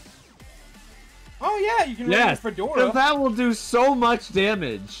fedora. Oh yeah, you can run your fedora. Because that will do so much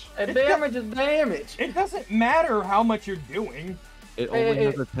damage. And damage is damage. It doesn't matter how much you're doing. It only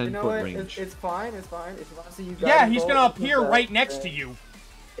has a 10-foot range. It's fine. It's fine. If you want to see you. Yeah, he's gonna appear right next to you.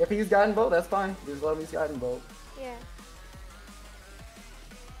 If he's guiding bolt, that's fine. Just let him use guiding bolt. Yeah.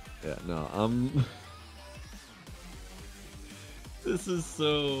 Yeah, no, this is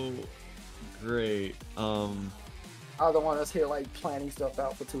so great. I don't want us here like planning stuff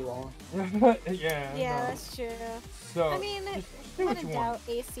out for too long. Yeah. Yeah, that's true. So, I mean, do when what in you doubt, want.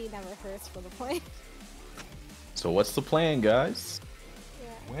 AC never hurts for the point. So what's the plan, guys?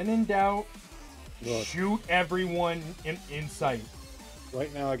 When in doubt, Look. shoot everyone in sight.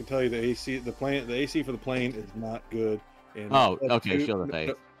 Right now, I can tell you the AC for the plane is not good. And Oh, plus okay, two- shield of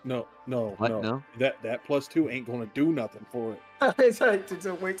faith. No. What? No? That +2 ain't gonna do nothing for it. It's like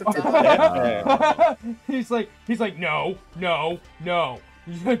to wait to time. He's like, no.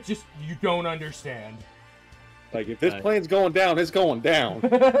 Just, you don't understand. Like, if this plane's going down, it's going down.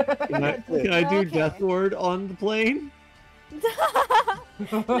 Can I do Death Ward on the plane? No,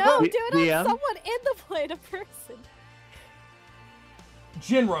 do it DM? on someone in the plane, a person.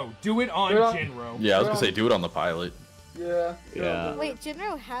 Jinro, do it on Jinro. Yeah, I was gonna say do it on the pilot. Yeah. Yeah. Wait,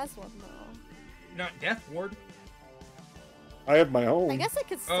 Jinro has one though. Not Death Ward. I have my own. I guess I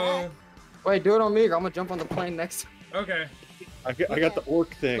could stack. Wait, do it on me. I'm gonna jump on the plane next. Okay. I got the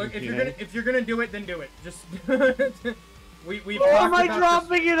orc thing. Look, if you you're gonna do it, then do it. Just we. Who am I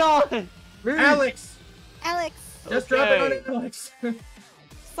dropping it on? Alex. Alex. Just drop it on Alex.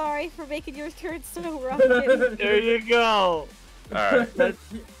 Sorry for making your turn so rough. There you go. Alright. That's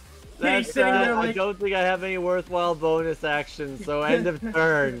sitting there I like- don't think I have any worthwhile bonus actions, so end of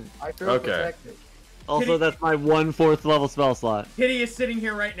turn. I feel Okay. protected. Also, that's my 1/4 level spell slot. Kitty is sitting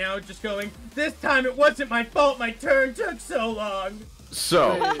here right now, just going, "This time it wasn't my fault. My turn took so long."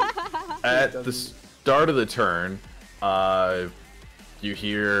 So, at the start of the turn, you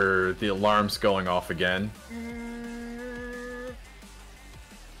hear the alarms going off again.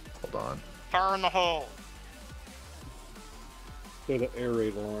 Hold on. Fire in the hole. They're the air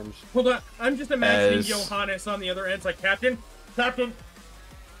raid alarms. Hold on, I'm just imagining As- Johannes on the other end. It's like, Captain, Captain,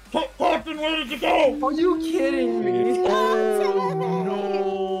 where did you go? Are you kidding me? Oh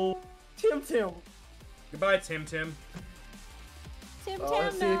no! Tim. Goodbye, Tim. Tim,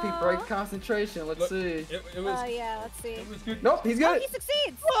 Let's see if he no. breaks concentration. Let's Look, see. It was. Oh yeah, let's see. It was good. Nope, he's Oh, good. he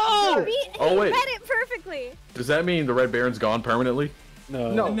succeeds. Whoa! He Oh, wait. read it perfectly. Does that mean the Red Baron's gone permanently?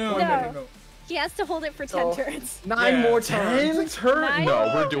 No. No. He has to hold it for 10 Oh. turns. 9 Yeah. more turns. Nine No,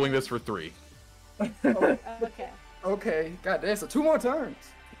 more? we're doing this for 3. Okay. Okay, goddamn, so 2 more turns.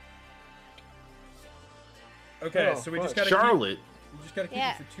 Okay, Oh, so we just fuck. gotta Charlotte. we just gotta keep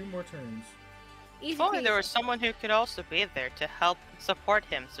Yeah. it for 2 more turns. Easy If only there peasy. was someone who could also be there to help support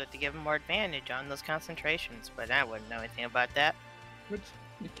him, so to give him more advantage on those concentrations. But I wouldn't know anything about that. But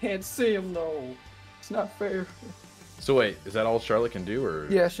you can't see him though. It's not fair. So wait, is that all Charlotte can do, or?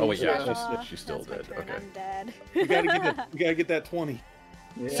 Yeah, she- Oh wait, yeah, Aw, she's still that's my dead. turn, Okay. I'm dead. We gotta get that 20.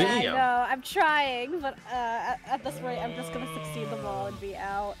 Yeah. See Yeah, I ya. know. I'm trying, but at this rate, I'm just gonna succeed them all and be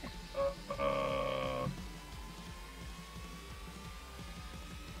out.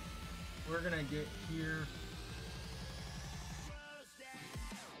 We're gonna get here.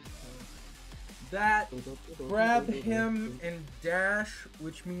 That grab him and dash,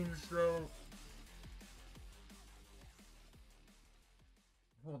 which means though.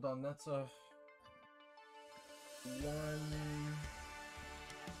 Hold on, that's a 1.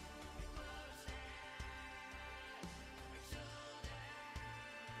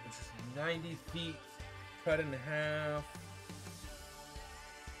 Which is 90 feet, cut in half.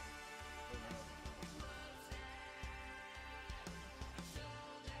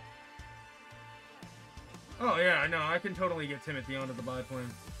 Oh yeah, no, I can totally get Timothy onto the biplane.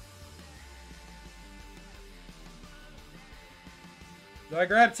 So I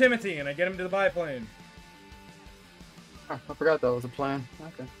grab Timothy and I get him to the biplane. Oh, I forgot that was a plan.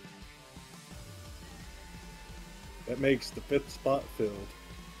 Okay. That makes the 5th spot filled.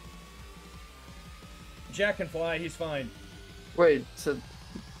 Jack can fly, he's fine. Wait, so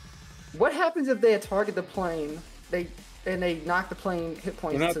what happens if they target the plane? They knock the plane hit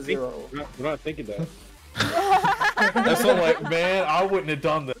points to 0. We're not thinking that. That's all like, man, I wouldn't have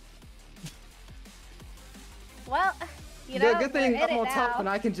done that. Well, you know, Good thing we're in I'm on it top now. and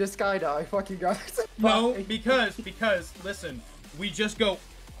I can just skydive. Fuck you guys. No, Bye. because listen,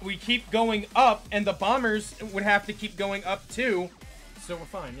 we keep going up, and the bombers would have to keep going up too, so we're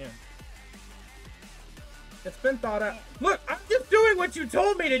fine, yeah. It's been thought out. Look, I'm just doing what you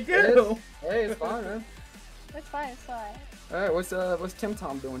told me to do. Hey, it's fine, man. It's fine, it's fine. Alright, what's Tim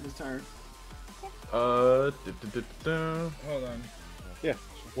Tom doing his turn? Hold on. Yeah.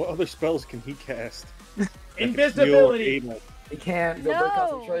 What other spells can he cast? Invisibility. He can't. They'll break No,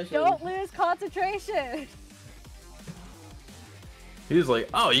 concentration. don't lose concentration. He's like,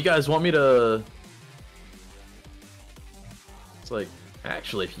 oh, you guys want me to... It's like,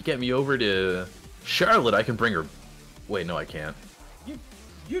 actually, if you get me over to Charlotte, I can bring her... Wait, no, I can't.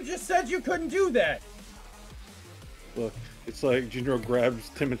 You just said you couldn't do that. Look, it's like Jinro grabs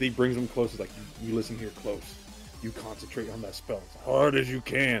Timothy, brings him close. He's like, you listen here close. You concentrate on that spell as hard as you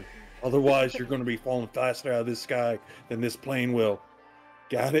can. Otherwise, you're going to be falling faster out of this sky than this plane will.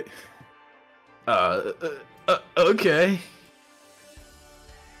 Got it? Okay.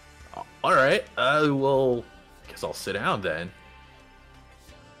 Alright, well, guess I'll sit down then.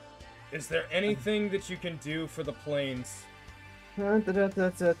 Is there anything that you can do for the planes? I'm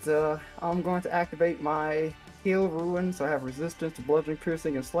going to activate my heal ruin, so I have resistance to bludgeoning,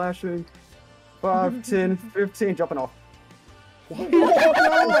 piercing, and slashing. 5, 10, 15, jumping off. There's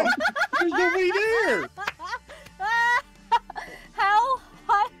nobody there! How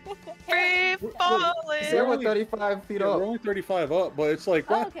high? Free falling. See, we're 35 feet up. We're only 35 up, but it's like,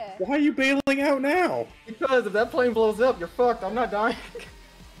 Oh, okay. why are you bailing out now? Because if that plane blows up, you're fucked. I'm not dying.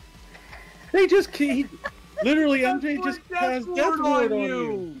 They just keep... Literally, MJ just has death ward on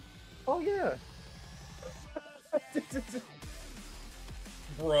you. Oh, yeah.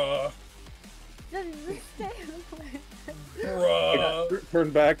 Bruh. Just stay on the plane. Bruh. Turn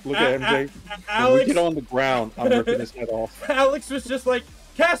back, look at MJ. When Alex, we get on the ground, I'm ripping his head off. Alex was just like,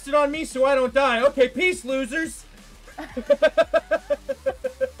 cast it on me so I don't die. Okay, peace, losers.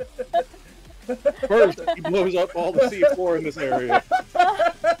 First, he blows up all the C4 in this area.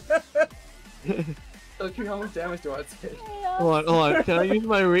 So, how much damage do I take? Hold on. Can I use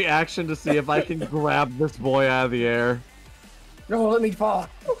my reaction to see if I can grab this boy out of the air? No, let me fall.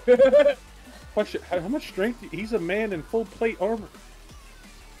 How much strength? He's a man in full plate armor.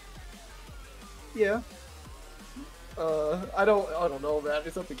 Yeah. I don't know, man.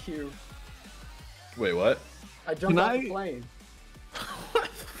 It's up to Q. Wait, what? I jumped off the plane.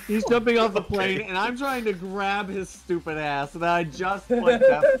 He's jumping off the plane, and I'm trying to grab his stupid ass, and I just put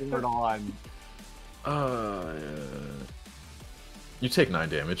death ward on. You take 9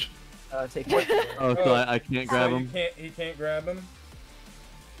 damage. Take what? Oh, so I can't grab him? He can't grab him?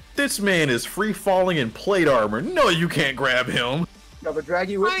 This man is free falling in plate armor. No, you can't grab him. No, but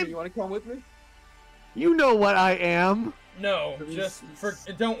drag you with me. You want to come with me? You know what I am. No, just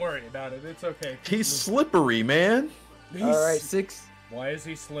don't worry about it. It's okay. He's slippery, man. Alright, 6. Why is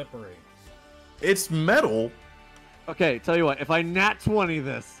he slippery? It's metal. Okay, tell you what. If I nat 20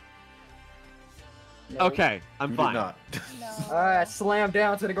 this. No. Okay, I'm fine. Not. Alright, slam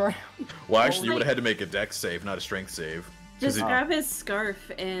down to the ground. Well, actually, you would have had to make a dex save, not a strength save. Just grab his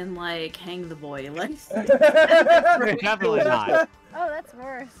scarf and like hang the boy. Like Definitely not. Oh, that's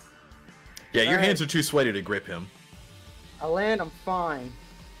worse. Yeah, your hands are too sweaty to grip him. I land, I'm fine.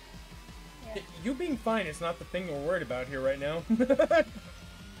 Yeah. You being fine is not the thing we're worried about here right now.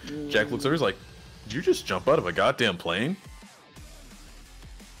 Jack looks over, he's like, did you just jump out of a goddamn plane?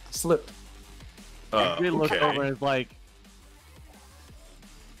 Slipped. He looks over and is like,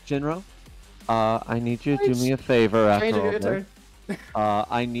 Jinro, I need you to do me a favor after all this.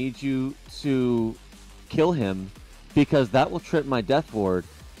 I need you to kill him because that will trip my death ward,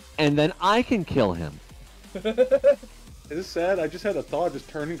 and then I can kill him. Is this sad? I just had a thought, just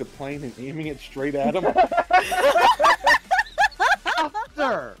turning the plane and aiming it straight at him.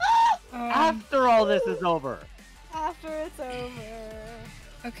 After all this is over. After it's over.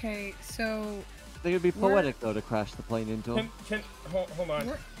 Okay, so... I think it'd be poetic, though, to crash the plane into him. Hold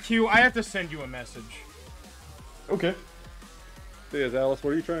on. Q, I have to send you a message. Okay. Yes, Alice,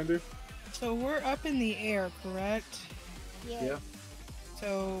 what are you trying to do? So we're up in the air, correct? Yeah.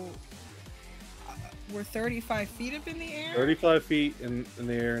 So... we're 35 feet up in the air? 35 feet in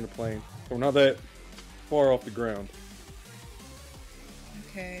the air in a plane. So we're not that far off the ground.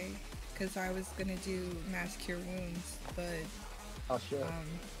 Okay, because I was gonna do mass cure wounds, but... Oh, shit.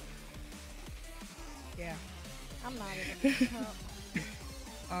 Yeah. I'm not even.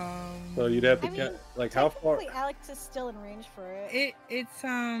 So you'd have to like how far? Alex is still in range for it. It's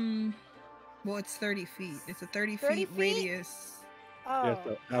well, it's 30 feet. It's a 30 feet radius. Oh. Yeah,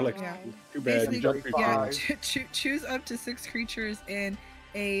 so Alex, Yeah. too bad. You jumped choose up to 6 creatures in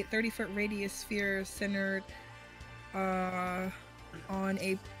a 30-foot radius sphere centered on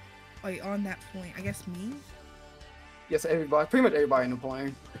that point. I guess me. Yes, everybody. Pretty much everybody in the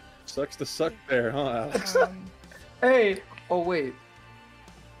plane. Sucks to suck there, huh, Alex? Hey! Oh, wait.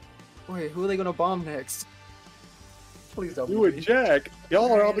 Wait, who are they gonna bomb next? Please don't You and Jack,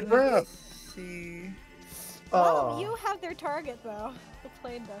 y'all are on the ground. See. Well, you have their target though. The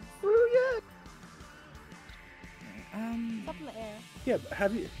plane does. Oh, It's up in the air. Yeah, but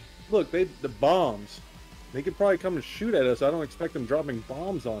have you... Look, the bombs. They could probably come and shoot at us. I don't expect them dropping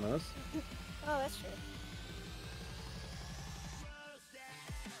bombs on us. Oh, that's true.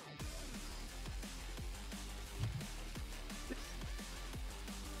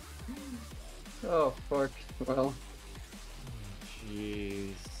 yeah. Oh, fuck. Well.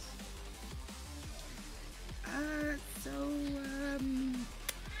 Jeez.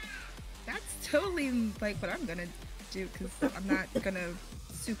 That's totally like what I'm gonna do because I'm not gonna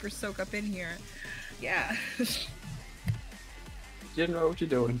super soak up in here. Yeah. You didn't know what you're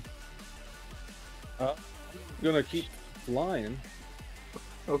doing. I'm gonna keep flying.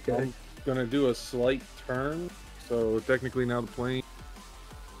 Okay. I'm gonna do a slight turn, so technically now the plane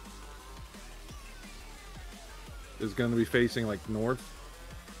is gonna be facing like north,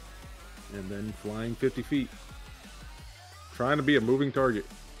 and then flying 50 feet. Trying to be a moving target.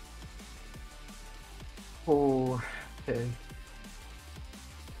 Oh, okay.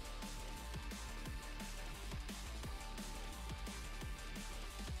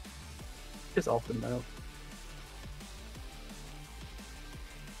 It's off the map.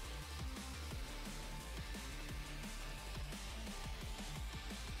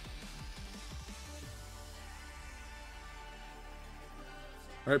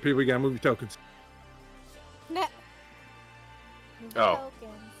 All right, people, we gotta move your tokens. Nah. Oh.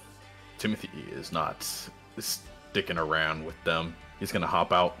 Timothy is not sticking around with them. He's gonna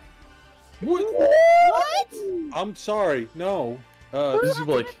hop out. What? What? I'm sorry. No. This is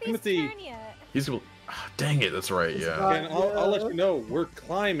like Timothy. He's dang it. That's right. Yeah. And I'll let you know we're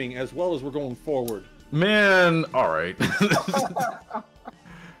climbing as well as we're going forward. Man. All right.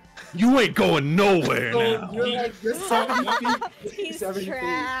 You ain't going nowhere now. You're 70 feet. He's 70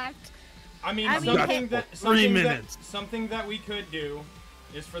 trapped. I mean, something that we could do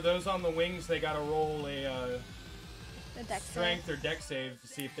is for those on the wings, they gotta roll a dex strength or dex save to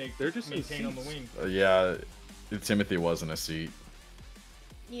see if they're just maintain on the wing. Yeah. Timothy was in a seat.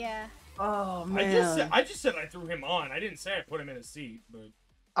 Yeah. Oh man. I just said I threw him on. I didn't say I put him in a seat, but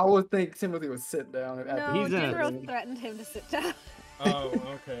I would think Timothy would sit down. No, Zero threatened him to sit down. Oh,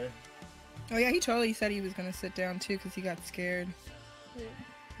 okay. Oh yeah, he totally said he was gonna sit down too because he got scared.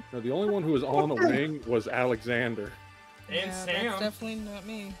 No, the only one who was on the wing was Alexander. And yeah, Sam. That's definitely not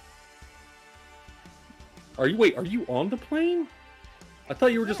me. Are you on the plane? I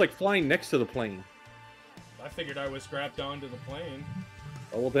thought you were just like flying next to the plane. I figured I was strapped onto the plane.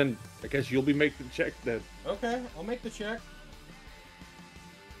 Oh well, then I guess you'll be making the check then. Okay, I'll make the check.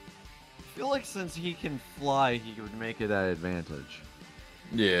 I feel like since he can fly, he would make it at advantage.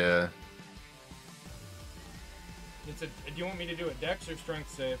 Yeah. Do you want me to do a dex or strength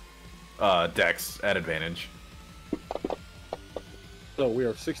save? Dex at advantage. So we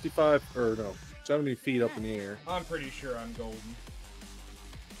are 65 or no, 70 feet up in the air. I'm pretty sure I'm golden.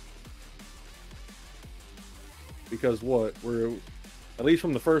 Because what? We're at least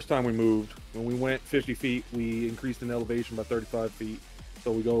from the first time we moved, when we went 50 feet, we increased in elevation by 35 feet.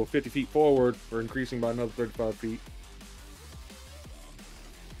 So we go 50 feet forward, we're increasing by another 35 feet.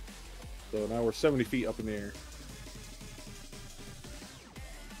 So now we're 70 feet up in the air.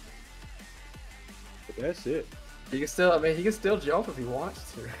 But that's it. He can still, he can still jump if he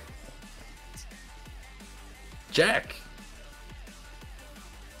wants to. Jack's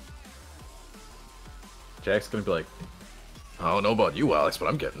gonna be like, I don't know about you, Alex, but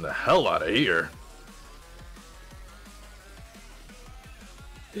I'm getting the hell out of here.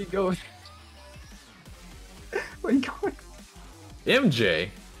 Where you going? Where you going? MJ,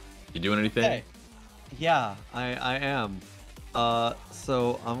 you doing anything? Hey. Yeah, I am.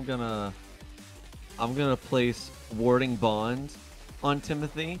 So I'm gonna place warding bond on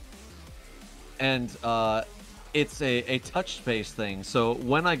Timothy, and it's a touch space thing. So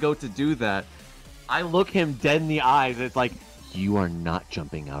when I go to do that, I look him dead in the eyes. It's like, you are not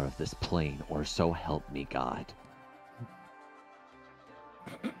jumping out of this plane, or so help me God.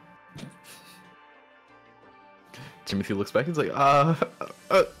 Timothy looks back and he's like,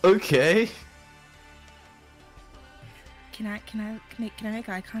 okay. Can I make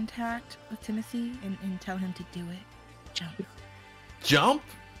eye contact with Timothy and tell him to do it? Jump. Jump?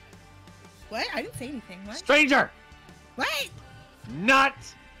 What? I didn't say anything. What? Stranger! What? Not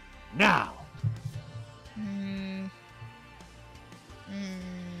now!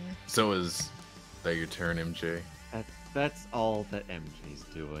 So is that your turn, MJ? that's all that MJ's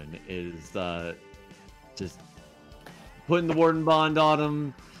doing is just putting the warden bond on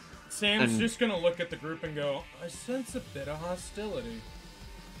him. Sam's just gonna look at the group and go, I sense a bit of hostility.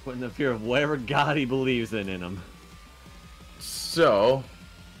 Putting the fear of whatever god he believes in him. So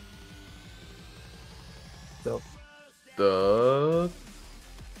the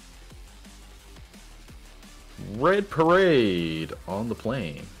Red Parade on the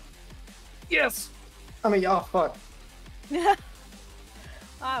plane. Yes! I mean, oh, fuck.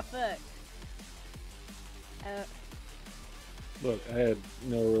 Ah, fuck. Look, I had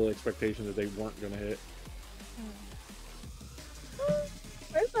no real expectation that they weren't gonna hit.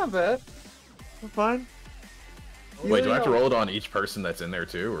 It's not bad. We're fine. Wait, do I have to roll it on each person that's in there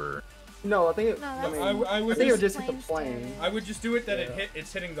too, or? No, I think it. No, I that's- mean, I would think it would just- just hit the plane. I would just do it that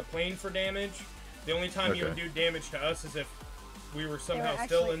it's hitting the plane for damage. The only time you would Okay. do damage to us is if we were somehow actually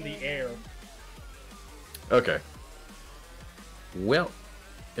still in the aiming. air. Okay. Well,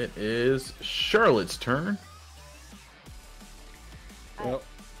 it is Charlotte's turn. Well,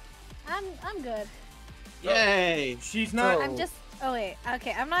 I'm good. Yay! She's not. I'm just. Oh wait.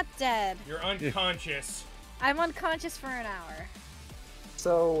 Okay, I'm not dead. You're unconscious. I'm unconscious for an hour.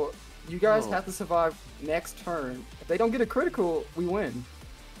 So, you guys Oh. have to survive next turn. If they don't get a critical, we win.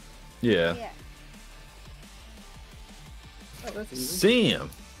 Yeah. Yeah. Oh, that's easy. Sam.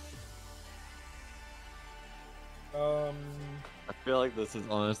 I feel like this is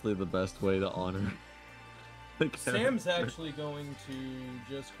honestly the best way to honor the Sam's character. actually going to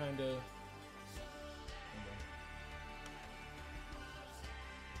just kind of.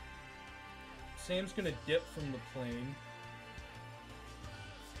 Sam's gonna dip from the plane.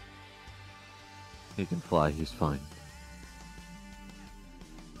 He can fly, he's fine.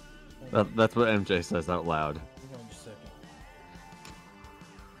 That's what MJ says out loud. Hold on just a second.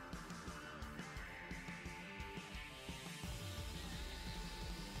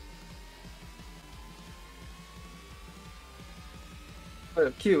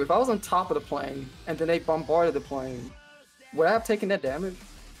 But Q, if I was on top of the plane and then they bombarded the plane, would I have taken that damage?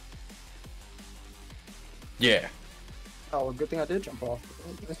 Yeah. Oh, well, good thing I did jump off.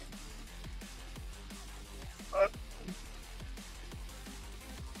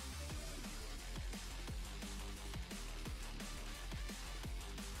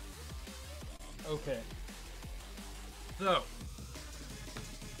 Okay. So.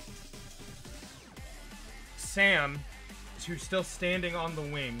 Sam, who's still standing on the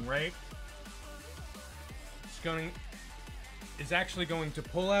wing, right? Is actually going to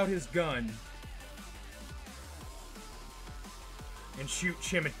pull out his gun and shoot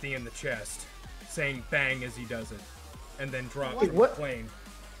Chimothy in the chest, saying bang as he does it, and then drop Wait, from what? the plane.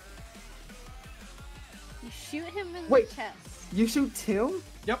 You shoot him in Wait. the chest. You shoot Tim?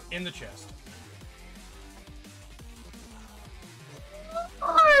 Yep, in the chest.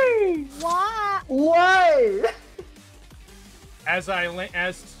 Why? Why?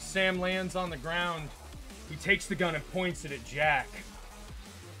 As Sam lands on the ground, he takes the gun and points it at Jack.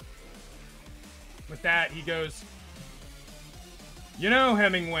 With that, he goes, "You know,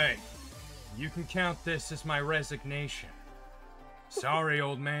 Hemingway, you can count this as my resignation. Sorry,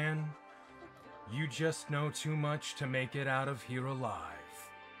 old man. You just know too much to make it out of here alive."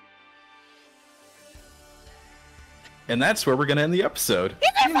 And that's where we're gonna end the episode.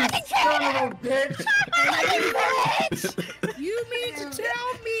 Son of a bitch! You mean to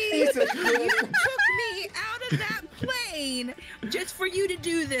tell me He's a you bitch. took me out of that plane just for you to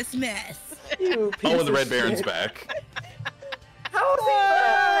do this mess? You piece Oh, and the of Red Baron's shit. back. How is he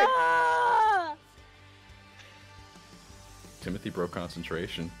back? Ah! Timothy broke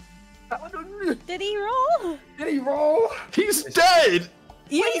concentration. Did he roll? Did he roll? He's dead!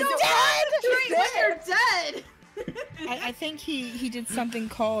 He's dead! You're dead! I think he did something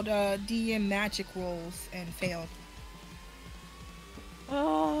called DM magic rolls and failed.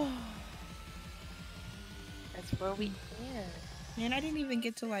 Oh. That's where we end. Man, I didn't even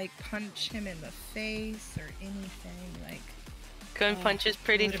get to like punch him in the face or anything. Like, Couldn't punch his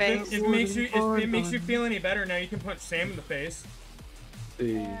pretty If face. it makes you feel any better, now you can punch Sam in the face.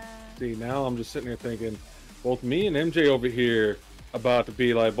 See, now I'm just sitting there thinking, both me and MJ over here about to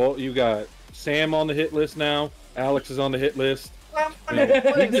be like, both you got Sam on the hit list now, Alex is on the hit list. Man,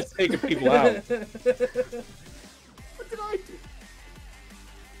 we just taking people out. What did I do?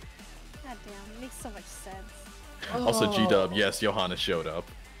 God damn, it makes so much sense. Also, G-Dub, yes, Johanna showed up.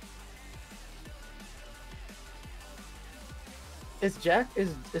 Is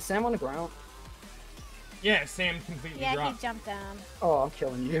Sam on the ground? Yeah, Sam completely Yeah, dropped. he jumped down. Oh, I'm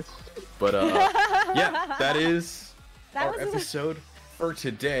killing you. But, yeah, that is That our was episode for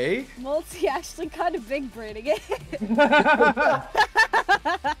today. Multi actually kind of big braining it.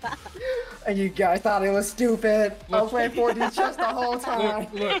 And you guys thought it was stupid. I was playing 4D chess the whole time.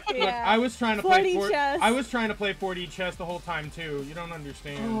 Look, Yeah. I was trying to play 4D chess. I was trying to play 4D chess the whole time too. You don't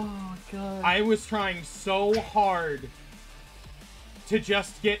understand. Oh god. I was trying so hard to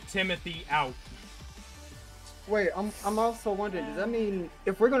just get Timothy out. Wait, I'm also wondering, does that mean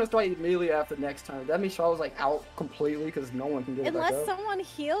if we're gonna start immediately after next time, does that mean Charlotte's like out completely because no one can get it back Unless up? someone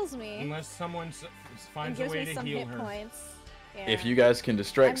heals me. Unless someone and finds a gives way me to some heal hit her. points. Yeah. If you guys can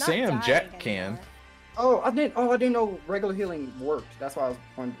distract I'm not Sam, dying Jack can. anymore. Oh, I didn't know regular healing worked. That's why I was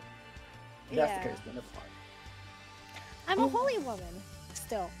wondering. If that's Yeah. the case, then never mind. I'm a holy woman.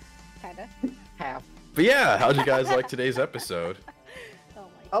 Still. Kinda. Half. But yeah, how'd you guys like today's episode? Oh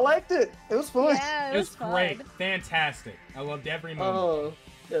I liked it. It was fun. Yeah, It was great. Fantastic. I loved every moment. Oh,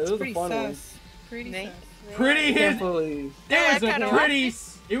 yeah, it was a Pretty fun one. sus. Pretty sus. Pretty Can't believe.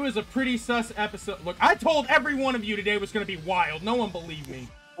 It was a pretty sus episode. Look, I told every one of you today was gonna be wild. No one believed me.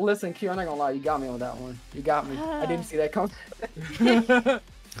 Listen, Q, I'm not gonna lie, you got me on that one. You got me. I didn't see that coming.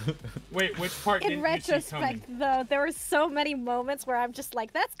 Wait, which part In didn't you see coming? retrospect, though, there were so many moments where I'm just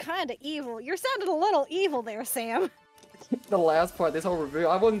like, that's kind of evil. You sounded a little evil there, Sam. The last part, this whole reveal,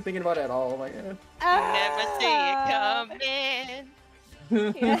 I wasn't thinking about it at all. Like, Never see it coming.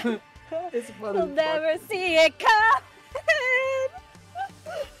 Yeah. it's funny. We'll never see it come.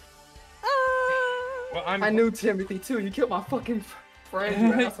 Well, I knew Timothy too. You killed my fucking friend,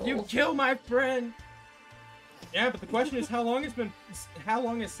 you asshole. You killed my friend. Yeah, but the question is, how long has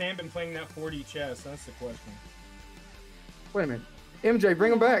Sam been playing that 4D chess? That's the question. Wait a minute. MJ,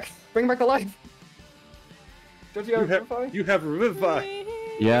 bring him back. Bring him back to life. Don't you have Revivify? You have Revivify.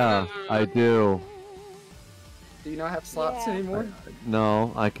 Yeah, I do. Do you not have slots anymore?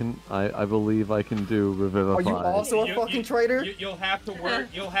 No, I can. I believe I can do Revivify. Are you also a fucking traitor? You'll have to work.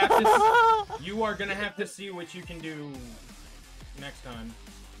 You'll have to. You are gonna have to see what you can do next time.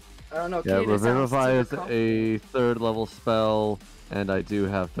 I don't know. Yeah, Kaden sounds Revivify is super a 3rd level spell, and I do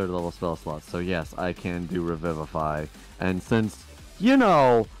have 3rd level spell slots. So yes, I can do Revivify. And since you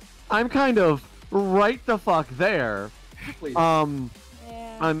know, I'm kind of right the fuck there. Please. I'm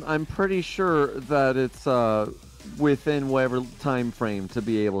pretty sure that it's within whatever time frame to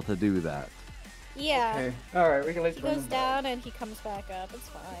be able to do that. Yeah. Okay. Alright, we can let He you run goes him down and he comes back up. It's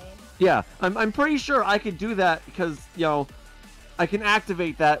fine. Yeah, I'm pretty sure I could do that because you know I can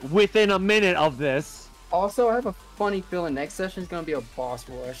activate that within a minute of this. Also, I have a funny feeling next session is gonna be a boss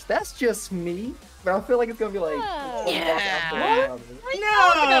rush. That's just me, but I feel like it's gonna be like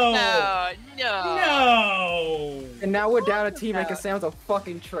No. And now we're down a teammate because Sam's a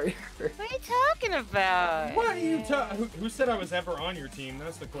fucking traitor. What are you talking about? What are you who said I was ever on your team?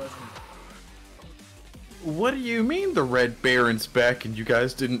 That's the question. What do you mean the Red Baron's back and you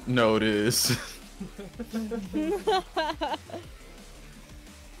guys didn't notice?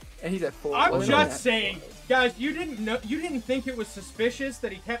 And he's at 4. I'm just saying, guys. You didn't think it was suspicious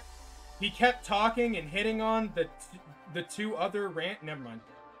that he kept talking and hitting on the two other Never mind.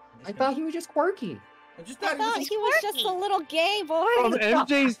 I thought he was just quirky. I just I thought he was just a little gay boy. From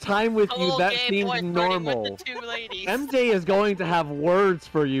MJ's time with you, that seems normal. MJ is going to have words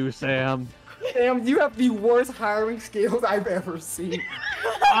for you, Sam. Sam, you have the worst hiring skills I've ever seen.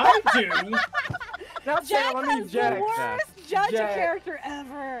 I do. Not Jack Sam, I mean has Jack. the worst judge Jack. character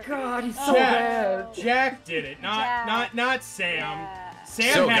ever. God, he's so bad. Jack did it, not Sam. Yeah.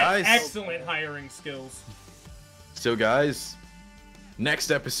 Sam So, has guys- excellent hiring skills. So guys,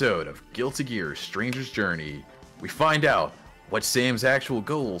 next episode of Guilty Gear Stranger's Journey, we find out what Sam's actual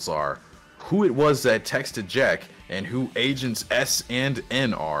goals are, who it was that texted Jack, and who Agents S and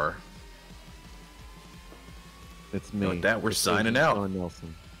N are. It's me. With that, we're It's signing Agent out. Sean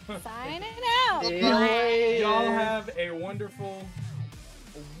Nelson. Signing out. Y'all have a wonderful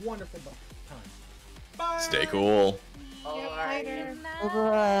time. Bye. Stay cool. Later.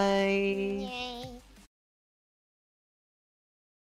 Bye.